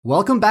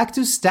Welcome back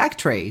to Stack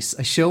Trace,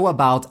 a show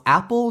about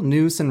Apple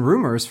news and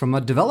rumors from a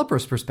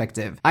developer's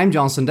perspective. I'm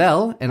John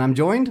Sundell, and I'm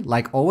joined,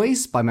 like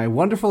always, by my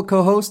wonderful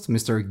co-host,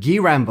 Mr. Guy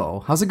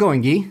Rambo. How's it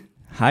going, Guy?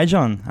 Hi,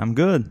 John. I'm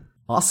good.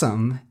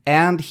 Awesome.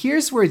 And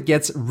here's where it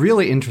gets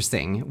really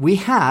interesting. We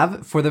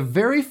have, for the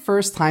very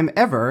first time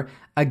ever,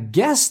 a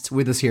guest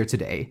with us here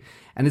today.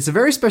 And it's a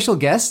very special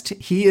guest.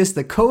 He is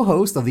the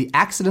co-host of the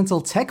Accidental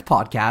Tech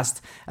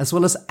podcast, as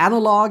well as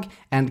Analog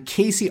and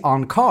Casey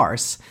on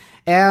Cars.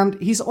 And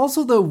he's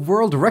also the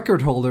world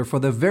record holder for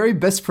the very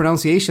best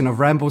pronunciation of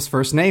Rambo's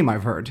first name,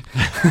 I've heard.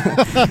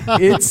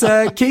 It's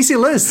Casey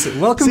Liss.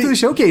 Welcome to the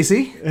show,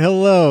 Casey.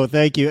 Hello,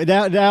 thank you.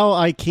 Now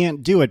I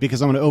can't do it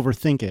because I'm going to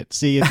overthink it.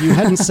 See, if you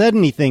hadn't said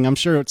anything, I'm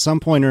sure at some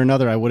point or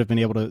another I would have been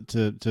able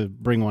to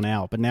bring one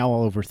out. But now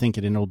I'll overthink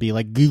it and it'll be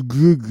like goo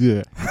goo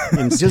goo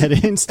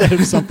instead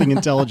of something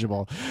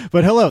intelligible.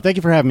 But hello, thank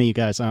you for having me, you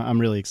guys. I'm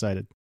really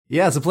excited.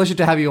 Yeah, it's a pleasure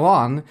to have you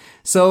on.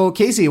 So,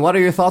 Casey, what are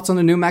your thoughts on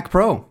the new Mac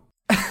Pro?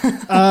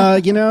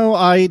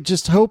 I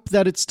just hope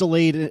that it's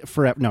delayed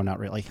forever. No, not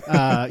really.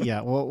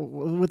 Well,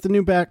 with the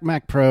new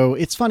Mac Pro,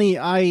 it's funny.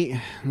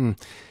 I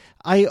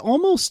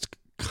almost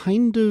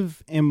kind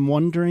of am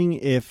wondering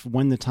if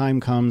when the time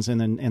comes and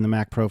the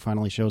Mac Pro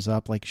finally shows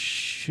up, like,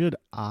 should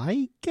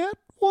I get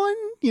one?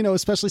 You know,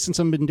 especially since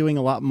I've been doing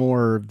a lot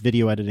more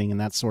video editing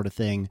and that sort of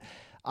thing.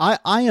 I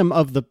am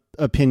of the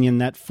opinion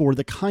that for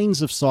the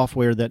kinds of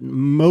software that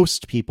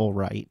most people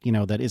write,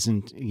 that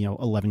isn't,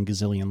 11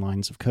 gazillion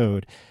lines of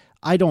code,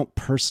 I don't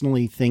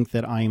personally think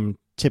that I'm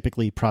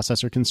typically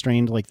processor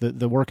constrained, like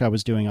the work I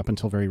was doing up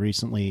until very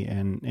recently.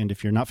 And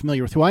if you're not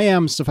familiar with who I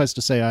am, suffice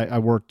to say, I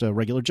worked a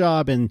regular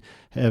job and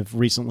have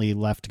recently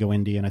left to go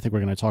indie. And I think we're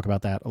going to talk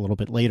about that a little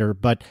bit later.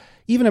 But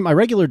even at my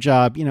regular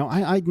job,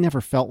 I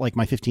never felt like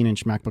my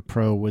 15-inch MacBook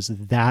Pro was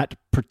that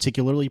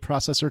particularly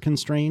processor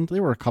constrained.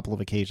 There were a couple of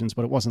occasions,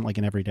 but it wasn't like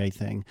an everyday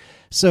thing.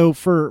 So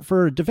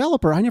for a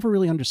developer, I never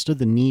really understood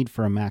the need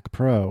for a Mac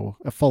Pro,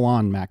 a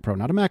full-on Mac Pro,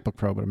 not a MacBook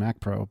Pro, but a Mac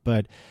Pro.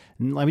 But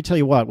let me tell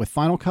you what, with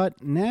Final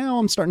Cut, now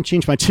I'm starting to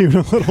change my tune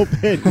a little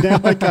bit.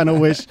 Now I kind of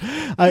wish,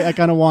 I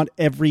kind of want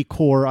every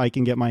core I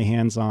can get my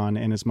hands on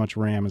and as much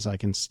RAM as I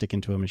can stick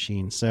into a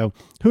machine. So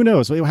who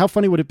knows? How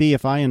funny would it be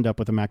if I end up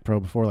with a Mac Pro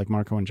before like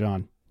Marco and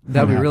John?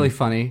 That would be really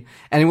funny.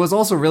 And it was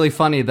also really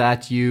funny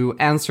that you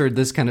answered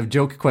this kind of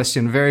joke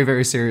question very,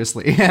 very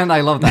seriously. And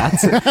I love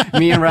that.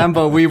 me and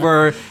Rambo, we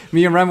were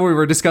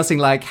discussing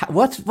like,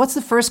 what's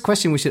the first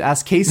question we should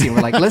ask Casey? And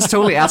we're like, let's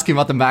totally ask him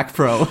about the Mac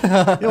Pro.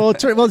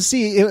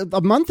 See, a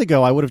month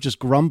ago, I would have just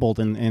grumbled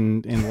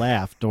and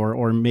laughed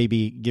or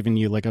maybe given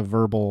you like a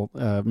verbal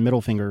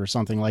middle finger or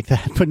something like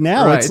that. But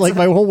now It's like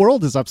my whole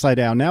world is upside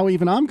down. Now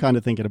even I'm kind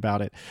of thinking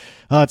about it.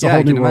 It's a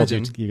whole new world,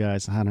 you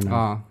guys. I don't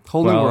know.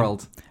 Whole new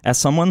world. As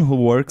someone who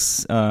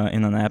works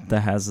in an app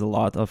that has a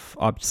lot of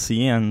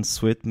Object-C and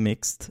Swift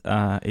mixed,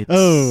 I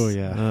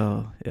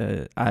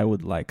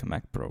would like a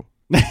Mac Pro.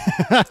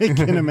 I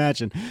can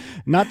imagine.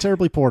 Not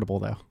terribly portable,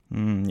 though.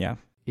 Yeah.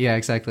 Yeah,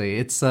 exactly.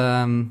 It's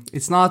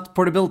not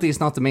portability is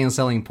not the main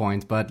selling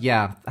point, but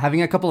yeah,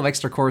 having a couple of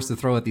extra cores to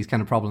throw at these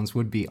kind of problems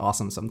would be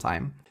awesome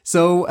sometime.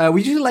 So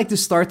we usually like to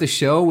start the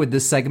show with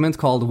this segment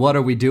called What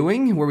Are We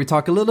Doing?, where we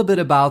talk a little bit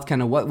about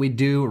kind of what we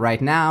do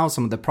right now,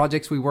 some of the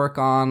projects we work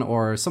on,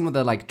 or some of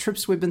the like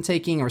trips we've been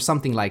taking or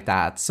something like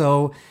that.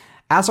 So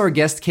as our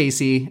guest,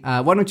 Casey,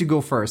 why don't you go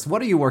first?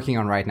 What are you working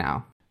on right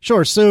now?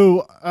 Sure.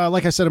 So,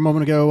 like I said a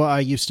moment ago,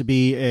 I used to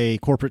be a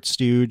corporate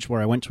stooge where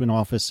I went to an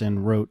office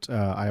and wrote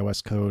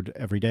iOS code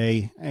every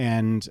day.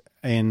 And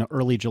in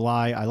early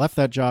July, I left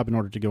that job in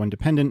order to go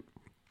independent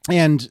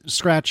and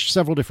scratch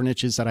several different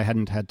itches that I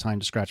hadn't had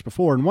time to scratch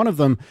before. And one of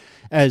them,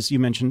 as you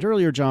mentioned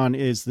earlier, John,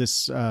 is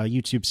this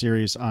YouTube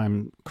series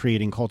I'm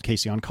creating called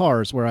Casey on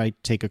Cars, where I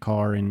take a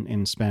car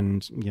and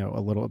spend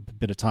a little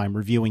bit of time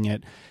reviewing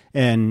it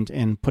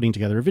and putting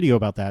together a video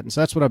about that. And so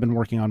that's what I've been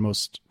working on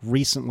most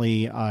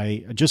recently.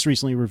 I just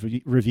recently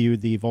reviewed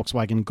the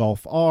Volkswagen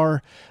Golf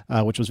R,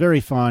 which was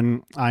very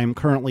fun. I'm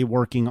currently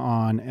working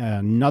on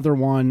another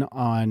one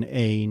on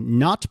a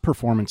not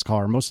performance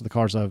car. Most of the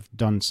cars I've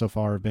done so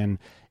far have been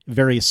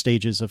various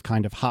stages of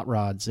kind of hot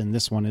rods, and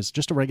this one is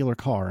just a regular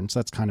car, and so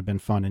that's kind of been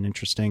fun and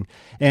interesting.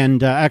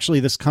 And actually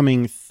this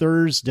coming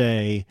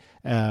Thursday,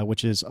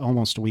 which is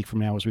almost a week from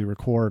now as we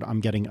record,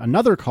 I'm getting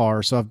another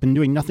car. So I've been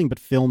doing nothing but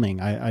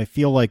filming. I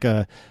feel like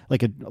a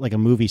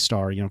movie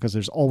star, because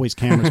there's always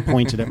cameras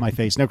pointed at my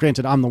face. Now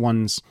granted, I'm the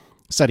ones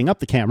setting up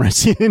the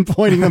cameras and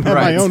pointing them at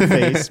my own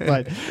face,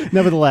 but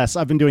nevertheless,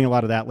 I've been doing a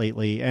lot of that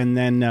lately. And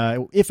then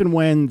if and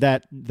when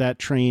that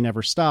train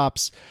ever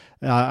stops,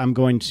 I'm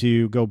going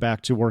to go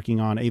back to working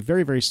on a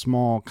very, very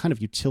small kind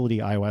of utility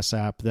iOS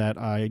app that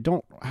I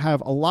don't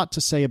have a lot to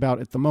say about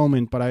at the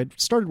moment, but I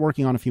started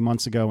working on a few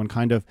months ago and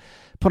kind of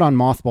put on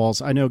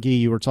mothballs. I know, Guy,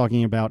 you were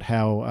talking about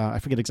how, I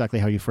forget exactly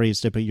how you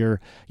phrased it, but your,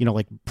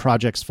 like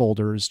projects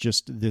folder is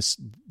just this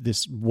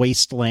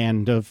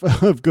wasteland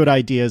of good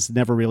ideas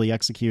never really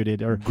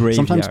executed, or graveyard.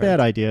 Sometimes bad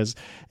ideas.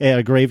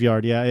 A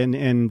graveyard, yeah.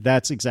 And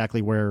that's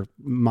exactly where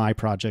my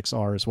projects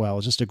are as well.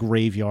 It's just a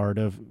graveyard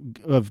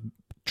of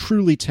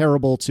truly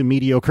terrible to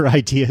mediocre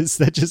ideas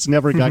that just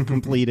never got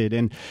completed.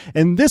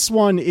 And this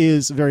one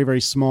is very,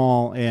 very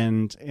small,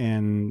 and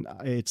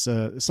it's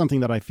something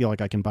that I feel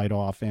like I can bite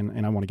off,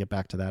 and I want to get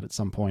back to that at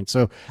some point.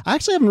 So I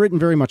actually haven't written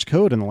very much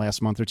code in the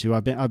last month or two.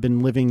 I've been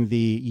living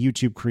the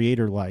YouTube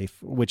creator life,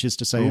 which is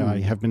to say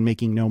I have been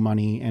making no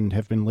money and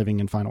have been living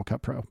in Final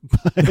Cut Pro.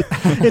 But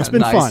it's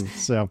been fun.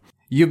 So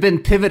you've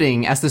been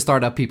pivoting, as the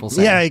startup people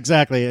say. Yeah,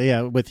 exactly.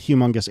 Yeah, with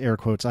humongous air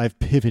quotes. I've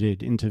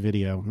pivoted into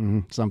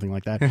video, something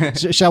like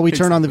that. Shall we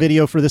turn on the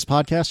video for this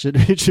podcast?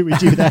 Should we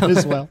do that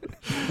as well?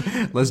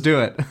 Let's do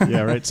it.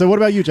 Yeah, right. So what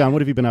about you, John?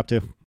 What have you been up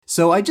to?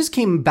 So I just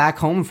came back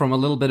home from a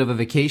little bit of a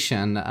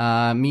vacation.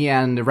 Me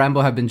and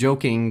Rambo have been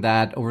joking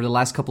that over the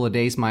last couple of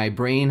days, my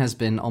brain has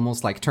been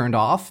almost like turned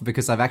off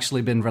because I've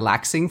actually been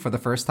relaxing for the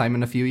first time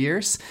in a few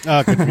years.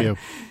 Oh, good for you.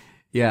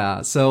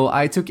 Yeah, so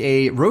I took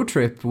a road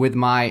trip with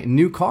my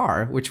new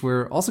car, which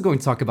we're also going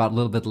to talk about a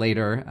little bit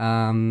later.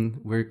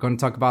 We're going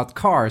to talk about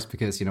cars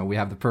because, we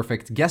have the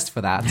perfect guest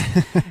for that.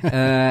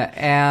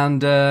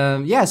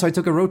 So I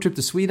took a road trip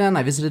to Sweden.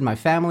 I visited my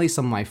family,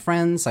 some of my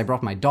friends. I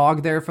brought my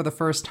dog there for the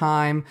first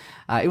time.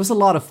 It was a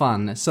lot of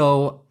fun.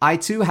 So I,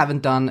 too,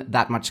 haven't done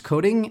that much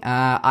coding.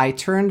 I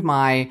turned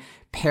my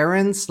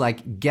parents'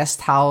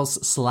 guest house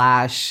 /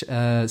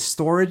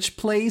 storage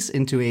place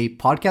into a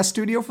podcast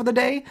studio for the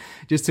day,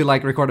 just to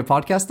record a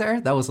podcast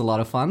there. That was a lot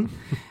of fun.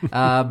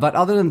 But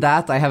other than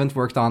that, I haven't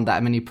worked on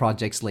that many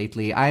projects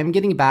lately. I'm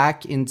getting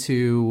back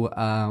into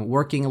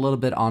working a little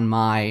bit on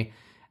my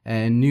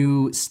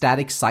new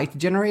static site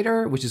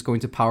generator, which is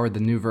going to power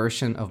the new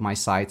version of my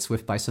site,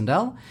 Swift by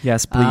Sundell.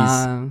 Yes,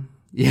 please.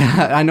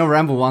 Yeah, I know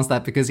Rambo wants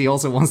that because he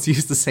also wants to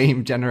use the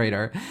same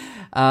generator.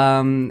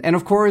 And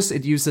of course,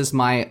 it uses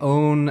my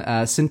own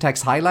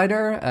syntax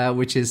highlighter,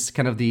 which is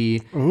kind of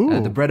the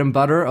bread and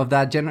butter of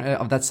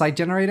that site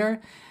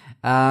generator.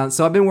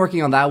 So I've been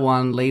working on that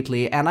one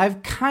lately, and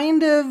I've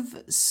kind of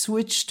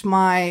switched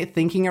my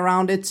thinking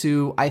around it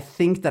to, I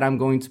think that I'm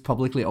going to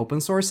publicly open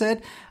source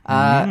it.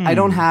 I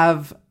don't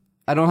have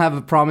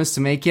a promise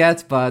to make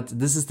yet, but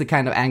this is the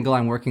kind of angle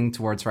I'm working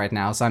towards right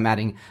now. So I'm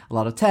adding a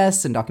lot of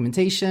tests and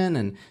documentation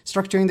and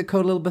structuring the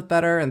code a little bit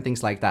better and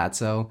things like that.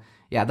 So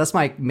yeah, that's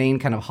my main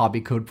kind of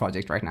hobby code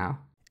project right now.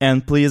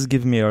 And please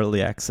give me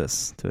early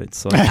access to it.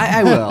 So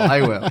I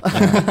will.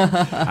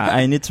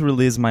 I need to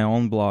release my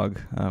own blog.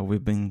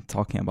 We've been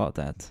talking about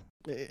that.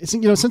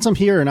 Since I'm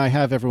here and I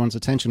have everyone's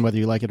attention, whether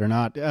you like it or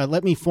not,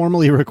 let me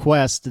formally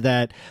request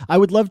that I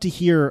would love to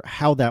hear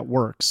how that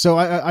works. So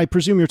I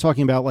presume you're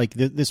talking about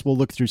this will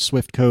look through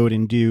Swift code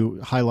and do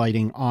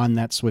highlighting on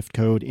that Swift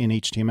code in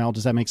HTML.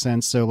 Does that make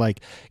sense? So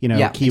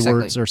keywords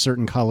exactly. Or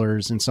certain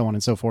colors and so on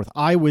and so forth.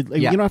 You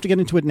don't have to get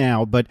into it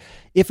now, but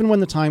if and when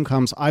the time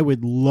comes, I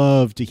would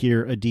love to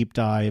hear a deep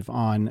dive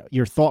on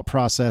your thought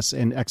process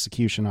and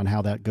execution on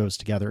how that goes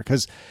together.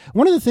 Because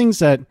one of the things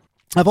that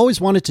I've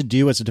always wanted to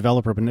do as a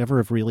developer, but never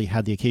have really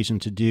had the occasion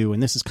to do,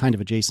 and this is kind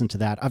of adjacent to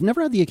that, I've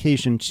never had the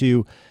occasion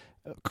to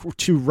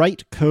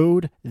write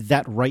code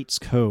that writes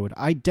code.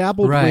 I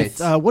dabbled with,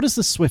 what is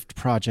the Swift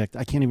project?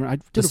 I can't even, I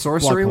did the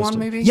Sorcery one,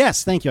 maybe?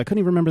 Yes, thank you. I couldn't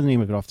even remember the name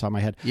of it off the top of my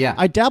head. Yeah.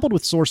 I dabbled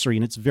with Sorcery,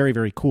 and it's very,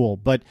 very cool,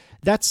 but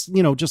that's,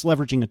 just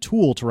leveraging a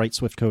tool to write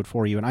Swift code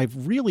for you. And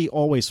I've really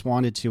always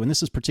wanted to, and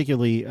this is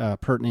particularly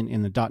pertinent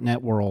in the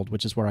 .NET world,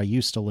 which is where I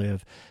used to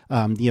live.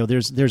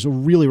 There's a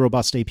really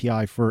robust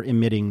API for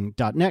emitting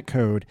 .NET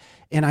code,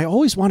 and I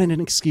always wanted an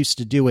excuse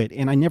to do it,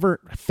 and I never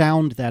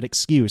found that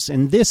excuse.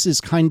 And this is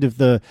kind of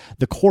the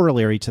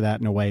corollary to that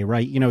in a way,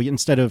 right?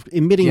 Instead of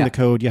emitting the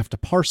code, you have to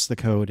parse the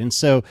code. And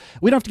so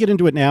we don't have to get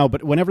into it now,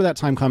 but whenever that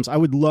time comes, I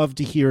would love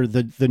to hear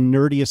the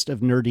nerdiest of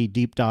nerdy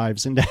deep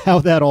dives into how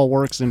that all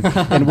works and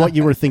what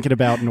you were thinking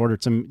about in order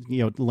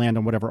to land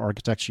on whatever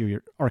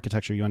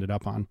architecture you ended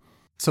up on.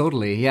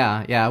 Totally,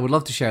 yeah, I would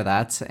love to share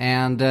that.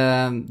 And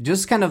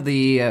just kind of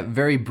the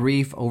very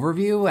brief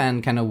overview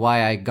and kind of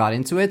why I got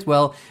into it.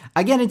 Well,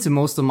 I get into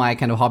most of my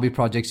kind of hobby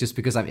projects just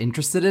because I'm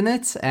interested in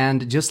it.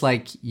 And just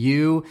like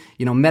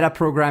meta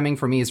programming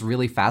for me is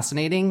really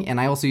fascinating. And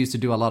I also used to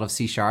do a lot of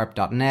C#,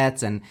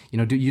 .NET, and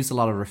use a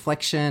lot of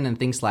reflection and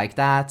things like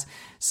that.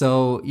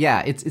 So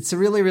yeah, it's a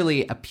really,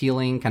 really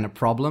appealing kind of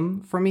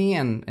problem for me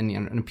and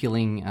an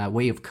appealing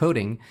way of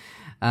coding.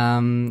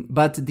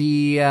 But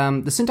the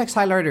syntax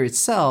highlighter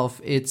itself,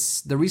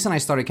 it's the reason I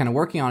started kind of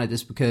working on it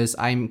is because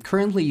I'm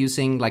currently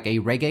using a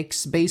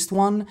regex based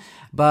one,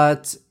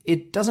 but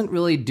it doesn't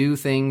really do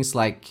things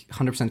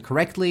 100%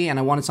 correctly. And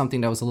I wanted something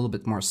that was a little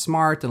bit more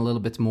smart and a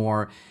little bit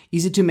more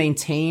easy to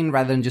maintain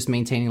rather than just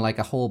maintaining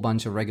a whole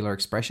bunch of regular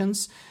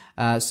expressions.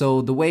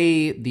 So the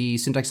way the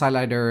syntax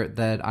highlighter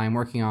that I'm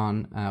working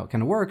on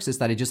kind of works is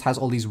that it just has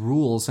all these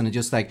rules, and it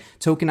just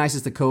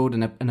tokenizes the code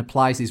and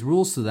applies these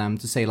rules to them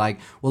to say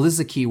well, this is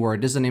a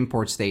keyword, this is an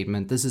import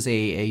statement, this is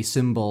a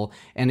symbol,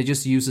 and it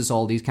just uses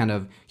all these kind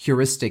of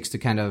heuristics to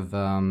kind of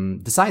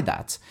decide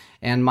that.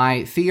 And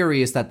my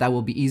theory is that that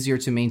will be easier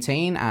to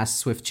maintain as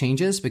Swift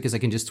changes because I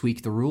can just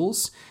tweak the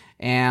rules.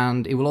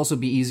 And it will also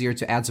be easier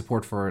to add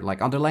support for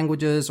like other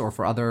languages or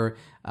for other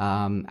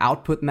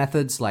output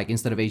methods, like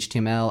instead of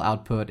HTML,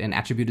 output an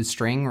attributed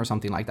string or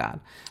something like that.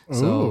 Ooh.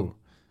 So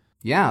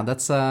yeah,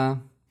 that's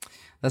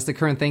the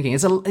current thinking.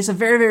 It's a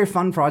very, very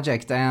fun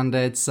project, and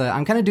it's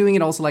I'm kind of doing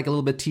it also like a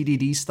little bit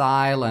TDD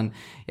style, and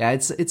yeah,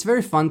 it's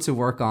very fun to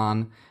work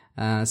on.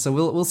 So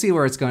we'll see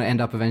where it's going to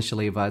end up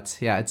eventually, but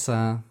yeah, it's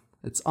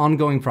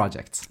ongoing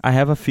project. I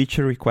have a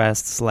feature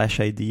request /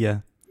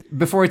 idea.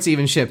 Before it's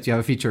even shipped, you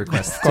have a feature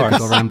request.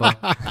 Typical Rambo.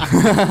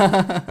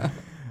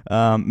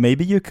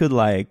 Maybe you could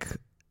like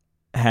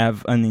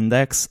have an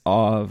index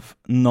of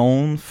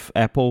known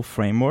Apple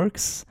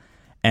frameworks,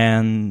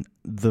 and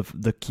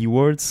the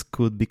keywords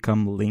could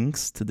become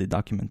links to the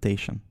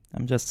documentation.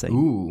 I'm just saying.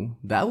 Ooh,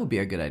 that would be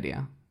a good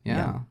idea.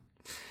 Yeah.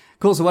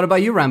 Cool. So what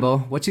about you, Rambo?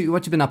 What you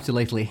been up to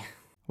lately?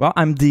 Well,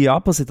 I'm the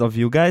opposite of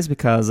you guys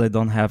because I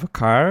don't have a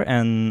car,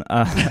 and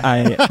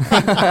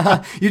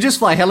I You just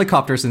fly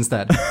helicopters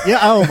instead. Yeah.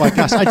 Oh my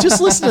gosh! I just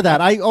listened to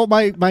that.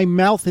 My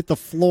mouth hit the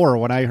floor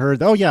when I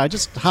heard. Oh yeah, I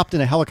just hopped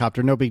in a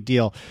helicopter. No big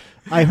deal.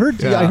 I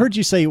heard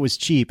you say it was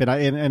cheap, and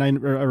I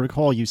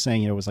recall you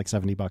saying it was like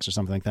 $70 or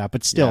something like that.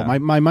 But still,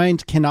 my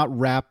mind cannot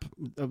wrap.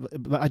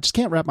 I just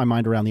can't wrap my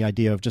mind around the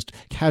idea of just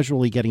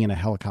casually getting in a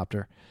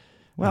helicopter.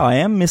 Well, I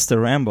am Mr.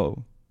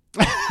 Rambo.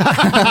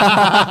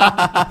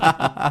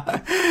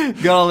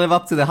 Gotta live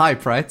up to the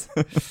hype, right?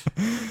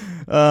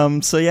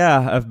 So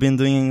yeah, I've been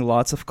doing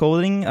lots of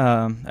coding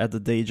at the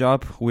day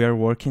job. We are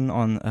working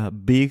on a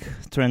big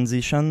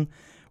transition,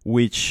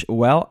 which,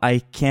 well, I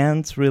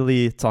can't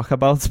really talk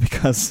about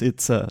because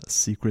it's a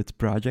secret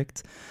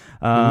project.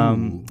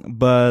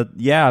 But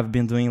yeah, I've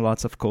been doing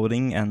lots of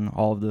coding and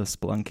all of the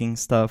Splunking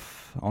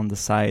stuff on the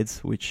side,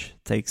 which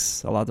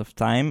takes a lot of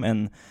time.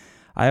 And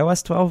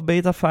iOS 12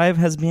 Beta 5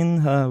 has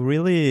been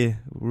really,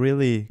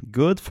 really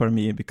good for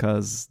me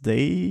because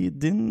they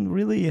didn't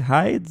really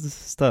hide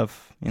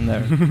stuff in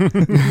there.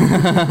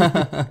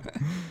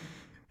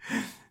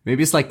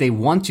 Maybe it's like they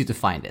want you to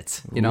find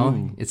it, you know?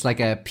 Ooh. It's like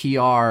a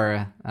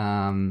PR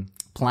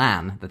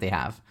plan that they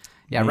have.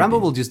 Yeah, Maybe. Rambo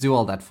will just do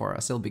all that for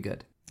us. It'll be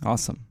good.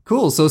 Awesome.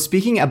 Cool. So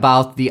speaking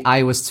about the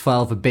iOS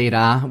 12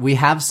 beta, we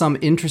have some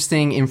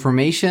interesting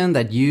information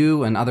that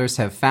you and others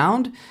have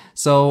found.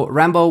 So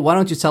Rambo, why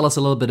don't you tell us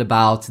a little bit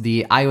about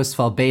the iOS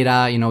 12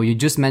 beta? You know, you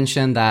just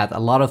mentioned that a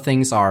lot of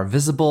things are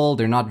visible.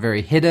 They're not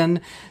very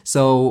hidden.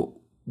 So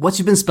what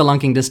you've been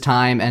spelunking this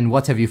time and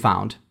what have you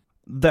found?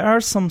 There are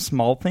some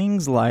small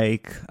things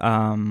like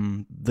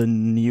the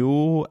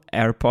new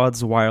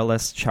AirPods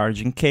wireless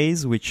charging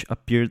case, which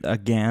appeared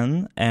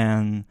again,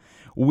 and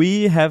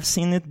we have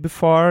seen it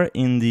before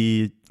in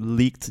the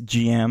leaked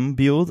GM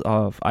build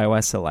of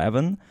iOS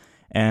 11,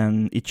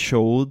 and it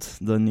showed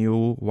the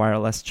new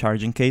wireless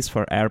charging case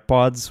for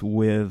AirPods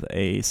with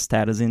a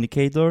status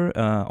indicator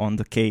on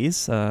the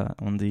case,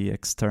 on the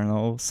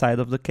external side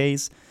of the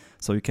case,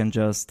 so you can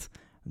just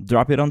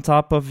drop it on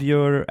top of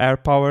your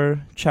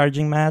AirPower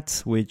charging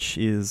mat, which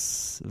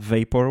is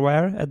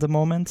vaporware at the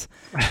moment.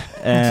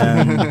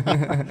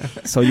 And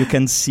so you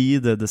can see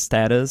the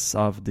status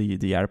of the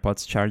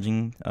AirPods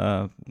charging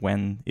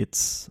when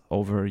it's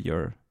over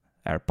your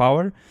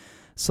AirPower.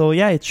 So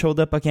yeah, it showed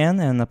up again,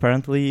 and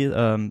apparently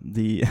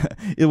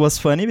it was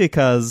funny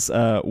because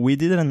we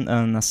did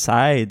an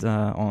aside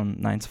on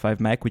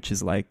 9to5Mac, which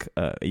is like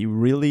a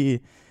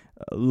really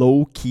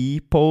low-key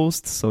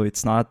post, so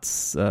it's not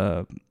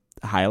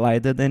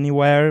highlighted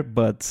anywhere,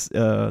 but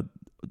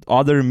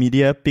other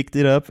media picked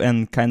it up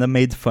and kind of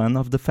made fun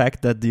of the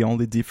fact that the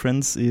only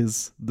difference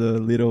is the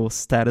little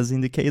status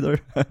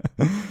indicator.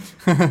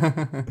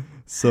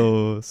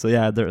 So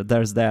yeah,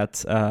 there's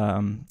that.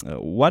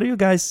 What do you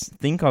guys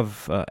think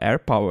of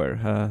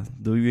AirPower?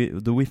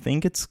 Do we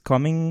think it's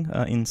coming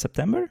in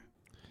September?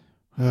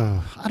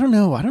 I don't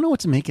know. I don't know what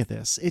to make of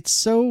this. It's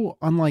so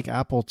unlike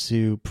Apple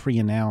to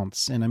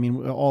pre-announce. And I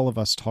mean, all of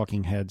us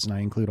talking heads, and I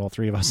include all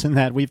three of us in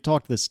that, we've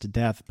talked this to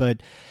death,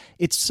 but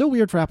it's so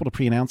weird for Apple to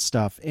pre-announce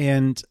stuff.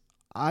 And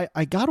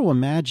I got to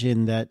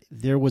imagine that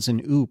there was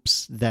an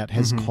oops that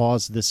has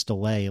caused this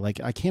delay. Like,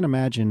 I can't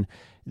imagine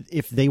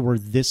if they were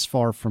this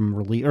far from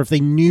release, or if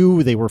they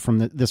knew they were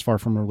this far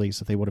from release,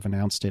 that they would have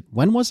announced it.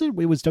 When was it?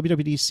 It was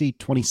WWDC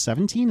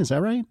 2017, is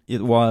that right?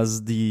 It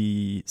was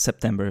the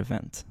September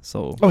event.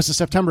 So it's a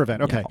September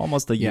event. Okay, yeah,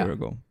 almost a year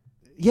ago.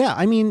 Yeah,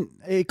 I mean,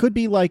 it could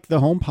be like the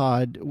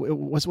HomePod.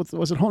 Was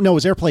it Home? No, it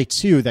was AirPlay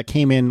 2 that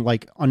came in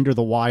like under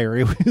the wire.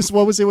 It was,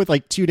 what was it, with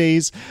like 2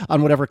 days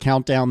on whatever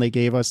countdown they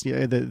gave us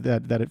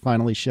that it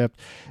finally shipped.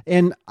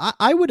 And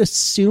I would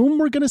assume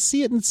we're going to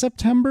see it in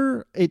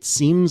September. It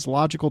seems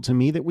logical to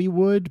me that we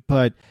would,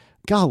 but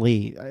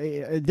golly,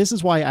 this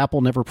is why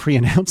Apple never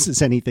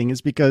pre-announces anything,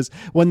 is because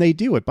when they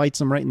do, it bites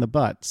them right in the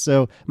butt.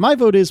 So my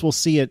vote is we'll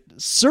see it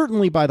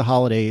certainly by the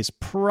holidays,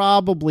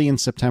 probably in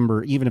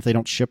September, even if they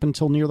don't ship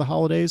until near the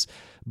holidays.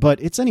 But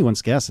it's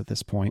anyone's guess at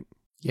this point.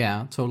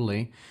 Yeah,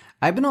 totally.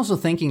 I've been also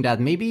thinking that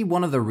maybe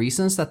one of the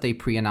reasons that they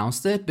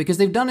pre-announced it, because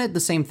they've done it the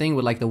same thing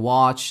with like the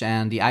watch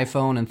and the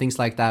iPhone and things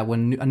like that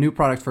when a new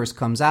product first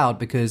comes out,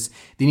 because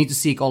they need to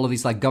seek all of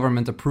these like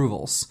government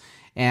approvals.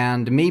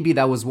 And maybe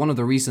that was one of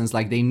the reasons,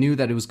 like they knew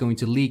that it was going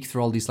to leak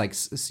through all these like,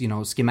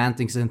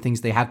 schematics and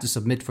things they have to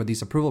submit for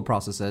these approval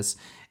processes.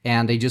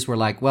 And they just were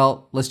like,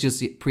 well, let's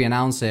just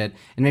pre-announce it.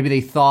 And maybe they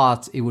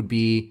thought it would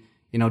be,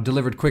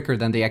 delivered quicker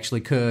than they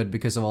actually could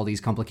because of all these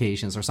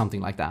complications or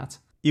something like that.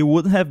 It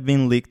would have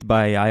been leaked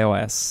by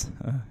iOS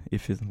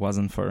if it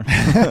wasn't for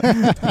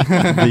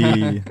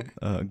the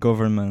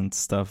government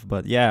stuff.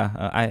 But yeah,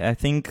 I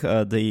think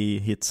they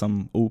hit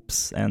some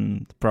oops,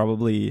 and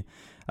probably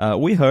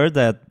we heard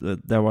that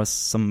there was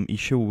some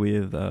issue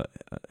with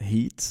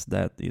heat,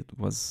 that it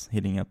was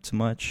heating up too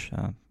much.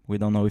 We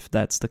don't know if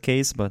that's the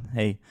case, but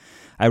hey,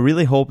 I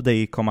really hope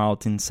they come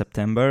out in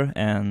September.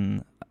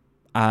 And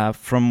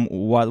from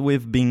what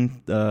we've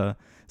been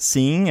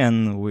seeing,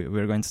 and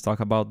we're going to talk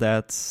about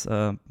that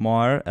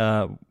more.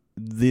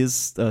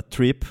 This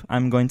trip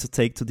I'm going to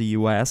take to the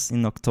US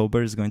in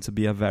October is going to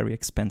be a very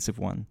expensive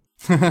one.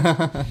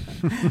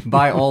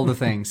 Buy all the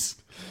things.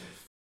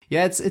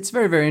 Yeah, it's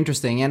very, very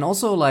interesting. And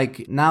also,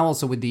 like, now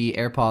also with the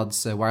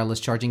AirPods wireless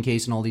charging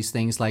case and all these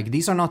things, like,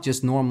 these are not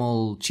just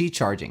normal Qi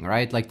charging,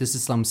 right? Like, this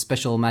is some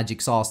special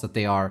magic sauce that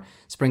they are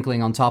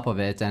sprinkling on top of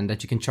it, and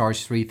that you can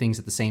charge 3 things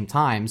at the same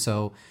time.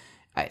 So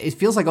it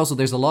feels like also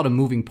there's a lot of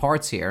moving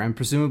parts here, and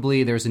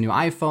presumably there's a new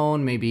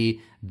iPhone.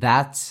 Maybe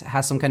that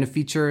has some kind of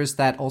features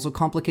that also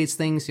complicates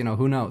things.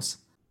 Who knows?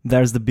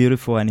 There's the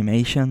beautiful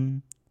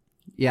animation.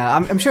 Yeah,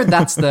 I'm sure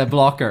that's the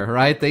blocker,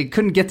 right? They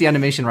couldn't get the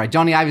animation right.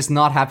 Johnny Ive is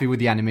not happy with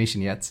the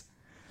animation yet.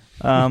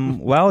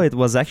 Well, it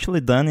was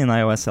actually done in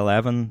iOS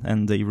 11,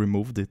 and they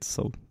removed it.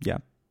 So yeah,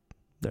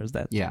 there's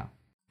that. Yeah.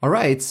 All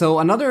right, so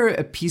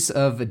another piece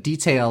of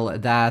detail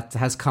that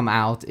has come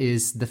out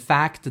is the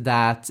fact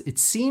that it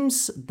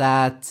seems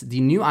that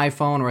the new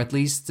iPhone, or at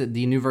least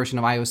the new version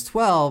of iOS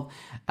 12,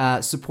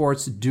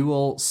 supports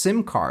dual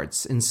SIM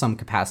cards in some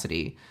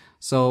capacity.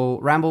 So,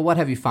 Rambo, what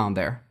have you found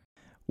there?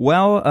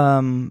 Well,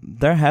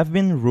 there have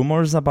been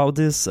rumors about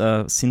this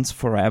since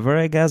forever,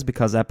 I guess,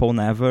 because Apple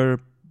never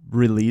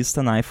released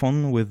an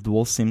iPhone with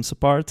dual SIM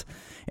support.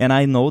 And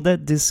I know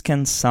that this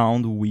can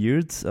sound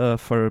weird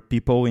for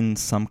people in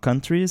some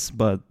countries,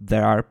 but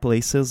there are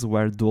places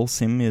where dual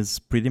SIM is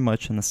pretty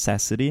much a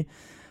necessity,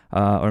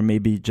 or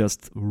maybe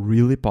just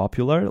really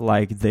popular,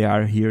 like they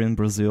are here in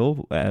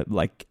Brazil.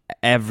 Like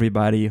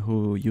everybody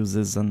who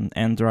uses an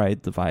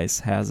Android device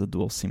has a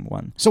dual SIM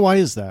one. So why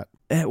is that?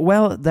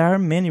 Well, there are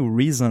many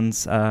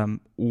reasons.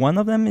 One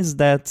of them is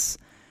that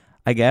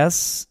I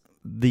guess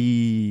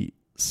the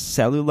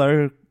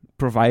cellular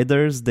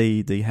providers,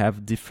 they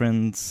have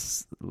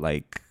different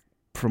like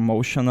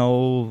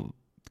promotional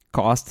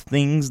cost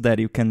things that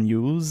you can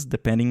use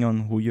depending on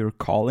who you're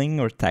calling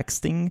or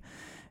texting,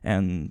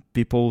 and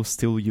people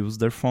still use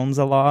their phones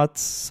a lot,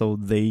 so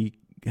they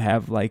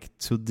have like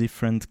 2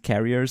 different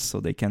carriers so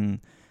they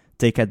can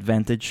take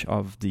advantage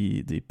of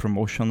the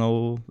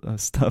promotional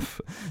stuff.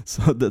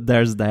 So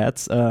there's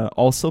that.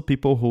 Also,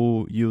 people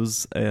who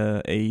use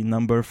a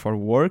number for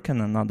work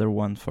and another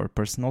one for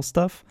personal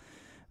stuff.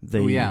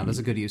 That's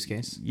a good use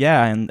case.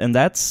 Yeah, and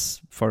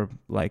that's for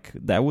like,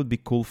 that would be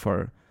cool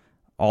for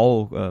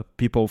all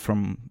people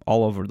from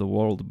all over the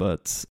world.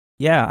 But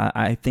yeah,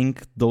 I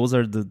think those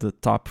are the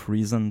top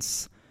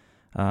reasons.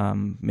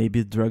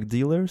 Maybe drug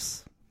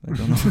dealers. I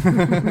don't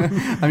know.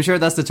 I'm sure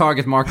that's the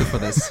target market for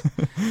this.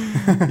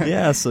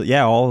 Yeah, so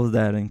yeah, all of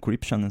that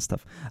encryption and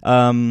stuff.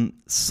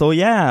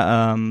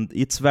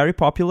 It's very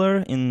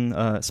popular in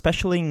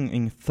especially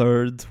in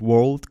third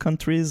world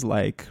countries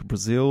like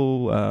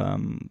Brazil.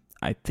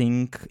 I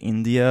think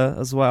India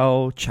as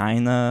well.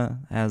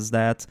 China has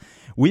that.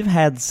 We've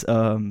had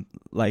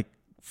like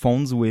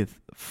phones with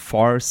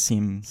 4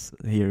 SIMs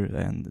here,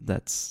 and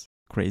that's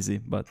crazy,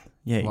 but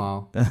yay.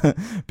 Wow.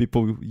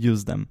 People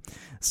use them.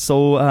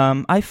 So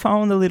I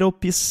found a little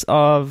piece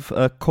of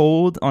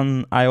code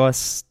on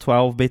iOS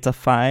 12 beta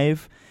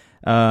 5.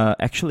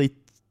 Actually,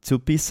 2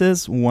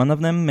 pieces. One of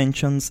them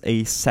mentions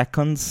a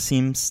second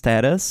SIM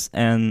status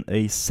and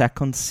a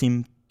second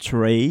SIM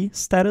tray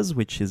status,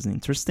 which is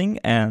interesting.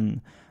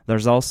 And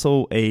there's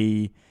also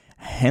a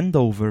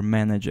handover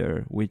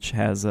manager, which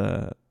has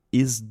a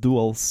is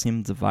dual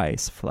SIM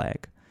device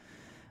flag.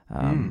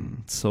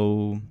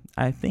 So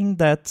I think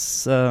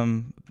that's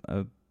a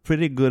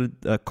pretty good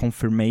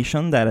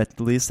confirmation that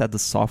at least at the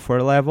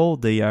software level,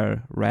 they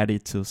are ready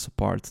to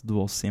support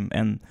dual SIM,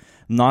 and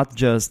not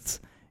just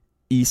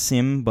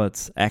eSIM,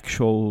 but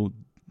actual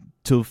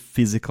 2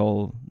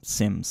 physical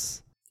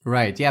SIMs.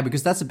 Right, yeah,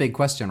 because that's a big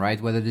question, right?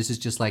 Whether this is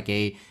just like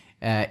a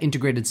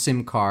integrated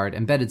SIM card,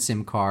 embedded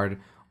SIM card,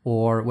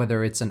 or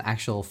whether it's an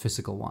actual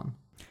physical one.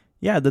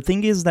 Yeah, the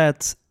thing is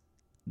that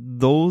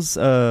those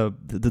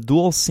the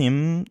dual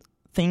SIM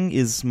thing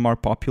is more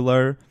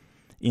popular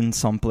in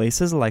some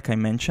places, like I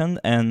mentioned,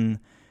 and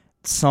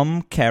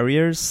some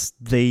carriers,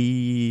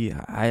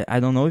 I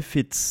don't know if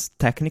it's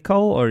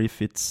technical or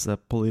if it's a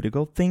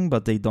political thing,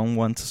 but they don't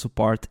want to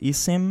support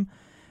eSIM.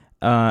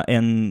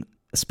 And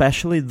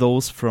especially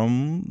those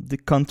from the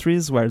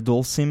countries where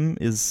dual SIM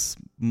is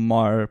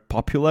more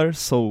popular.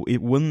 So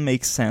it wouldn't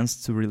make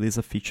sense to release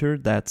a feature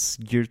that's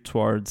geared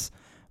towards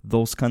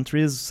those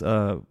countries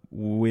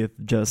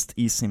with just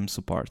eSIM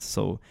support.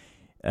 So,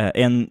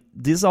 and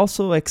this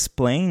also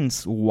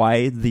explains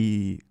why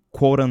the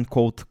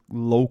quote-unquote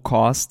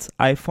low-cost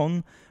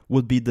iPhone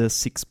would be the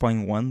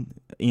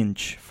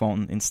 6.1-inch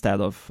phone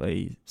instead of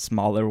a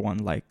smaller one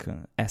like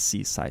an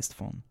SE-sized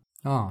phone.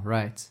 Oh,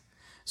 right.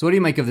 So what do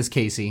you make of this,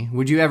 Casey?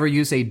 Would you ever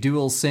use a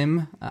dual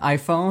SIM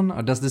iPhone,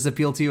 or does this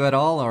appeal to you at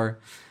all, or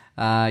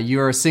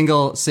you're a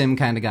single SIM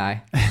kind of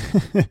guy?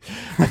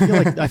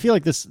 I feel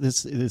like this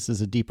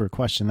is a deeper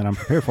question than I'm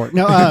prepared for.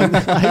 No,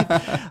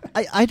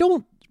 I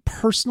don't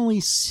personally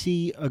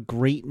see a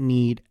great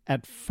need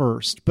at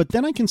first, but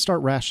then I can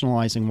start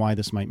rationalizing why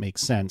this might make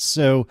sense.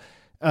 So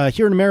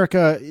here in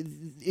America,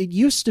 it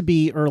used to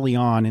be early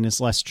on, and is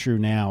less true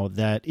now,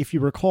 that if you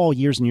recall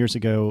years and years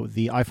ago,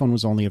 the iPhone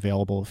was only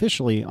available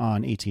officially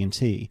on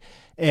AT&T.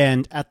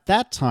 And at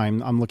that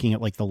time, I'm looking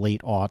at like the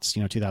late aughts,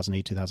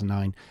 2008,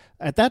 2009.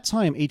 At that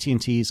time,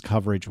 AT&T's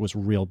coverage was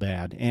real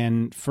bad.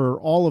 And for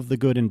all of the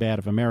good and bad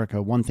of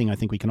America, one thing I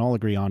think we can all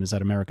agree on is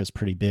that America's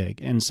pretty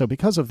big. And so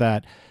because of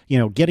that,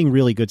 getting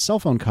really good cell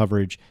phone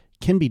coverage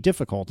can be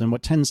difficult. And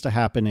what tends to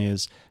happen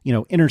is,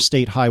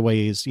 interstate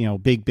highways,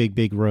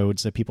 big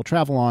roads that people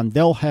travel on,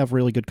 they'll have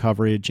really good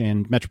coverage,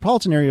 and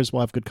metropolitan areas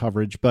will have good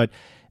coverage. But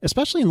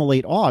especially in the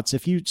late aughts,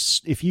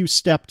 if you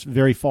stepped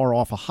very far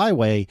off a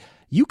highway,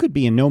 you could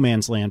be in no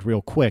man's land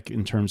real quick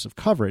in terms of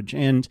coverage.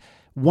 And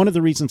one of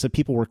the reasons that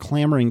people were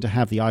clamoring to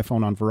have the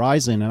iPhone on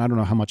Verizon, and I don't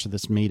know how much of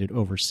this made it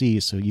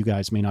overseas, so you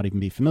guys may not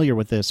even be familiar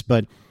with this,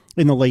 but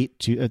in the late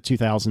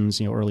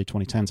 2000s, early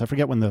 2010s, I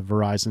forget when the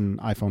Verizon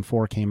iPhone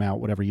 4 came out,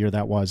 whatever year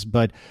that was.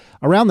 But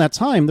around that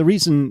time, the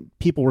reason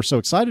people were so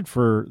excited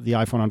for the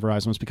iPhone on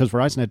Verizon was because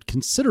Verizon had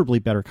considerably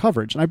better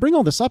coverage. And I bring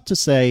all this up to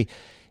say,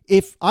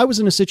 if I was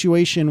in a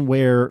situation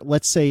where,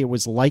 let's say it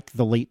was like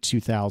the late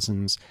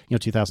 2000s,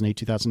 2008,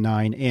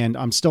 2009, and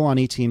I'm still on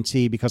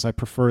AT&T because I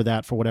prefer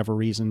that for whatever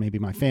reason, maybe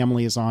my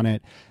family is on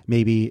it,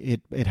 maybe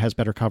it has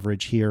better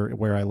coverage here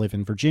where I live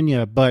in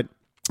Virginia, but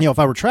if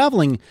I were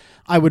traveling,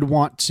 I would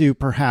want to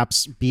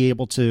perhaps be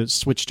able to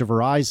switch to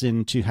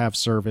Verizon to have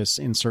service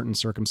in certain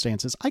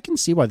circumstances. I can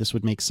see why this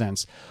would make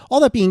sense.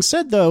 All that being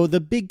said, though, the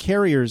big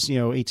carriers,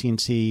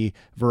 AT&T,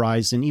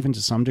 Verizon, even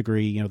to some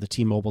degree, the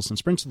T-Mobiles and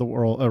Sprints of the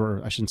world,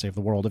 or I shouldn't say of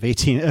the world,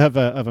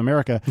 of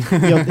America,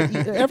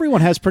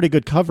 everyone has pretty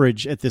good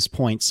coverage at this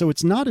point. So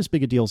it's not as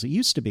big a deal as it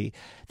used to be.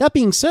 That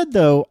being said,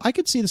 though, I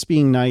could see this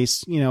being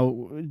nice,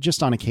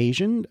 just on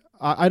occasion.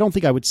 I don't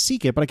think I would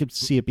seek it, but I could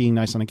see it being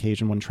nice on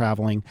occasion when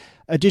traveling.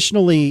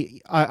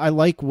 Additionally, I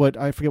like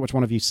I forget which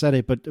one of you said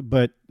it,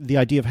 but the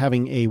idea of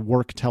having a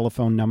work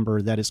telephone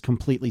number that is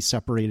completely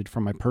separated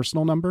from my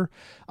personal number.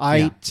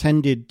 I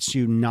tended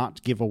to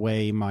not give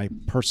away my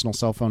personal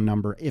cell phone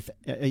number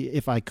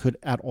if I could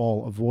at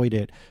all avoid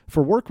it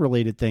for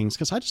work-related things,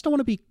 because I just don't want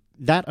to be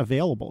that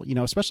available,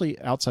 especially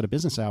outside of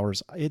business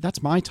hours.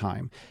 That's my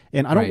time.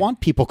 And I don't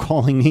want people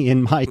calling me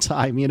in my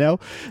time,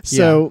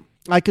 So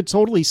I could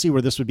totally see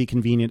where this would be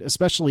convenient,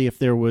 especially if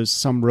there was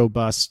some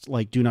robust,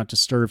 like do not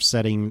disturb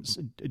settings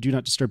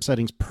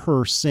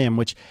per SIM,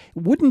 which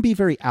wouldn't be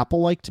very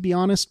Apple-like, to be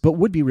honest, but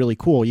would be really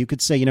cool. You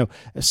could say,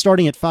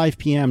 starting at 5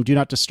 p.m., do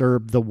not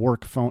disturb the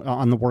work phone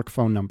on the work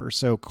phone number.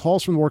 So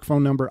calls from the work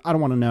phone number, I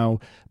don't want to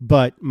know,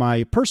 but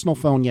my personal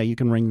phone, you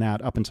can ring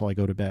that up until I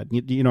go to bed.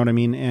 You know what I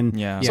mean?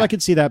 And so I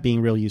could see that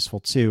being real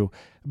useful too.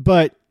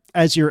 But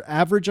as your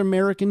average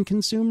American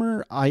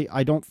consumer,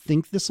 I don't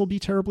think this will be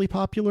terribly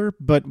popular.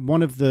 But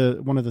one of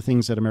the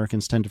things that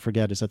Americans tend to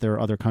forget is that there are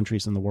other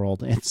countries in the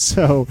world, and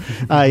so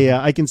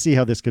I can see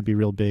how this could be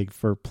real big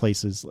for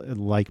places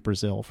like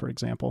Brazil, for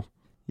example.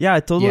 Yeah, I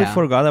totally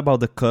forgot about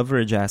the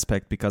coverage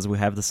aspect because we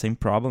have the same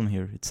problem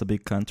here. It's a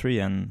big country,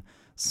 and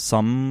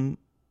some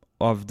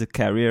of the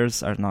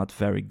carriers are not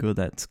very good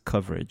at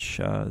coverage.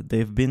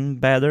 They've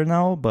been better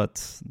now,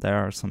 but there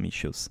are some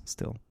issues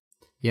still.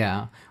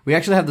 Yeah, we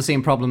actually have the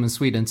same problem in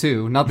Sweden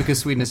too. Not because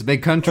Sweden is a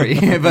big country,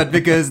 but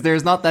because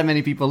there's not that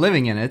many people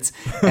living in it,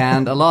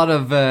 and a lot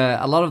of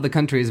the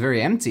country is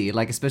very empty.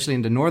 Like especially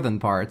in the northern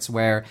parts,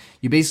 where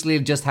you basically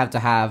just have to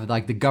have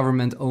like the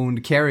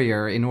government-owned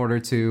carrier in order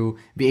to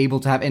be able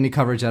to have any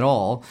coverage at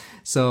all.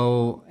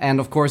 So,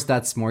 and of course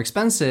that's more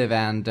expensive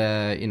and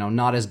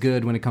not as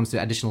good when it comes to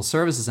additional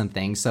services and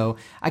things. So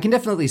I can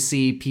definitely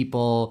see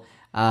people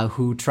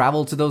who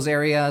travel to those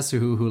areas,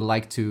 who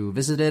like to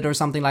visit it or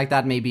something like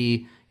that,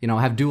 maybe,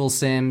 have dual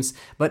SIMs.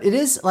 But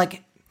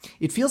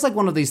it feels like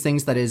one of these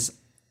things that is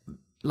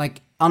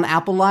like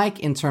un-Apple-like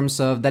in terms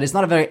of that it's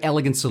not a very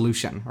elegant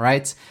solution,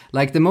 right?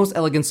 Like the most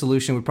elegant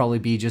solution would probably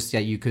be just,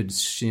 you could,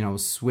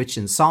 switch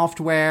in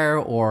software,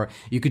 or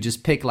you could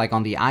just pick like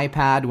on the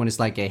iPad when it's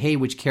like, hey,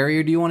 which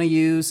carrier do you want to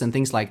use and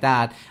things like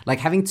that. Like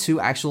having two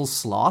actual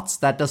slots,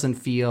 that doesn't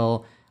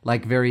feel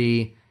like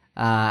very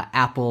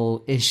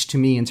Apple-ish to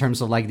me in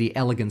terms of like the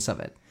elegance of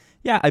it.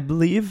 Yeah, I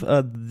believe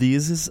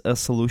this is a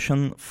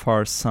solution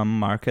for some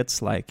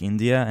markets like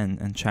India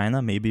and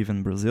China, maybe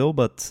even Brazil,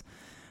 but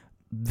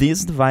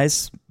this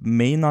device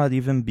may not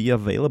even be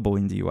available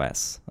in the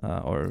US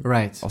or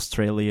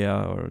Australia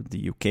or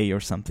the UK or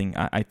something.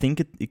 I think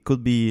it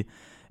could be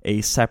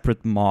a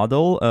separate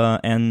model,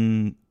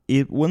 and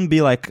it wouldn't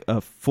be like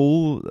a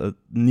full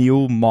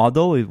new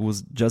model. It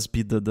would just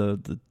be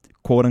the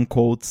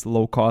quote-unquote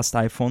low-cost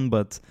iPhone,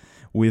 but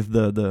with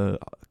the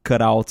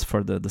cutout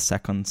for the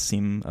second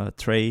SIM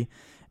tray.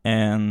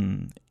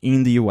 And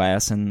in the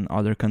US and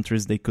other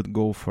countries, they could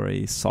go for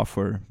a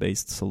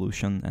software-based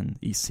solution and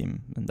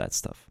eSIM and that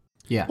stuff.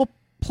 Yeah. Well,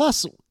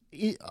 plus,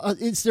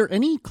 is there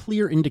any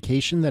clear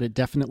indication that it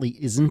definitely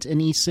isn't an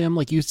eSIM?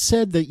 Like you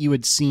said that you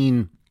had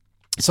seen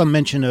some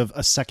mention of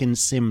a second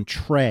SIM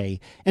tray,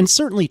 and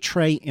certainly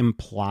tray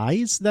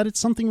implies that it's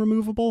something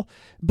removable,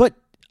 but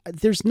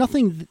there's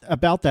nothing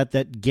about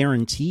that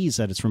guarantees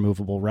that it's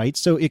removable, right?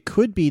 So it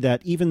could be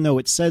that even though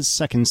it says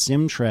second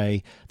SIM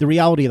tray, the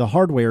reality of the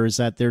hardware is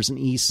that there's an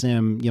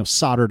eSIM,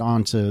 soldered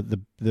onto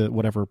the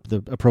whatever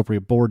the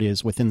appropriate board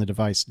is within the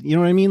device. You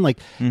know what I mean? Like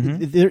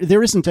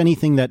there isn't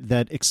anything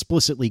that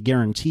explicitly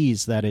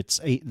guarantees that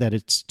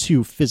it's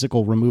two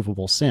physical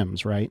removable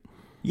SIMs, right?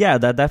 Yeah,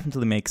 that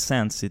definitely makes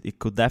sense. It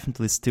could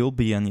definitely still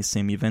be an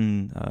eSIM,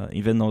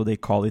 even though they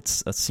call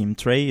it a SIM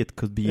tray. It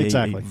could be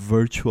a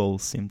virtual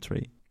SIM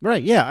tray.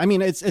 Right, yeah. I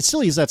mean, it's as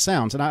silly as that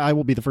sounds, and I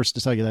will be the first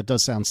to tell you that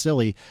does sound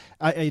silly.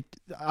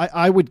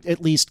 I would at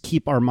least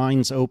keep our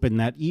minds open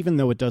that even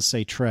though it does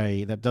say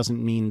tray, that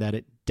doesn't mean that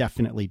it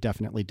definitely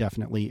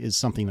is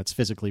something that's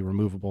physically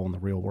removable in the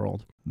real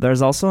world.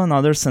 There's also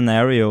another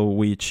scenario,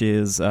 which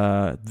is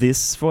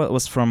this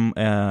was from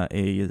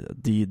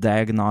the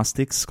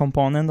diagnostics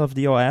component of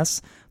the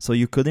OS. So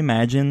you could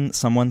imagine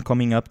someone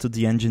coming up to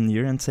the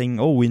engineer and saying,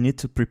 "Oh, we need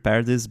to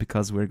prepare this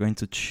because we're going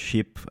to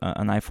ship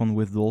an iPhone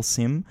with dual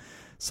SIM."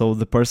 So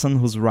the person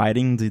who's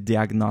writing the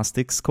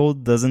diagnostics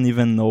code doesn't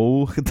even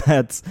know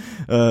that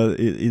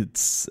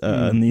it's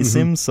an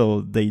eSIM, so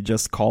they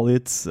just call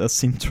it a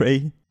SIM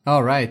tray. Oh,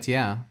 right,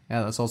 yeah.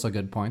 Yeah, that's also a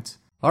good point.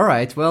 All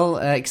right, well,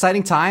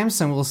 exciting times,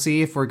 and we'll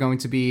see if we're going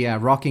to be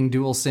rocking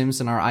dual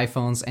SIMs in our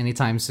iPhones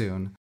anytime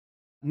soon.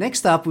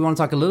 Next up, we want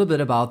to talk a little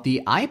bit about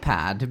the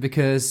iPad,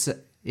 because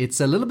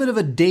it's a little bit of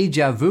a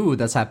deja vu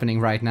that's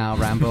happening right now,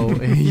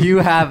 Rambo. You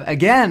have,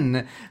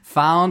 again,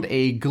 found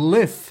a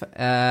glyph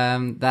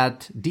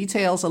that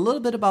details a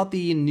little bit about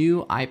the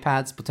new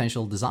iPad's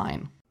potential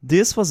design.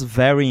 This was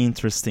very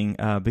interesting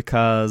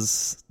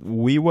because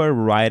we were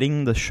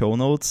writing the show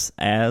notes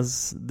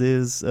as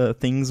these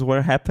things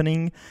were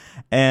happening,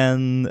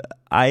 and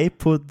I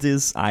put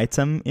this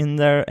item in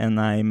there and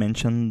I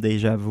mentioned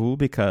deja vu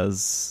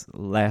because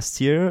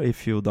last year,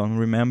 if you don't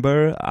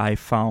remember, I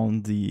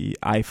found the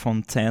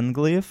iPhone X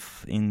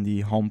glyph in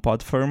the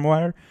HomePod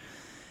firmware.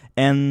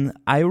 And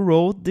I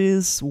wrote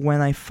this when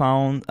I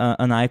found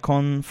an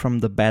icon from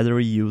the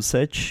battery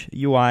usage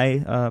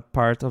UI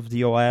part of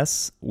the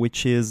OS,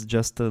 which is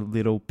just a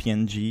little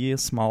PNG, a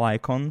small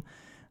icon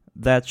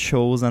that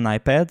shows an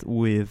iPad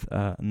with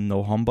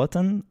no home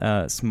button,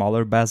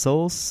 smaller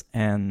bezels,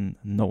 and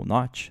no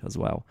notch as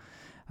well.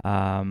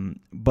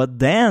 But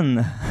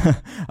then,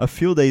 a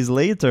few days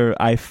later,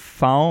 I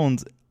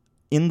found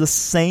in the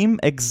same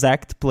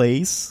exact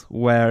place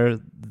where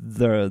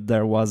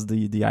there was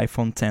the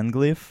iPhone X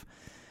glyph,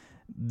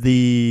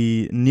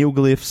 the new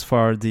glyphs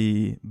for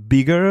the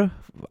bigger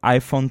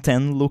iPhone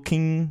X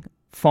looking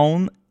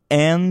phone,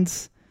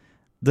 and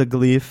the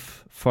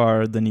glyph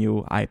for the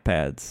new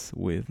iPad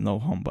with no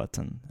home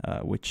button,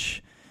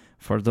 which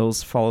for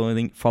those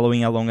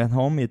following along at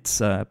home, it's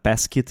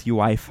Passkit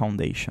UI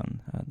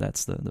Foundation.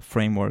 That's the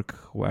framework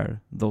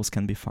where those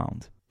can be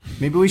found.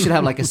 Maybe we should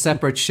have like a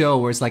separate show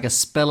where it's like a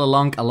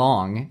spell-alunk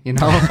along,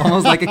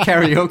 almost like a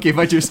karaoke,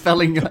 but you're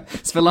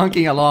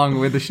spelunking along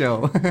with the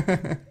show.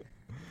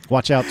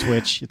 Watch out,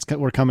 Twitch!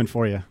 We're coming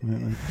for you.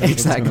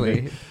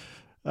 Exactly.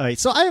 All right,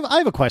 so I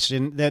have a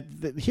question that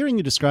hearing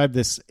you describe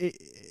this,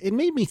 it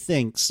made me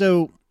think.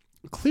 So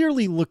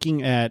clearly,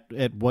 looking at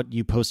what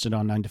you posted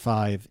on 9 to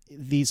 5,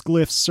 these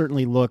glyphs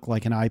certainly look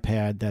like an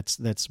iPad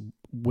that's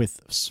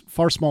with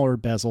far smaller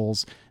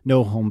bezels,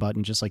 no home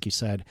button, just like you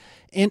said,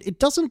 and it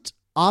doesn't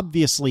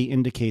obviously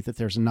indicate that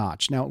there's a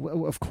notch. Now,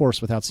 of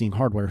course, without seeing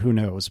hardware, who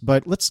knows?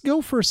 But let's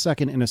go for a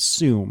second and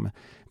assume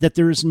that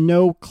there is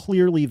no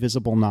clearly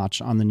visible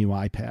notch on the new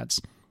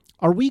iPads.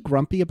 Are we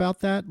grumpy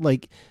about that?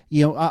 Like,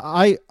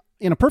 I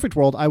in a perfect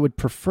world, I would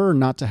prefer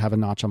not to have a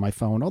notch on my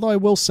phone, although I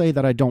will say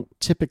that I don't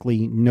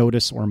typically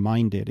notice or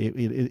mind it.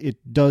 It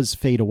does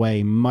fade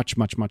away much,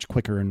 much, much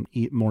quicker and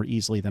more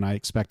easily than I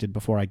expected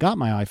before I got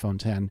my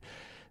iPhone X.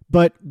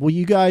 But will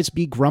you guys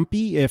be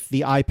grumpy if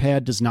the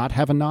iPad does not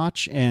have a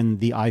notch and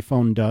the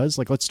iPhone does?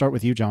 Like, let's start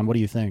with you, John. What do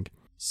you think?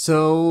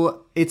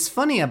 So it's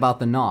funny about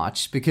the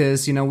notch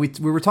because, we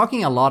were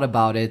talking a lot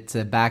about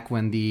it back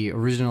when the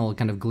original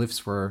kind of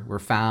glyphs were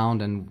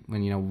found and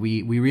when,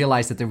 we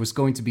realized that there was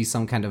going to be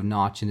some kind of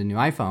notch in the new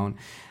iPhone.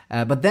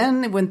 But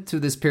then it went to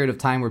this period of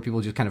time where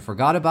people just kind of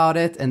forgot about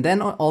it. And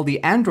then all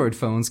the Android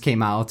phones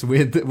came out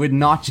with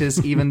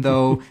notches, even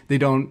though they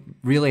don't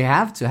really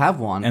have to have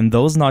one. And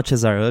those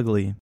notches are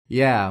ugly.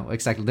 Yeah,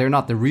 exactly. They're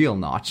not the real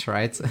notch,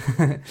 right?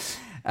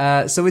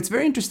 So it's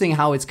very interesting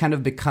how it's kind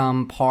of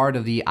become part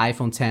of the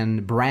iPhone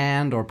 10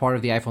 brand or part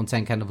of the iPhone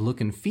 10 kind of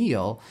look and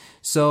feel.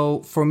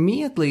 So for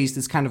me, at least,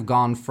 it's kind of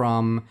gone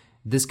from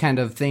this kind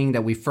of thing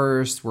that we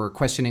first were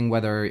questioning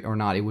whether or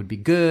not it would be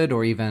good,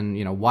 or even,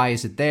 why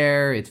is it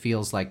there? It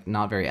feels like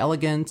not very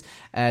elegant,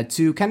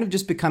 to kind of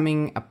just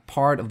becoming a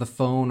part of the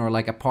phone, or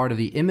like a part of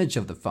the image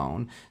of the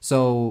phone.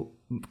 So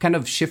kind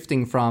of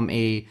shifting from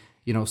a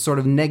sort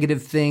of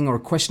negative thing or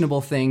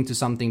questionable thing to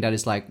something that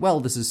is like, well,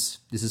 this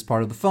is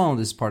part of the phone.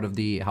 This is part of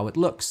how it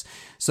looks.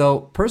 So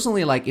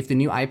personally, like if the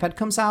new iPad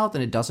comes out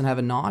and it doesn't have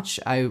a notch,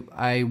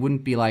 I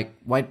wouldn't be like,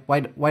 why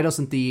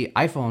doesn't the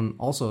iPhone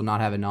also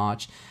not have a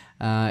notch?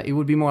 It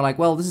would be more like,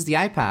 well, this is the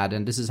iPad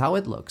and this is how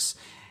it looks.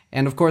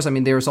 And of course, I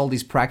mean, there's all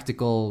these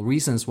practical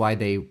reasons why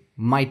they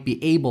might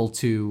be able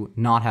to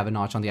not have a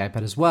notch on the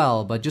iPad as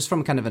well. But just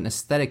from kind of an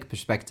aesthetic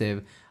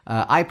perspective,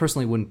 I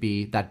personally wouldn't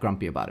be that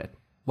grumpy about it.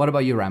 What about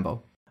you,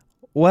 Rambo?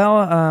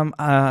 Well,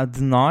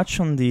 the notch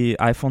on the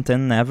iPhone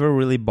 10 never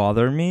really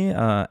bothered me,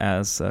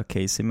 as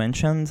Casey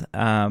mentioned.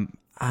 I'm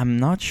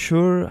not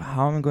sure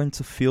how I'm going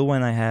to feel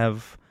when I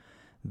have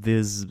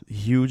this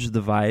huge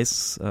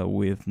device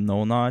with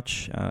no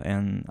notch,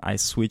 and I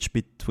switch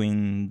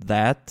between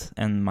that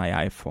and my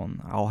iPhone.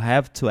 I'll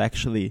have to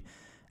actually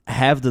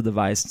have the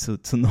device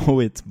to know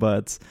it,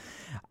 but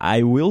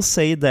I will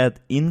say that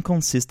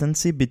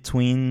inconsistency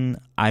between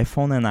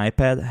iPhone and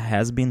iPad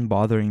has been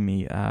bothering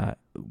me.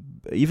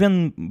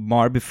 Even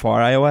more before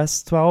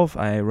iOS 12,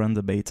 I run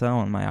the beta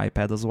on my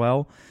iPad as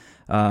well.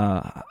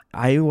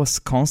 I was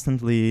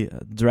constantly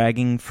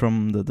dragging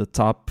from the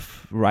top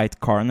right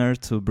corner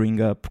to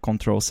bring up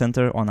Control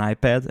Center on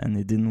iPad, and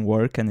it didn't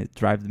work, and it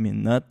drove me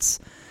nuts.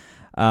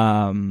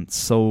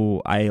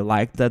 So I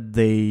like that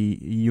they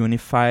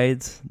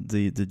unified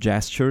the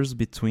gestures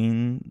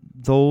between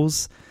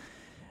those.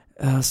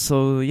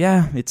 So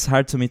yeah, it's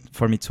hard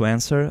for me to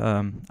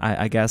answer.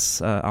 I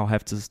guess I'll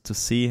have to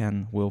see,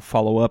 and we'll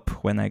follow up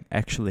when I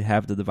actually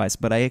have the device.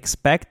 But I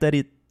expect that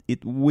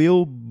it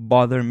will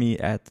bother me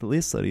at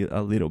least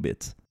a little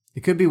bit.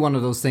 It could be one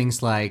of those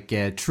things like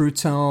True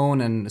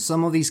Tone and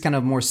some of these kind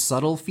of more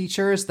subtle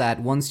features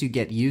that once you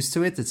get used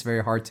to it, it's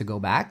very hard to go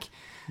back.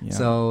 Yeah.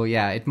 So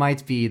yeah, it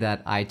might be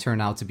that I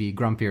turn out to be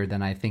grumpier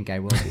than I think I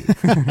will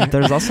be.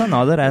 There's also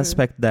another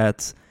aspect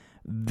that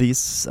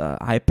this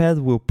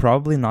iPad will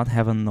probably not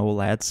have a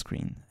OLED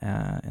screen,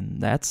 and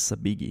that's a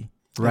biggie.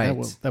 Right.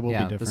 That will be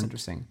different. That's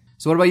interesting.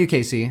 So what about you,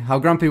 Casey? How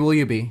grumpy will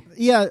you be?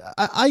 Yeah,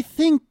 I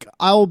think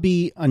I'll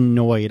be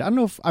annoyed. I don't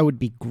know if I would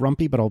be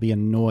grumpy, but I'll be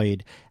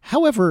annoyed.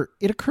 However,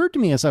 it occurred to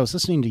me as I was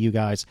listening to you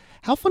guys,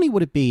 how funny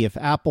would it be if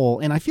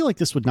Apple, and I feel like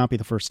this would not be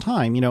the first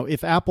time,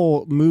 if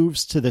Apple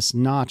moves to this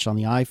notch on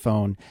the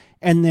iPhone,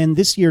 and then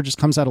this year just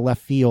comes out of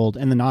left field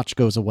and the notch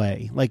goes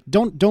away. Like,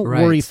 don't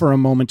right. worry for a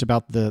moment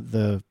about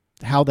the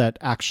how that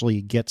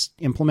actually gets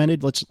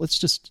implemented. Let's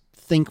just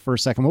think for a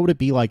second. What would it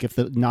be like if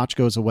the notch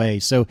goes away?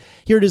 So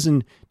here it is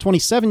in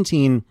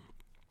 2017.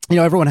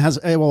 Everyone has,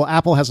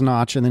 Apple has a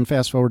notch, and then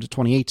fast forward to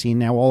 2018,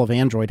 now all of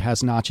Android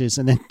has notches,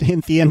 and then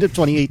at the end of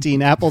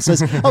 2018, Apple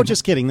says, oh,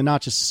 just kidding, the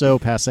notch is so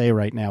passé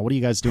right now. What are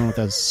you guys doing with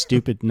those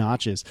stupid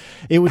notches?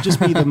 It would just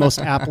be the most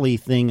Apple-y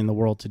thing in the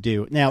world to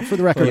do. Now, for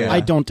the record, I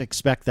don't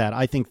expect that.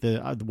 I think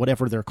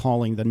whatever they're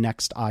calling the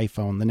next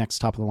iPhone, the next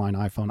top-of-the-line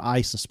iPhone,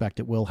 I suspect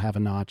it will have a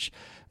notch,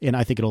 and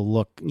I think it'll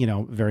look,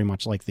 very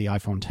much like the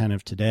iPhone 10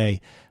 of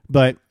today.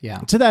 But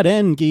to that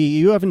end, Guy,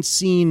 you haven't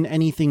seen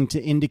anything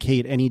to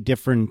indicate any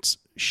different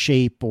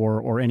shape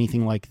or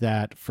anything like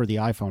that for the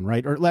iPhone,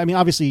 right? Or I mean,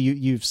 obviously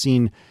you've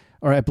seen,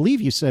 or I believe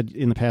you said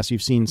in the past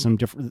you've seen some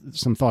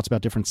thoughts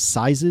about different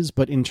sizes,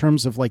 but in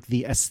terms of like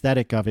the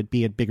aesthetic of it,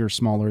 be it bigger,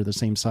 smaller, the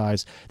same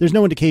size, there's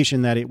no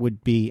indication that it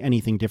would be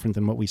anything different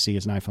than what we see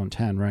as an iPhone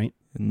 10, right?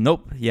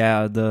 Nope.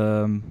 Yeah,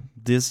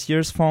 this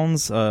year's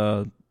phones,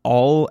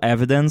 all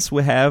evidence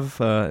we have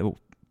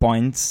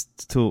points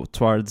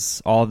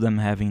towards all of them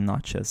having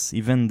notches,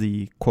 even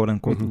the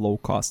quote-unquote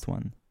low-cost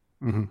one.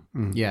 Mm-hmm,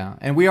 mm-hmm. Yeah,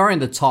 and we are in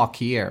the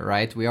talk year,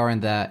 right? We are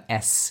in the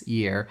S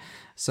year.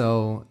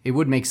 So it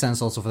would make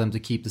sense also for them to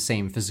keep the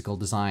same physical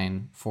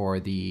design for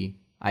the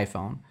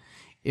iPhone.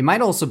 It might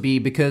also be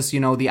because, the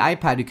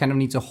iPad, you kind of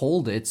need to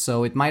hold it.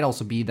 So it might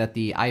also be that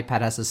the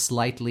iPad has a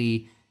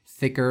slightly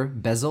thicker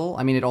bezel.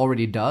 I mean, it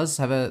already does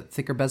have a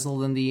thicker bezel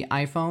than the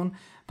iPhone,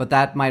 but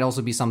that might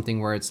also be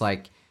something where it's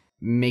like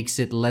makes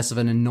it less of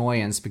an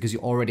annoyance because you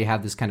already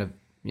have this kind of,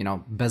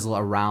 bezel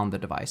around the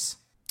device.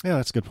 Yeah,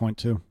 that's a good point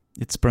too.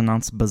 It's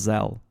pronounced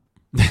bezel.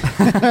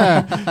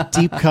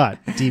 Deep cut.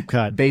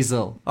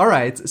 Basil. All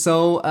right.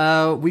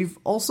 So we've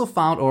also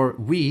found,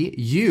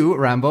 you,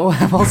 Rambo,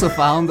 have also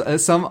found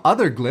some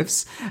other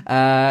glyphs,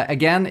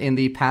 again, in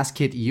the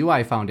Passkit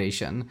UI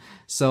Foundation.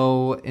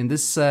 So in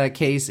this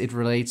case, it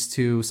relates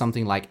to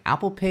something like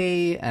Apple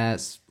Pay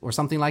or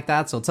something like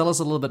that. So tell us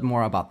a little bit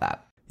more about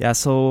that. Yeah,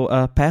 so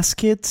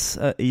Passkit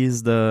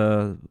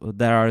there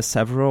are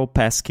several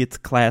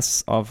Passkit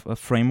class of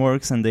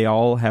frameworks, and they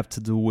all have to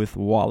do with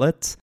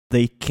wallet.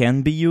 they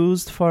can be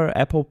used for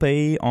Apple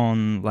Pay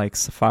on like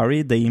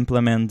Safari. They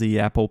implement the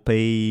Apple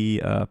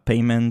Pay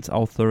payment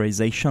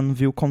authorization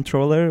view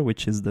controller,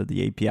 which is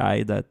the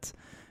API that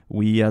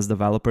we as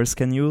developers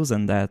can use,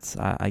 and that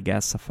I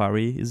guess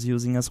Safari is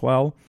using as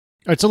well.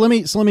 All right, so let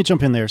me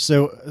jump in there.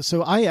 So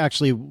I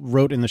actually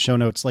wrote in the show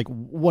notes, like,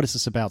 what is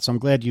this about? So I'm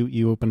glad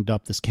you opened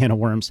up this can of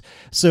worms.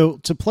 So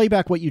to play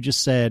back what you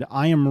just said,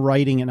 I am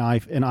writing an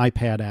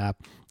iPad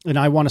app, and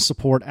I want to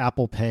support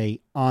Apple Pay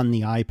on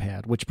the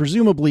iPad, which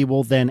presumably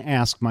will then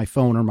ask my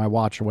phone or my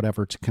watch or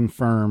whatever to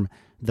confirm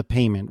the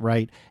payment,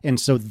 right? And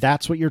so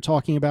that's what you're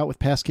talking about with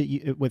Passkit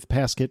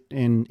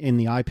in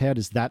the iPad.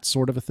 Is that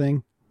sort of a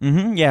thing?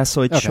 Mm-hmm, yeah,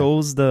 so it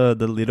shows the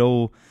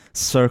little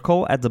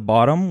circle at the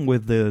bottom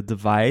with the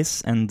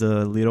device and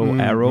the little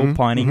arrow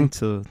pointing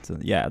to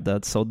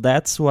so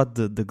that's what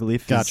the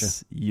glyph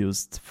is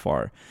used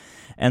for.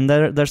 And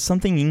there's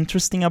something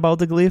interesting about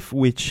the glyph,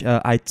 which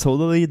I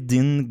totally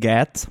didn't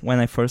get when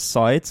I first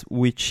saw it,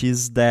 which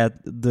is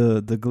that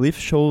the glyph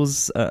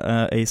shows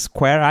a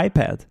square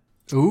iPad.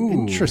 Ooh.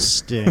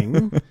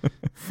 Interesting.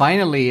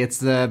 Finally, it's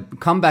the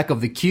comeback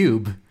of the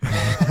cube.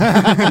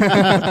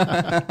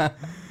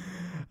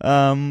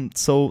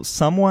 So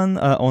someone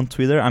on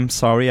Twitter, I'm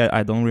sorry,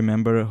 I don't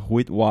remember who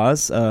it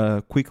was,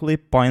 quickly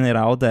pointed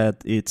out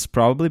that it's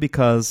probably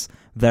because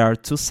there are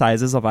two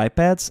sizes of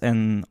iPads,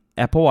 and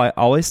Apple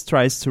always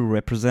tries to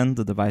represent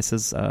the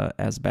devices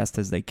as best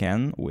as they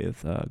can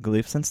with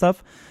glyphs and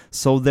stuff.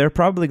 So they're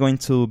probably going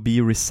to be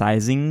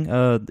resizing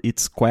it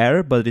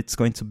square, but it's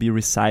going to be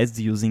resized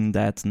using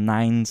that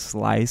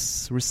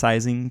 9-slice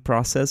resizing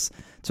process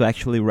to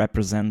actually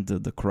represent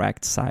the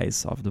correct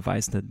size of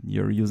device that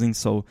you're using.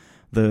 So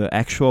the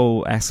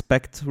actual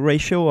aspect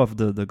ratio of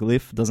the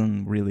glyph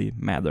doesn't really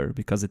matter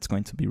because it's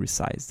going to be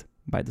resized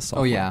by the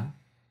software. Oh, yeah.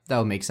 That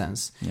would make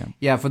sense.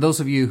 Yeah, for those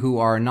of you who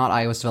are not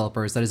iOS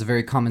developers, that is a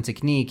very common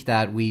technique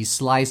that we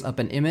slice up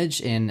an image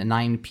in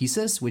 9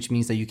 pieces, which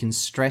means that you can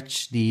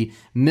stretch the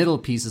middle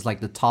pieces, like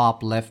the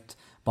top, left,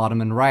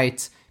 bottom, and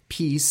right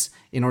piece,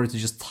 in order to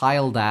just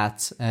tile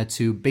that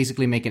to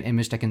basically make an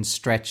image that can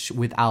stretch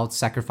without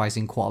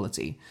sacrificing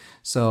quality.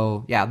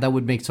 So yeah, that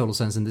would make total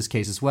sense in this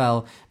case as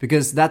well,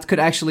 because that could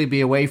actually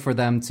be a way for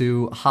them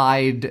to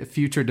hide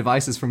future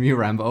devices from you,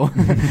 Rambo,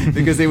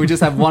 because they would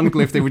just have one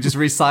glyph, they would just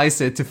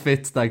resize it to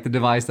fit like the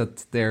device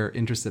that they're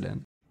interested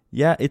in.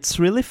 Yeah, it's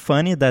really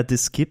funny that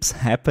this keeps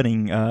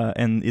happening,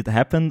 and it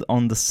happened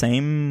on the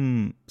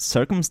same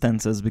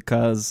circumstances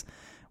because,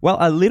 well,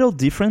 a little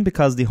different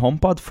because the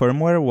HomePod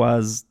firmware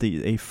was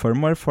a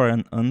firmware for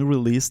an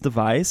unreleased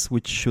device,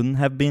 which shouldn't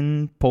have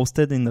been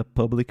posted in the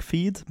public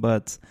feed.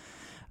 But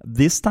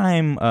this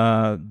time,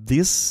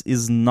 this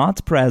is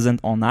not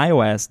present on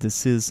iOS.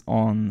 This is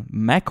on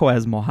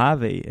macOS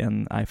Mojave,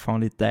 and I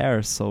found it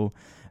there. So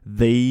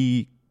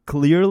they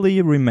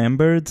clearly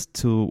remembered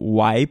to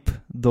wipe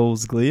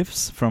those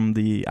glyphs from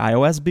the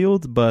iOS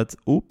build, but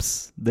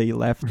oops, they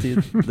left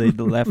it. They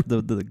left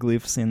the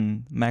glyphs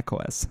in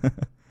macOS.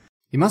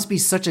 It must be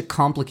such a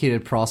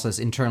complicated process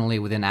internally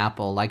within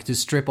Apple, like to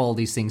strip all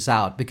these things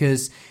out,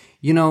 because,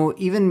 you know,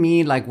 even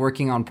me, like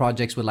working on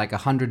projects with like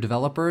 100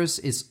 developers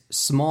is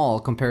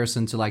small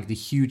comparison to like the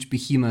huge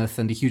behemoth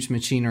and the huge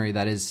machinery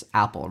that is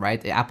Apple,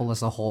 right? Apple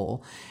as a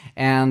whole.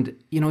 And,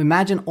 you know,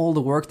 imagine all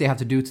the work they have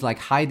to do to like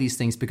hide these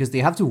things because they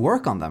have to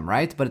work on them,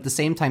 right? But at the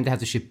same time, they have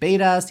to ship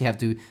betas, they have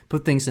to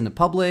put things in the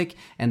public,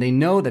 and they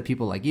know that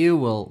people like you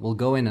will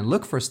go in and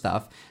look for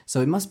stuff.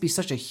 So it must be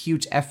such a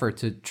huge effort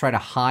to try to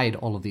hide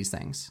all of these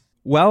things.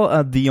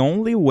 Well, the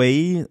only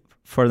way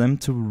for them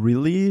to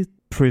really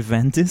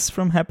prevent this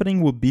from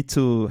happening would be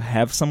to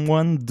have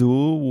someone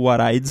do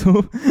what I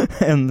do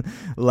and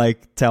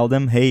like tell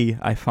them, hey,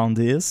 I found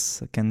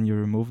this, can you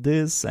remove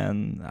this?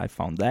 And I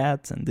found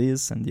that and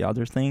this and the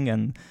other thing.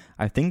 And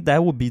I think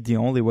that would be the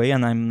only way.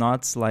 And I'm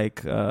not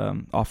like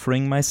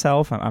offering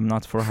myself. I'm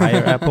not for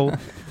hire Apple.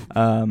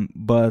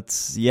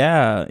 But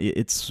yeah,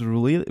 it's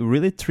really,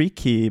 really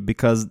tricky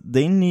because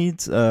they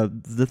need,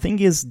 the thing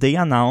is they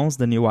announced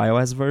the new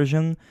iOS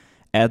version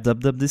at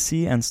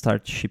WWDC and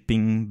start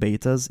shipping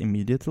betas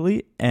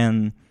immediately.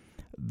 And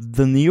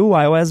the new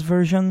iOS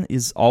version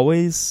is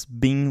always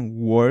being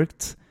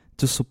worked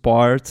to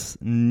support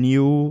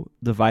new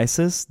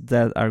devices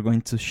that are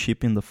going to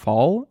ship in the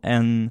fall.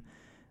 And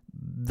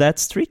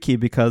that's tricky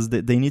because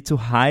they need to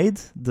hide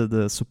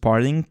the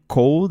supporting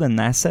code and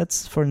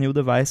assets for new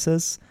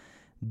devices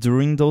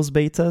during those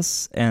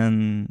betas.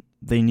 And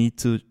they need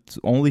to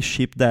only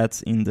ship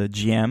that in the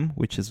GM,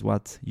 which is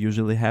what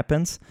usually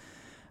happens.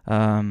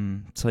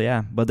 So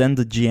yeah, but then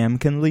the GM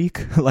can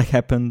leak like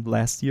happened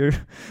last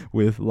year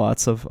with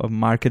lots of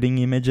marketing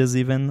images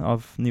even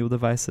of new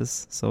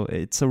devices. So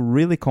it's a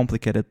really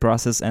complicated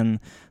process, and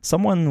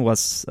someone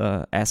was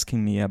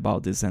asking me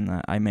about this,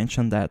 and I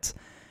mentioned that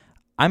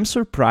I'm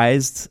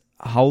surprised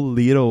how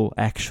little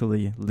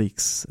actually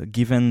leaks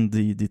given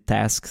the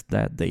task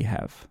that they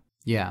have.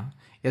 Yeah,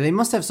 they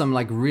must have some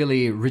like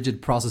really rigid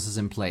processes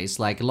in place,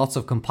 like lots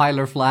of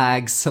compiler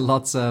flags,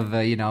 lots of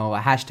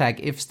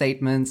hashtag if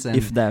statements and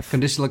if-def.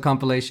 Conditional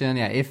compilation,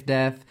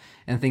 if-def,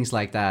 and things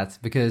like that.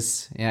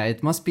 Because yeah,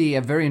 it must be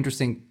a very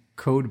interesting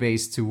code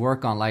base to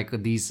work on, like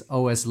these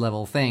OS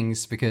level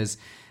things, because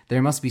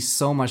there must be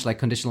so much like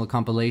conditional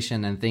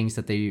compilation and things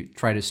that they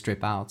try to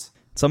strip out.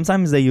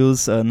 Sometimes they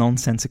use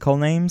nonsensical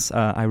names.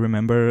 I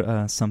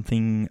remember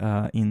something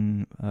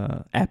in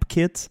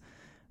AppKit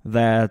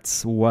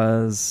that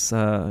was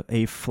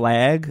a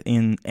flag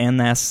in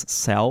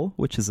NSCell,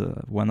 which is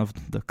one of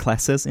the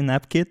classes in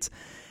AppKit.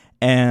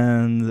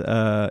 And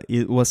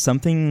it was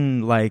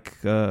something like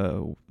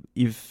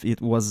if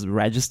it was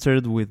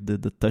registered with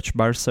the touch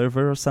bar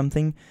server or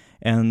something,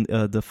 and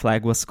the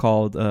flag was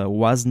called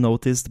was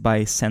noticed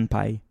by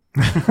Senpai.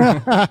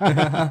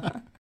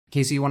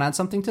 Casey, you want to add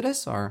something to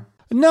this, or?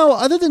 No,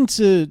 other than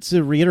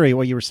to reiterate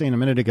what you were saying a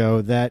minute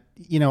ago, that,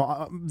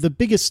 the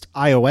biggest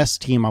iOS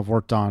team I've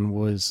worked on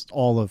was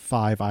all of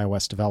 5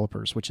 iOS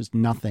developers, which is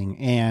nothing.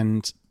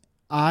 And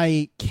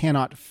I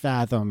cannot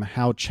fathom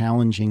how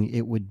challenging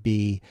it would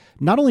be,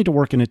 not only to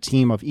work in a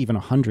team of even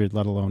 100,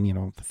 let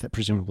alone,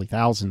 presumably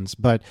thousands,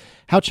 but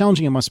how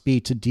challenging it must be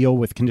to deal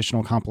with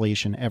conditional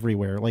compilation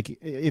everywhere. Like,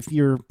 if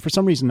you're, for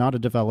some reason, not a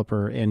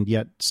developer and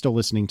yet still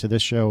listening to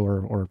this show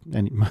or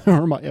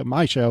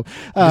my show.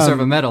 You deserve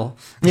a medal.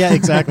 Yeah,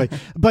 exactly.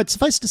 But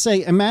suffice to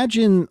say,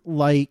 imagine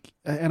and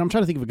I'm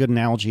trying to think of a good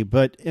analogy,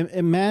 but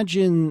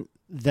imagine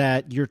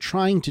that you're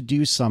trying to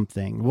do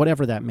something,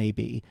 whatever that may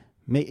be,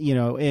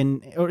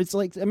 or it's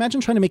like,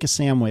 imagine trying to make a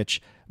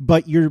sandwich,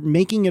 but you're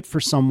making it for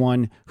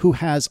someone who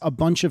has a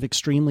bunch of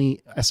extremely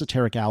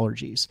esoteric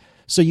allergies.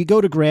 So you go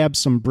to grab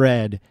some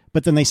bread,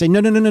 but then they say,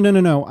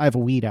 no, I have a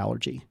wheat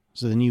allergy.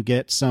 So then you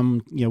get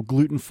some,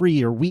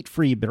 gluten-free or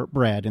wheat-free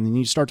bread, and then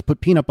you start to put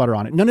peanut butter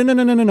on it.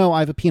 No, I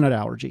have a peanut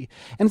allergy.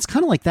 And it's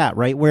kind of like that,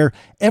 right? Where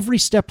every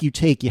step you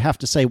take, you have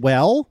to say,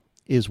 well,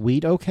 is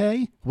wheat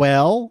okay?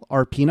 Well,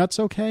 are peanuts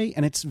okay?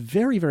 And it's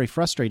very, very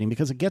frustrating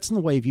because it gets in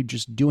the way of you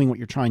just doing what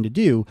you're trying to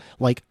do,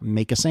 like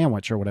make a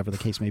sandwich or whatever the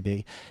case may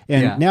be.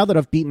 And now that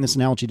I've beaten this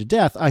analogy to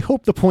death, I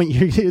hope the point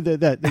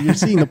that you're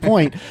seeing the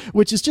point,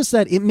 which is just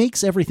that it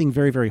makes everything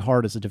very, very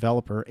hard as a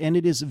developer. And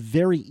it is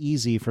very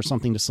easy for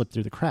something to slip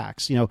through the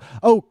cracks.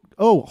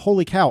 Oh,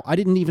 holy cow, I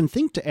didn't even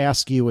think to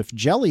ask you if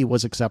jelly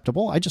was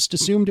acceptable. I just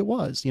assumed it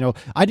was.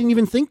 I didn't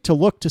even think to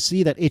look to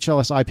see that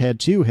HLS iPad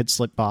 2 had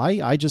slipped by.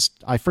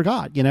 I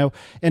forgot,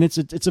 and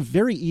it's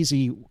very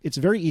easy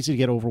to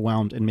get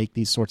overwhelmed and make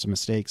these sorts of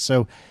mistakes.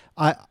 So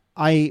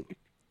I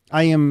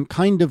am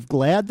kind of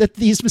glad that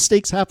these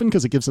mistakes happen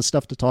because it gives us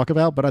stuff to talk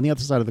about. But on the other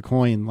side of the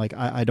coin, like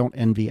I don't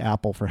envy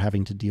Apple for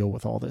having to deal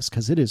with all this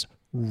because it is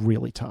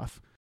really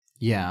tough.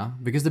 Yeah,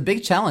 because the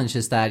big challenge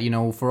is that,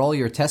 for all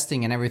your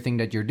testing and everything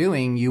that you're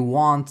doing, you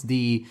want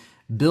the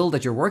build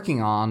that you're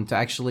working on to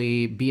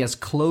actually be as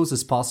close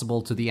as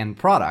possible to the end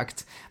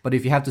product. But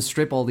if you have to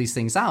strip all these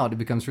things out, it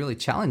becomes really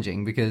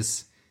challenging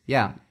because,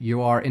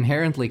 you are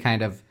inherently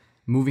kind of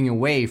moving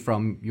away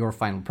from your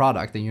final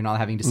product and you're not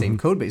having the same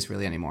code base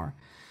really anymore.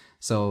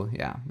 So,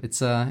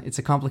 it's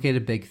a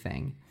complicated big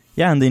thing.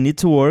 Yeah, and they need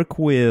to work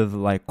with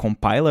like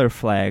compiler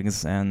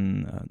flags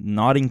and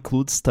not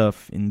include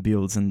stuff in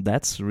builds, and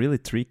that's really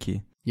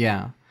tricky.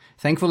 Yeah.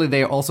 Thankfully,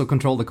 they also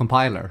control the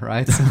compiler,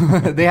 right? So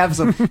they have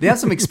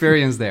some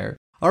experience there.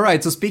 All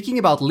right, so speaking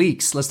about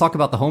leaks, let's talk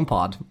about the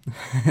HomePod.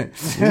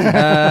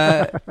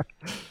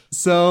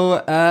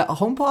 So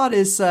HomePod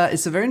is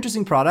a very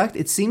interesting product.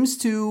 It seems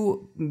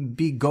to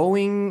be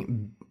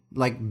going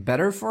like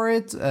better for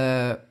it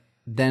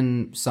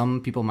than some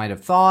people might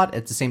have thought.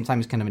 At the same time,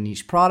 it's kind of a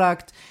niche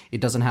product.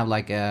 It doesn't have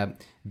like a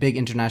big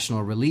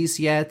international release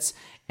yet,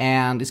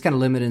 and it's kind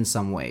of limited in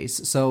some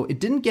ways. So it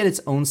didn't get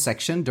its own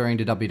section during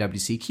the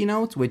WWDC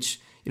keynote, which,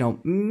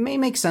 may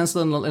make sense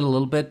in a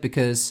little bit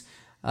because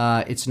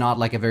it's not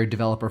like a very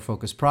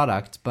developer-focused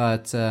product.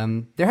 But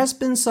there has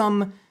been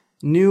some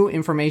new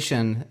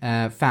information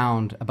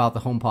found about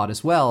the HomePod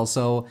as well.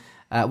 So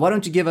why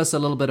don't you give us a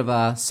little bit of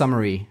a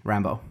summary,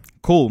 Rambo?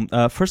 Cool.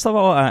 First of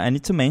all, I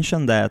need to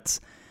mention that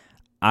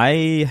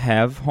I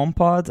have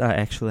HomePod. I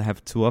actually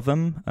have 2 of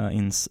them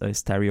in a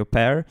stereo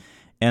pair.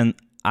 And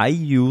I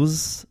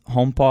use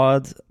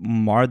HomePod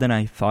more than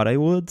I thought I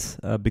would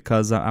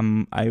because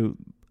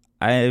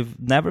I've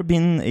never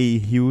been a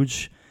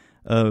huge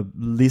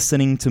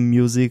listening to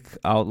music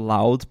out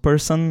loud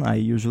person. I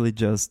usually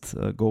just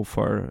go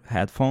for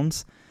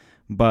headphones.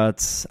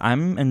 But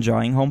I'm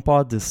enjoying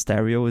HomePod. The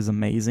stereo is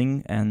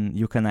amazing, and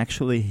you can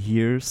actually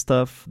hear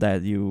stuff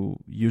that you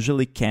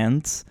usually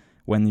can't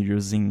when you're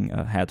using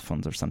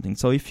headphones or something.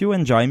 So if you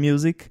enjoy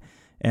music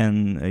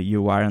and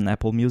you are an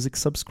Apple Music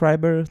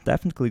subscriber,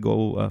 definitely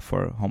go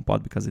for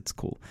HomePod because it's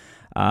cool.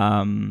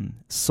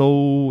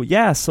 So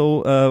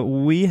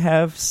we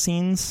have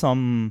seen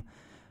some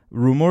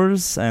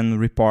rumors and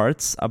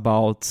reports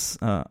about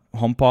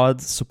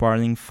HomePod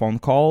supporting phone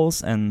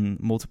calls and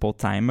multiple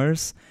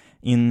timers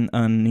in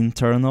an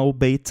internal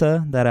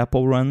beta that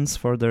Apple runs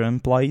for their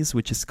employees,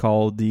 which is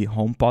called the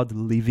HomePod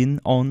Living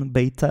On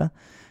beta.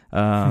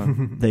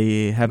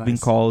 They have been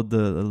called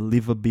the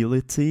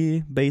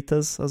livability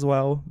betas as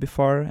well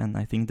before, and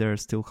I think they're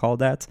still called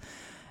that.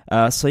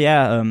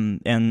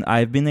 And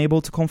I've been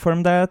able to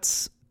confirm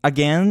that.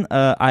 again,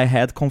 I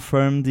had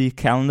confirmed the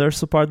calendar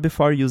support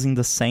before using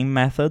the same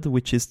method,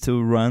 which is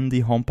to run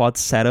the HomePod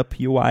setup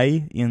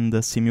UI in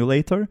the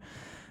simulator,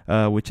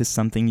 which is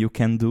something you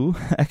can do,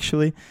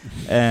 actually.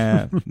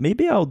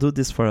 Maybe I'll do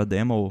this for a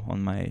demo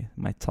on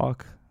my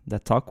talk,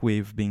 that talk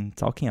we've been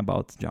talking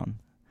about, John.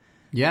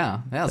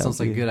 Yeah, that sounds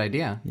like a good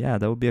idea. Yeah,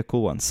 that would be a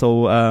cool one.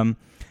 So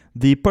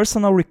the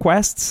personal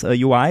requests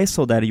UI,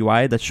 so that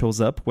UI that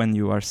shows up when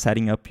you are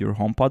setting up your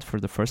HomePod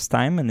for the first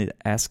time and it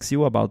asks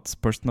you about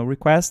personal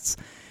requests,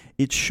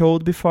 it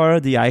showed before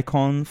the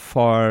icon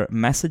for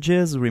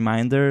messages,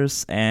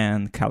 reminders,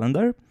 and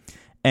calendar.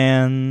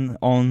 And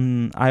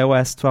on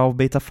iOS 12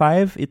 Beta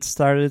 5, it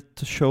started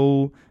to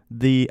show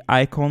the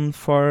icon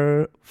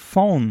for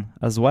phone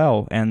as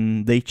well.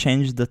 And they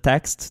changed the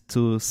text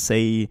to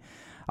say,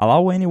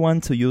 allow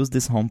anyone to use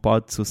this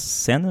HomePod to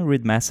send and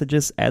read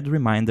messages, add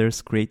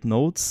reminders, create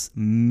notes,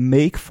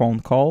 make phone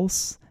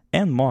calls,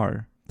 and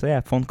more. So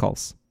yeah, phone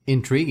calls.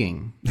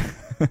 Intriguing.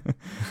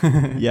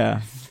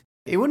 Yeah.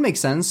 It would make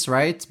sense,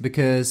 right?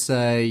 Because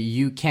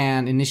you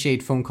can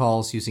initiate phone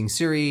calls using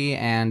Siri,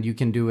 and you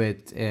can do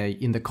it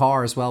in the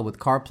car as well with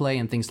CarPlay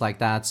and things like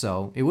that.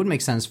 So it would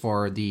make sense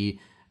for the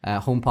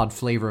HomePod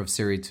flavor of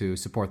Siri to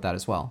support that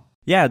as well.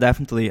 Yeah,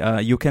 definitely.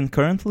 You can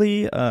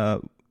currently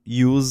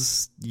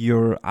use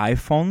your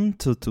iPhone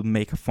to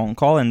make a phone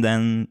call and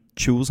then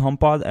choose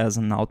HomePod as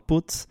an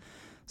output.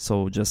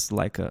 So just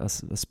like a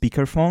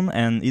speakerphone,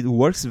 and it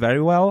works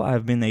very well.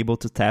 I've been able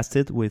to test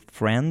it with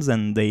friends,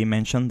 and they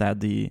mentioned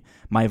that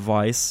my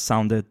voice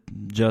sounded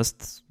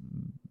just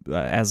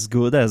as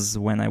good as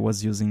when I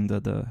was using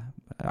the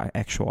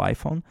actual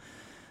iPhone.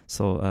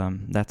 So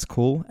that's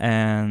cool.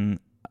 And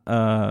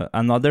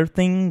another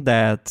thing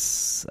that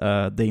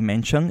they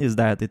mentioned is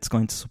that it's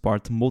going to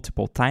support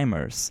multiple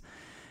timers.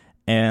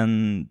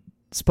 And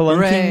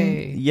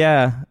Spelunking,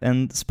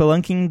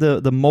 Spelunking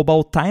the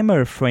mobile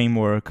timer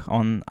framework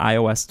on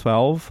iOS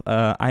 12,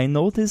 I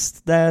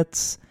noticed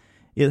that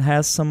it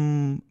has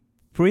some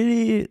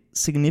pretty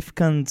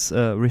significant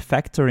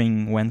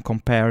refactoring when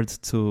compared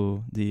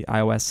to the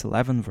iOS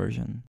 11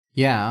 version.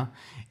 Yeah,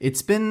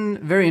 it's been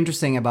very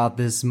interesting about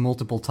this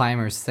multiple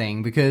timers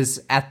thing, because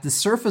at the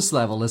surface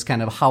level is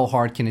kind of how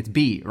hard can it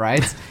be,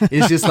 right?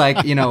 It's just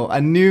like,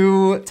 a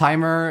new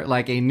timer,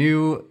 like a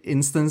new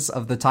instance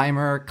of the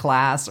timer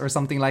class or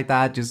something like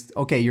that. Just,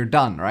 okay, you're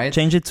done, right?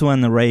 Change it to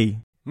an array.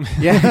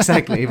 Yeah,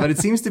 exactly. But it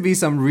seems to be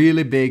some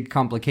really big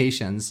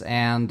complications.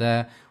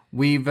 And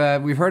we've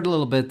heard a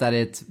little bit that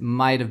it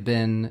might have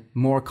been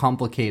more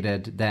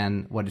complicated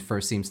than what it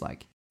first seems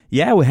like.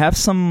 Yeah, we have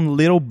some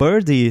little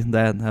birdie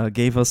that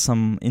gave us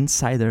some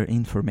insider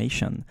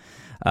information.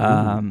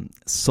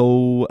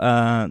 So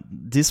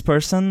this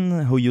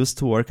person who used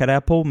to work at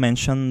Apple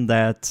mentioned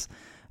that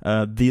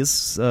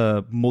this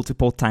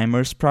multiple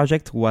timers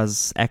project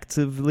was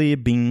actively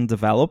being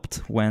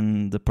developed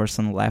when the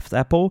person left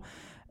Apple,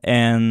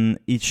 and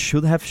it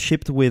should have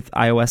shipped with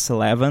iOS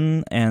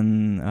 11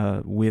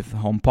 and with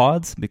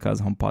HomePod,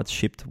 because HomePod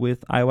shipped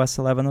with iOS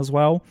 11 as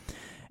well.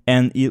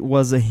 And it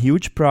was a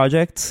huge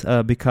project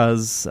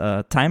because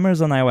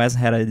timers on iOS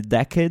had a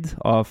decade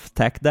of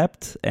tech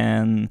debt,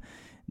 and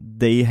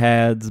they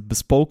had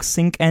bespoke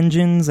sync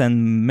engines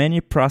and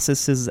many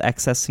processes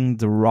accessing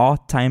the raw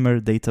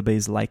timer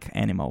database like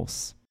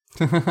animals.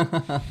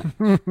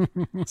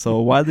 So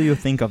what do you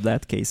think of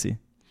that, Casey?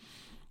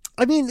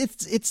 I mean,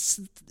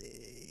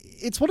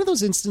 it's one of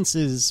those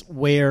instances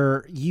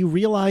where you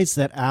realize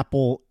that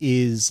Apple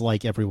is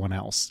like everyone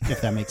else,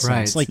 if that makes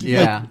sense. Right.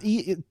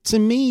 Like to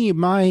me,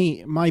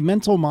 my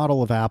mental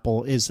model of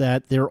Apple is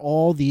that they're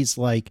all these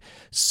like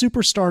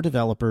superstar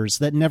developers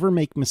that never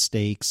make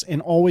mistakes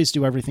and always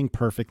do everything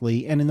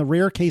perfectly. And in the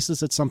rare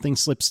cases that something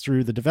slips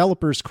through the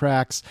developers'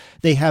 cracks,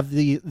 they have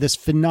this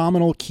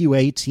phenomenal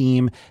QA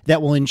team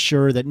that will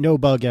ensure that no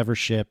bug ever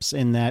ships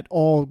and that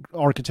all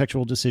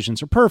architectural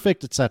decisions are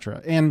perfect,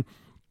 etc. And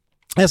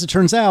as it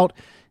turns out,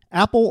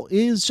 Apple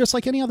is just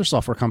like any other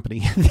software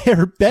company.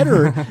 They're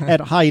better at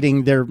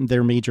hiding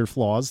their major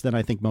flaws than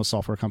I think most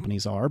software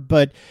companies are,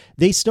 but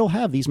they still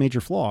have these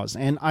major flaws.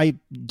 And I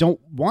don't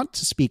want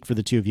to speak for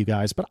the two of you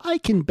guys, but I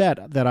can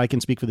bet that I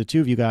can speak for the two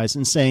of you guys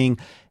in saying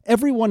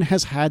everyone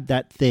has had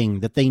that thing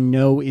that they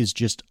know is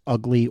just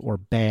ugly or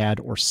bad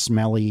or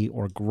smelly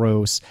or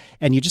gross,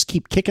 and you just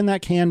keep kicking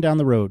that can down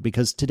the road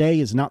because today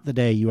is not the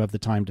day you have the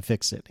time to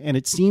fix it. And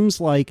it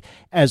seems like,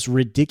 as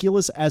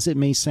ridiculous as it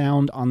may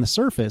sound on the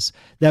surface,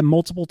 that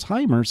multiple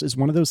timers is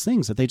one of those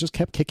things that they just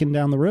kept kicking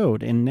down the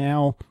road, and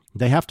now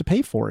they have to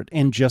pay for it.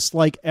 And just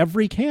like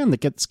every can that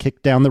gets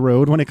kicked down the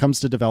road when it comes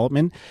to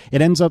development,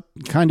 it ends up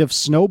kind of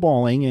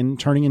snowballing and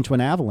turning into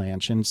an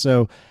avalanche. And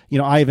so,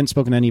 I haven't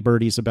spoken to any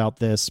birdies about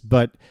this,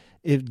 but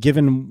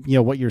given,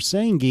 what you're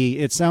saying, Guy,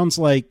 it sounds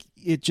like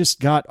it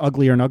just got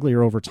uglier and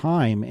uglier over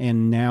time.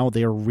 And now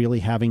they're really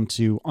having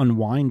to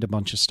unwind a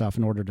bunch of stuff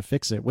in order to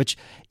fix it, which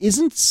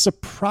isn't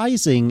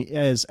surprising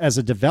as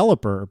a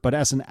developer, but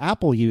as an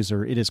Apple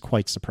user, it is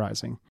quite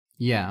surprising.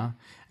 Yeah.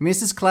 I mean,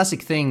 it's this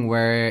classic thing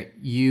where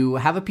you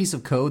have a piece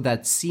of code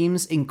that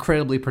seems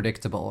incredibly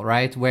predictable,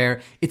 right? Where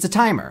it's a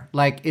timer.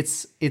 Like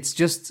it's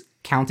just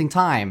counting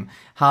time.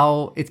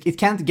 How it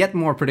can't get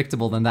more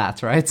predictable than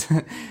that, right?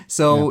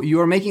 So you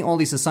are making all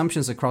these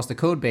assumptions across the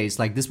code base,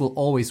 like this will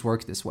always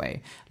work this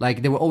way.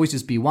 Like there will always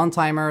just be one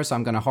timer, so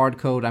I'm going to hard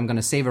code, I'm going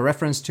to save a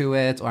reference to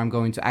it, or I'm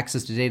going to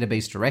access the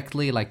database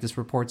directly, like this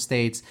report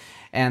states,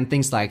 and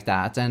things like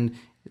that. And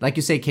like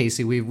you say,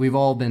 Casey, we've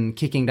all been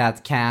kicking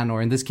that can,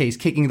 or in this case,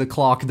 kicking the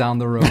clock down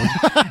the road.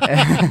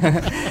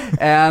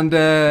 And,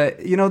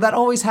 that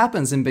always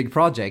happens in big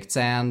projects.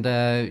 And,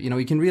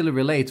 you can really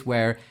relate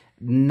where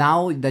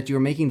now that you're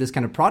making this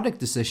kind of product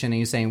decision and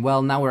you're saying,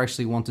 well, now we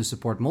actually want to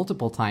support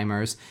multiple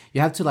timers,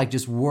 you have to like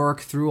just work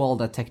through all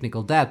that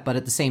technical debt. But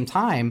at the same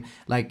time,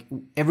 like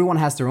everyone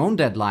has their own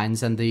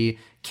deadlines, and the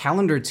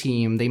calendar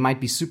team, they might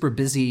be super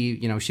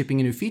busy, shipping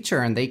a new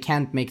feature, and they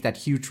can't make that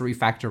huge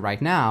refactor right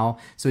now.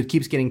 So it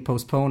keeps getting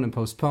postponed and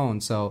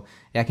postponed. So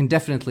yeah, I can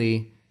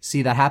definitely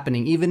see that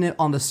happening. Even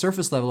on the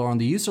surface level or on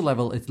the user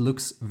level, it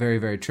looks very,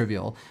 very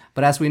trivial.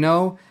 But as we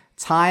know,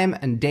 time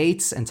and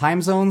dates and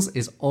time zones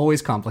is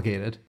always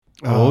complicated.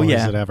 Oh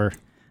yeah. Is it ever?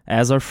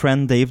 As our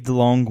friend Dave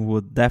DeLong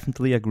would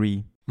definitely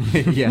agree.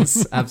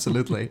 Yes,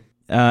 absolutely.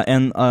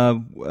 It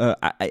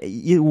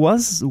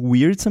was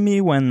weird to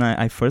me when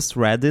I first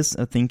read this,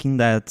 thinking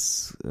that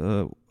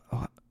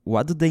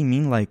what do they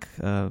mean, like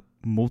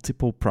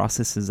multiple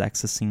processes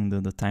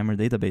accessing the timer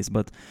database?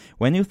 But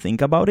when you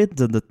think about it,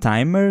 the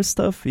timer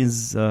stuff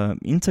is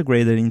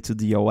integrated into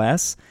the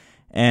OS.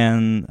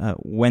 And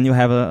when you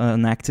have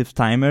an active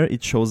timer,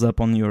 it shows up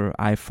on your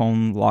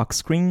iPhone lock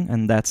screen,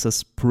 and that's a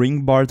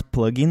Springboard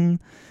plugin.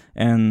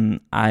 And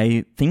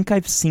I think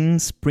I've seen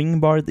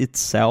Springboard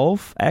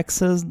itself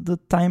access the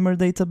timer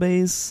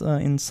database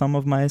in some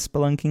of my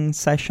spelunking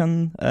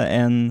session.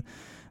 And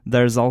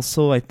there's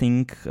also, I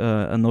think,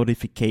 a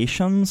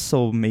notification,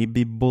 so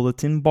maybe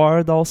Bulletin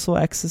Board also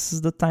accesses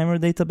the timer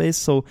database.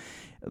 So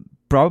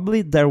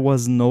probably there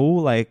was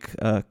no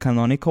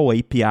canonical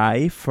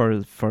API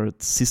for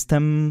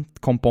system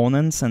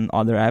components and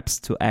other apps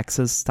to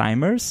access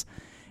timers.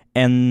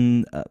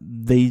 And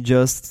they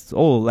just,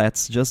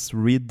 let's just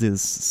read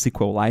this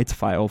SQLite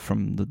file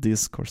from the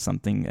disk or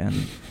something.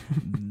 And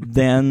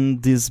then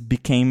this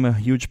became a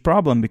huge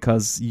problem,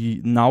 because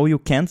now you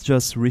can't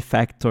just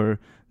refactor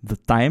the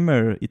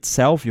timer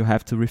itself. You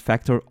have to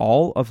refactor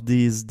all of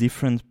these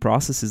different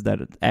processes that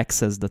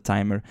access the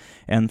timer.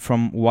 And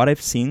from what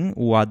I've seen,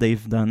 what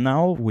they've done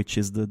now, which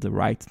is the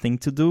right thing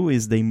to do,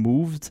 is they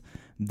moved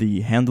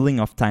the handling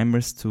of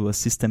timers to a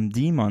system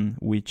daemon,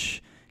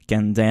 which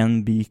can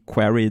then be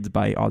queried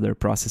by other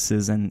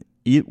processes, and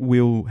it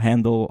will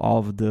handle all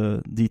of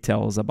the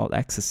details about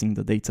accessing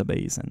the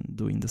database and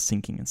doing the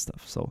syncing and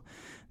stuff. So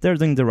they're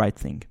doing the right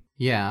thing.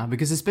 Yeah,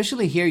 because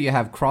especially here you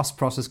have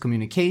cross-process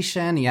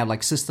communication, you have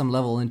like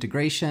system-level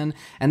integration,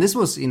 and this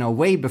was,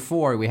 way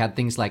before we had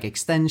things like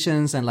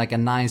extensions and like a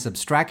nice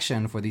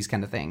abstraction for these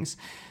kind of things.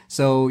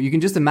 So you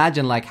can just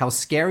imagine like how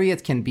scary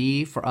it can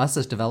be for us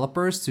as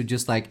developers to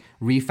just like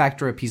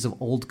refactor a piece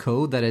of old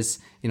code that is,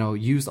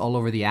 used all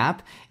over the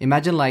app.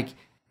 Imagine like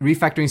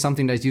refactoring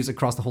something that's used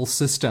across the whole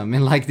system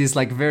in like these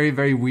like very,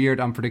 very weird,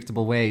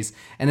 unpredictable ways.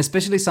 And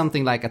especially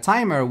something like a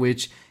timer,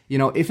 which,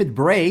 if it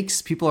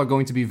breaks, people are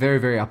going to be very,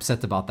 very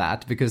upset about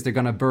that, because they're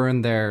going to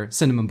burn their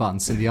cinnamon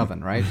buns in the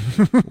oven, right?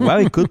 Well,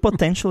 it could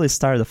potentially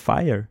start a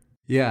fire.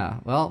 Yeah,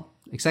 well,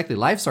 exactly.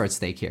 Lives are at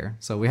stake here.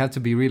 So we have to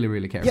be really,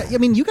 really careful. Yeah, I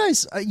mean, you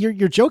guys,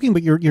 you're joking,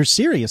 but you're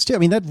serious too. I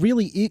mean, that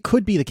really, it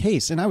could be the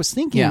case. And I was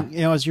thinking,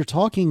 as you're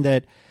talking,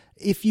 that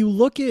if you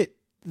look at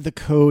the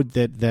code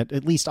that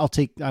at least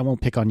I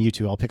won't pick on you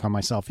two, I'll pick on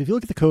myself. If you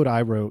look at the code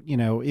I wrote,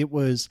 it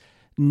was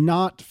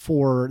not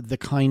for the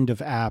kind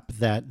of app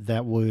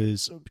that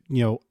was,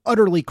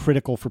 utterly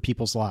critical for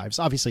people's lives.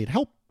 Obviously, it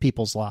helped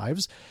people's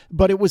lives,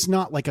 but it was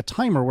not like a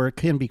timer where it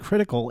can be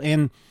critical.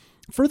 And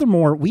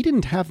furthermore, we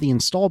didn't have the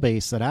install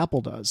base that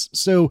Apple does.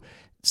 So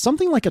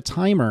something like a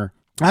timer,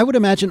 I would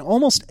imagine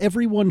almost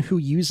everyone who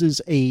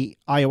uses a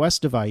iOS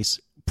device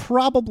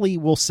probably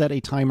will set a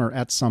timer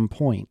at some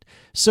point.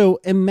 So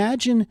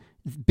imagine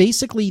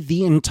basically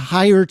the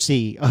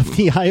entirety of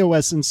the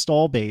iOS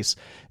install base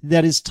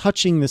that is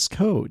touching this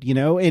code,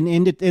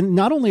 and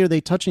not only are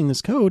they touching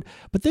this code,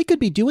 but they could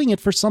be doing it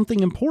for something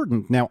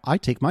important. Now, I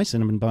take my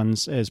cinnamon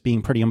buns as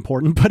being pretty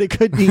important, but it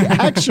could be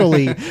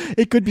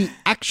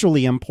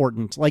actually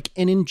important, like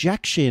an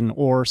injection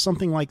or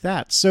something like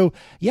that. So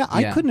yeah,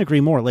 I couldn't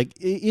agree more. Like,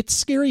 it's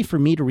scary for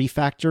me to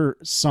refactor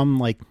some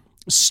like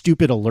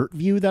stupid alert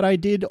view that I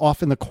did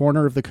off in the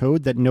corner of the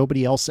code that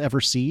nobody else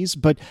ever sees.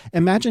 But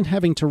imagine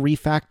having to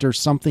refactor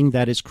something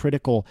that is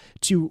critical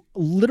to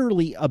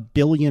literally a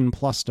billion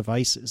plus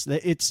devices.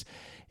 It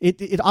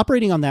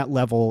operating on that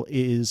level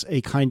is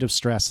a kind of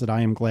stress that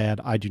I am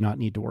glad I do not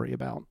need to worry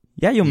about.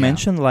 Yeah, you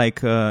mentioned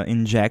like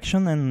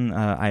injection, and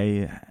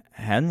I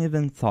hadn't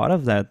even thought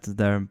of that.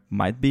 There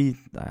might be,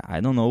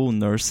 I don't know,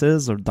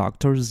 nurses or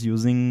doctors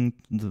using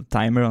the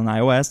timer on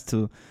iOS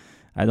to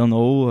I don't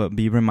know,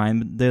 be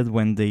reminded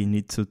when they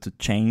need to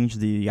change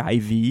the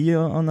IV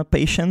on a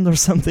patient or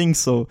something.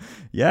 So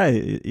yeah,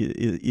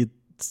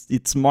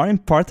 it's more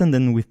important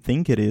than we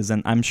think it is.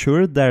 And I'm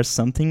sure there's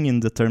something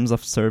in the terms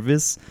of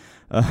service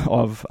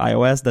of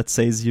iOS that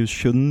says you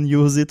shouldn't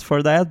use it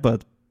for that,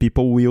 but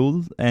people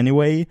will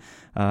anyway.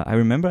 I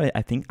remember,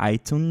 I think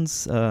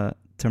iTunes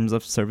terms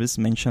of service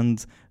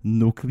mentioned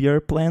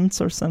nuclear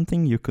plants or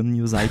something. You couldn't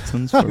use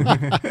iTunes for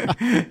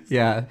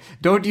Yeah,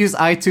 don't use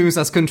iTunes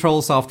as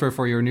control software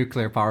for your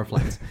nuclear power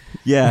plants.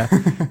 Yeah.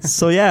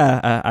 So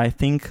yeah, I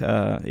think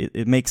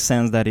it makes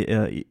sense that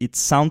it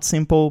sounds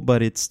simple,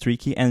 but it's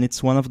tricky, and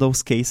it's one of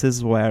those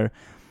cases where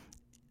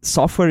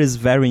software is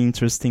very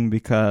interesting,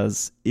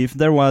 because if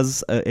there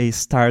was a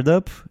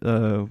startup,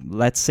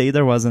 let's say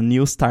there was a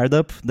new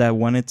startup that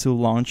wanted to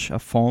launch a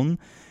phone,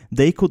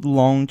 they could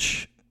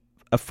launch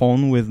a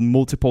phone with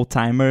multiple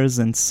timers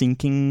and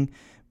syncing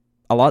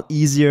a lot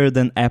easier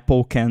than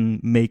Apple can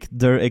make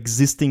their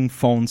existing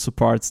phone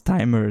supports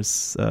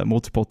timers,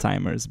 multiple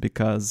timers,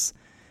 because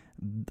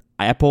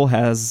Apple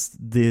has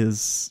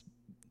this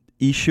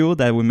issue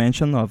that we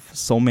mentioned of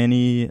so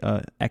many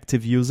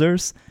active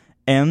users,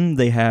 and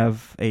they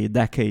have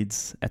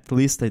at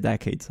least a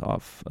decade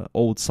of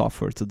old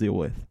software to deal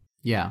with.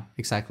 Yeah,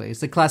 exactly. It's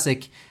the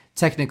classic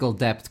technical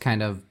debt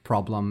kind of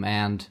problem,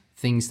 and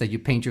things that you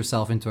paint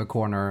yourself into a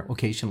corner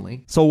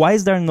occasionally. So why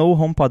is there no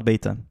HomePod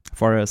beta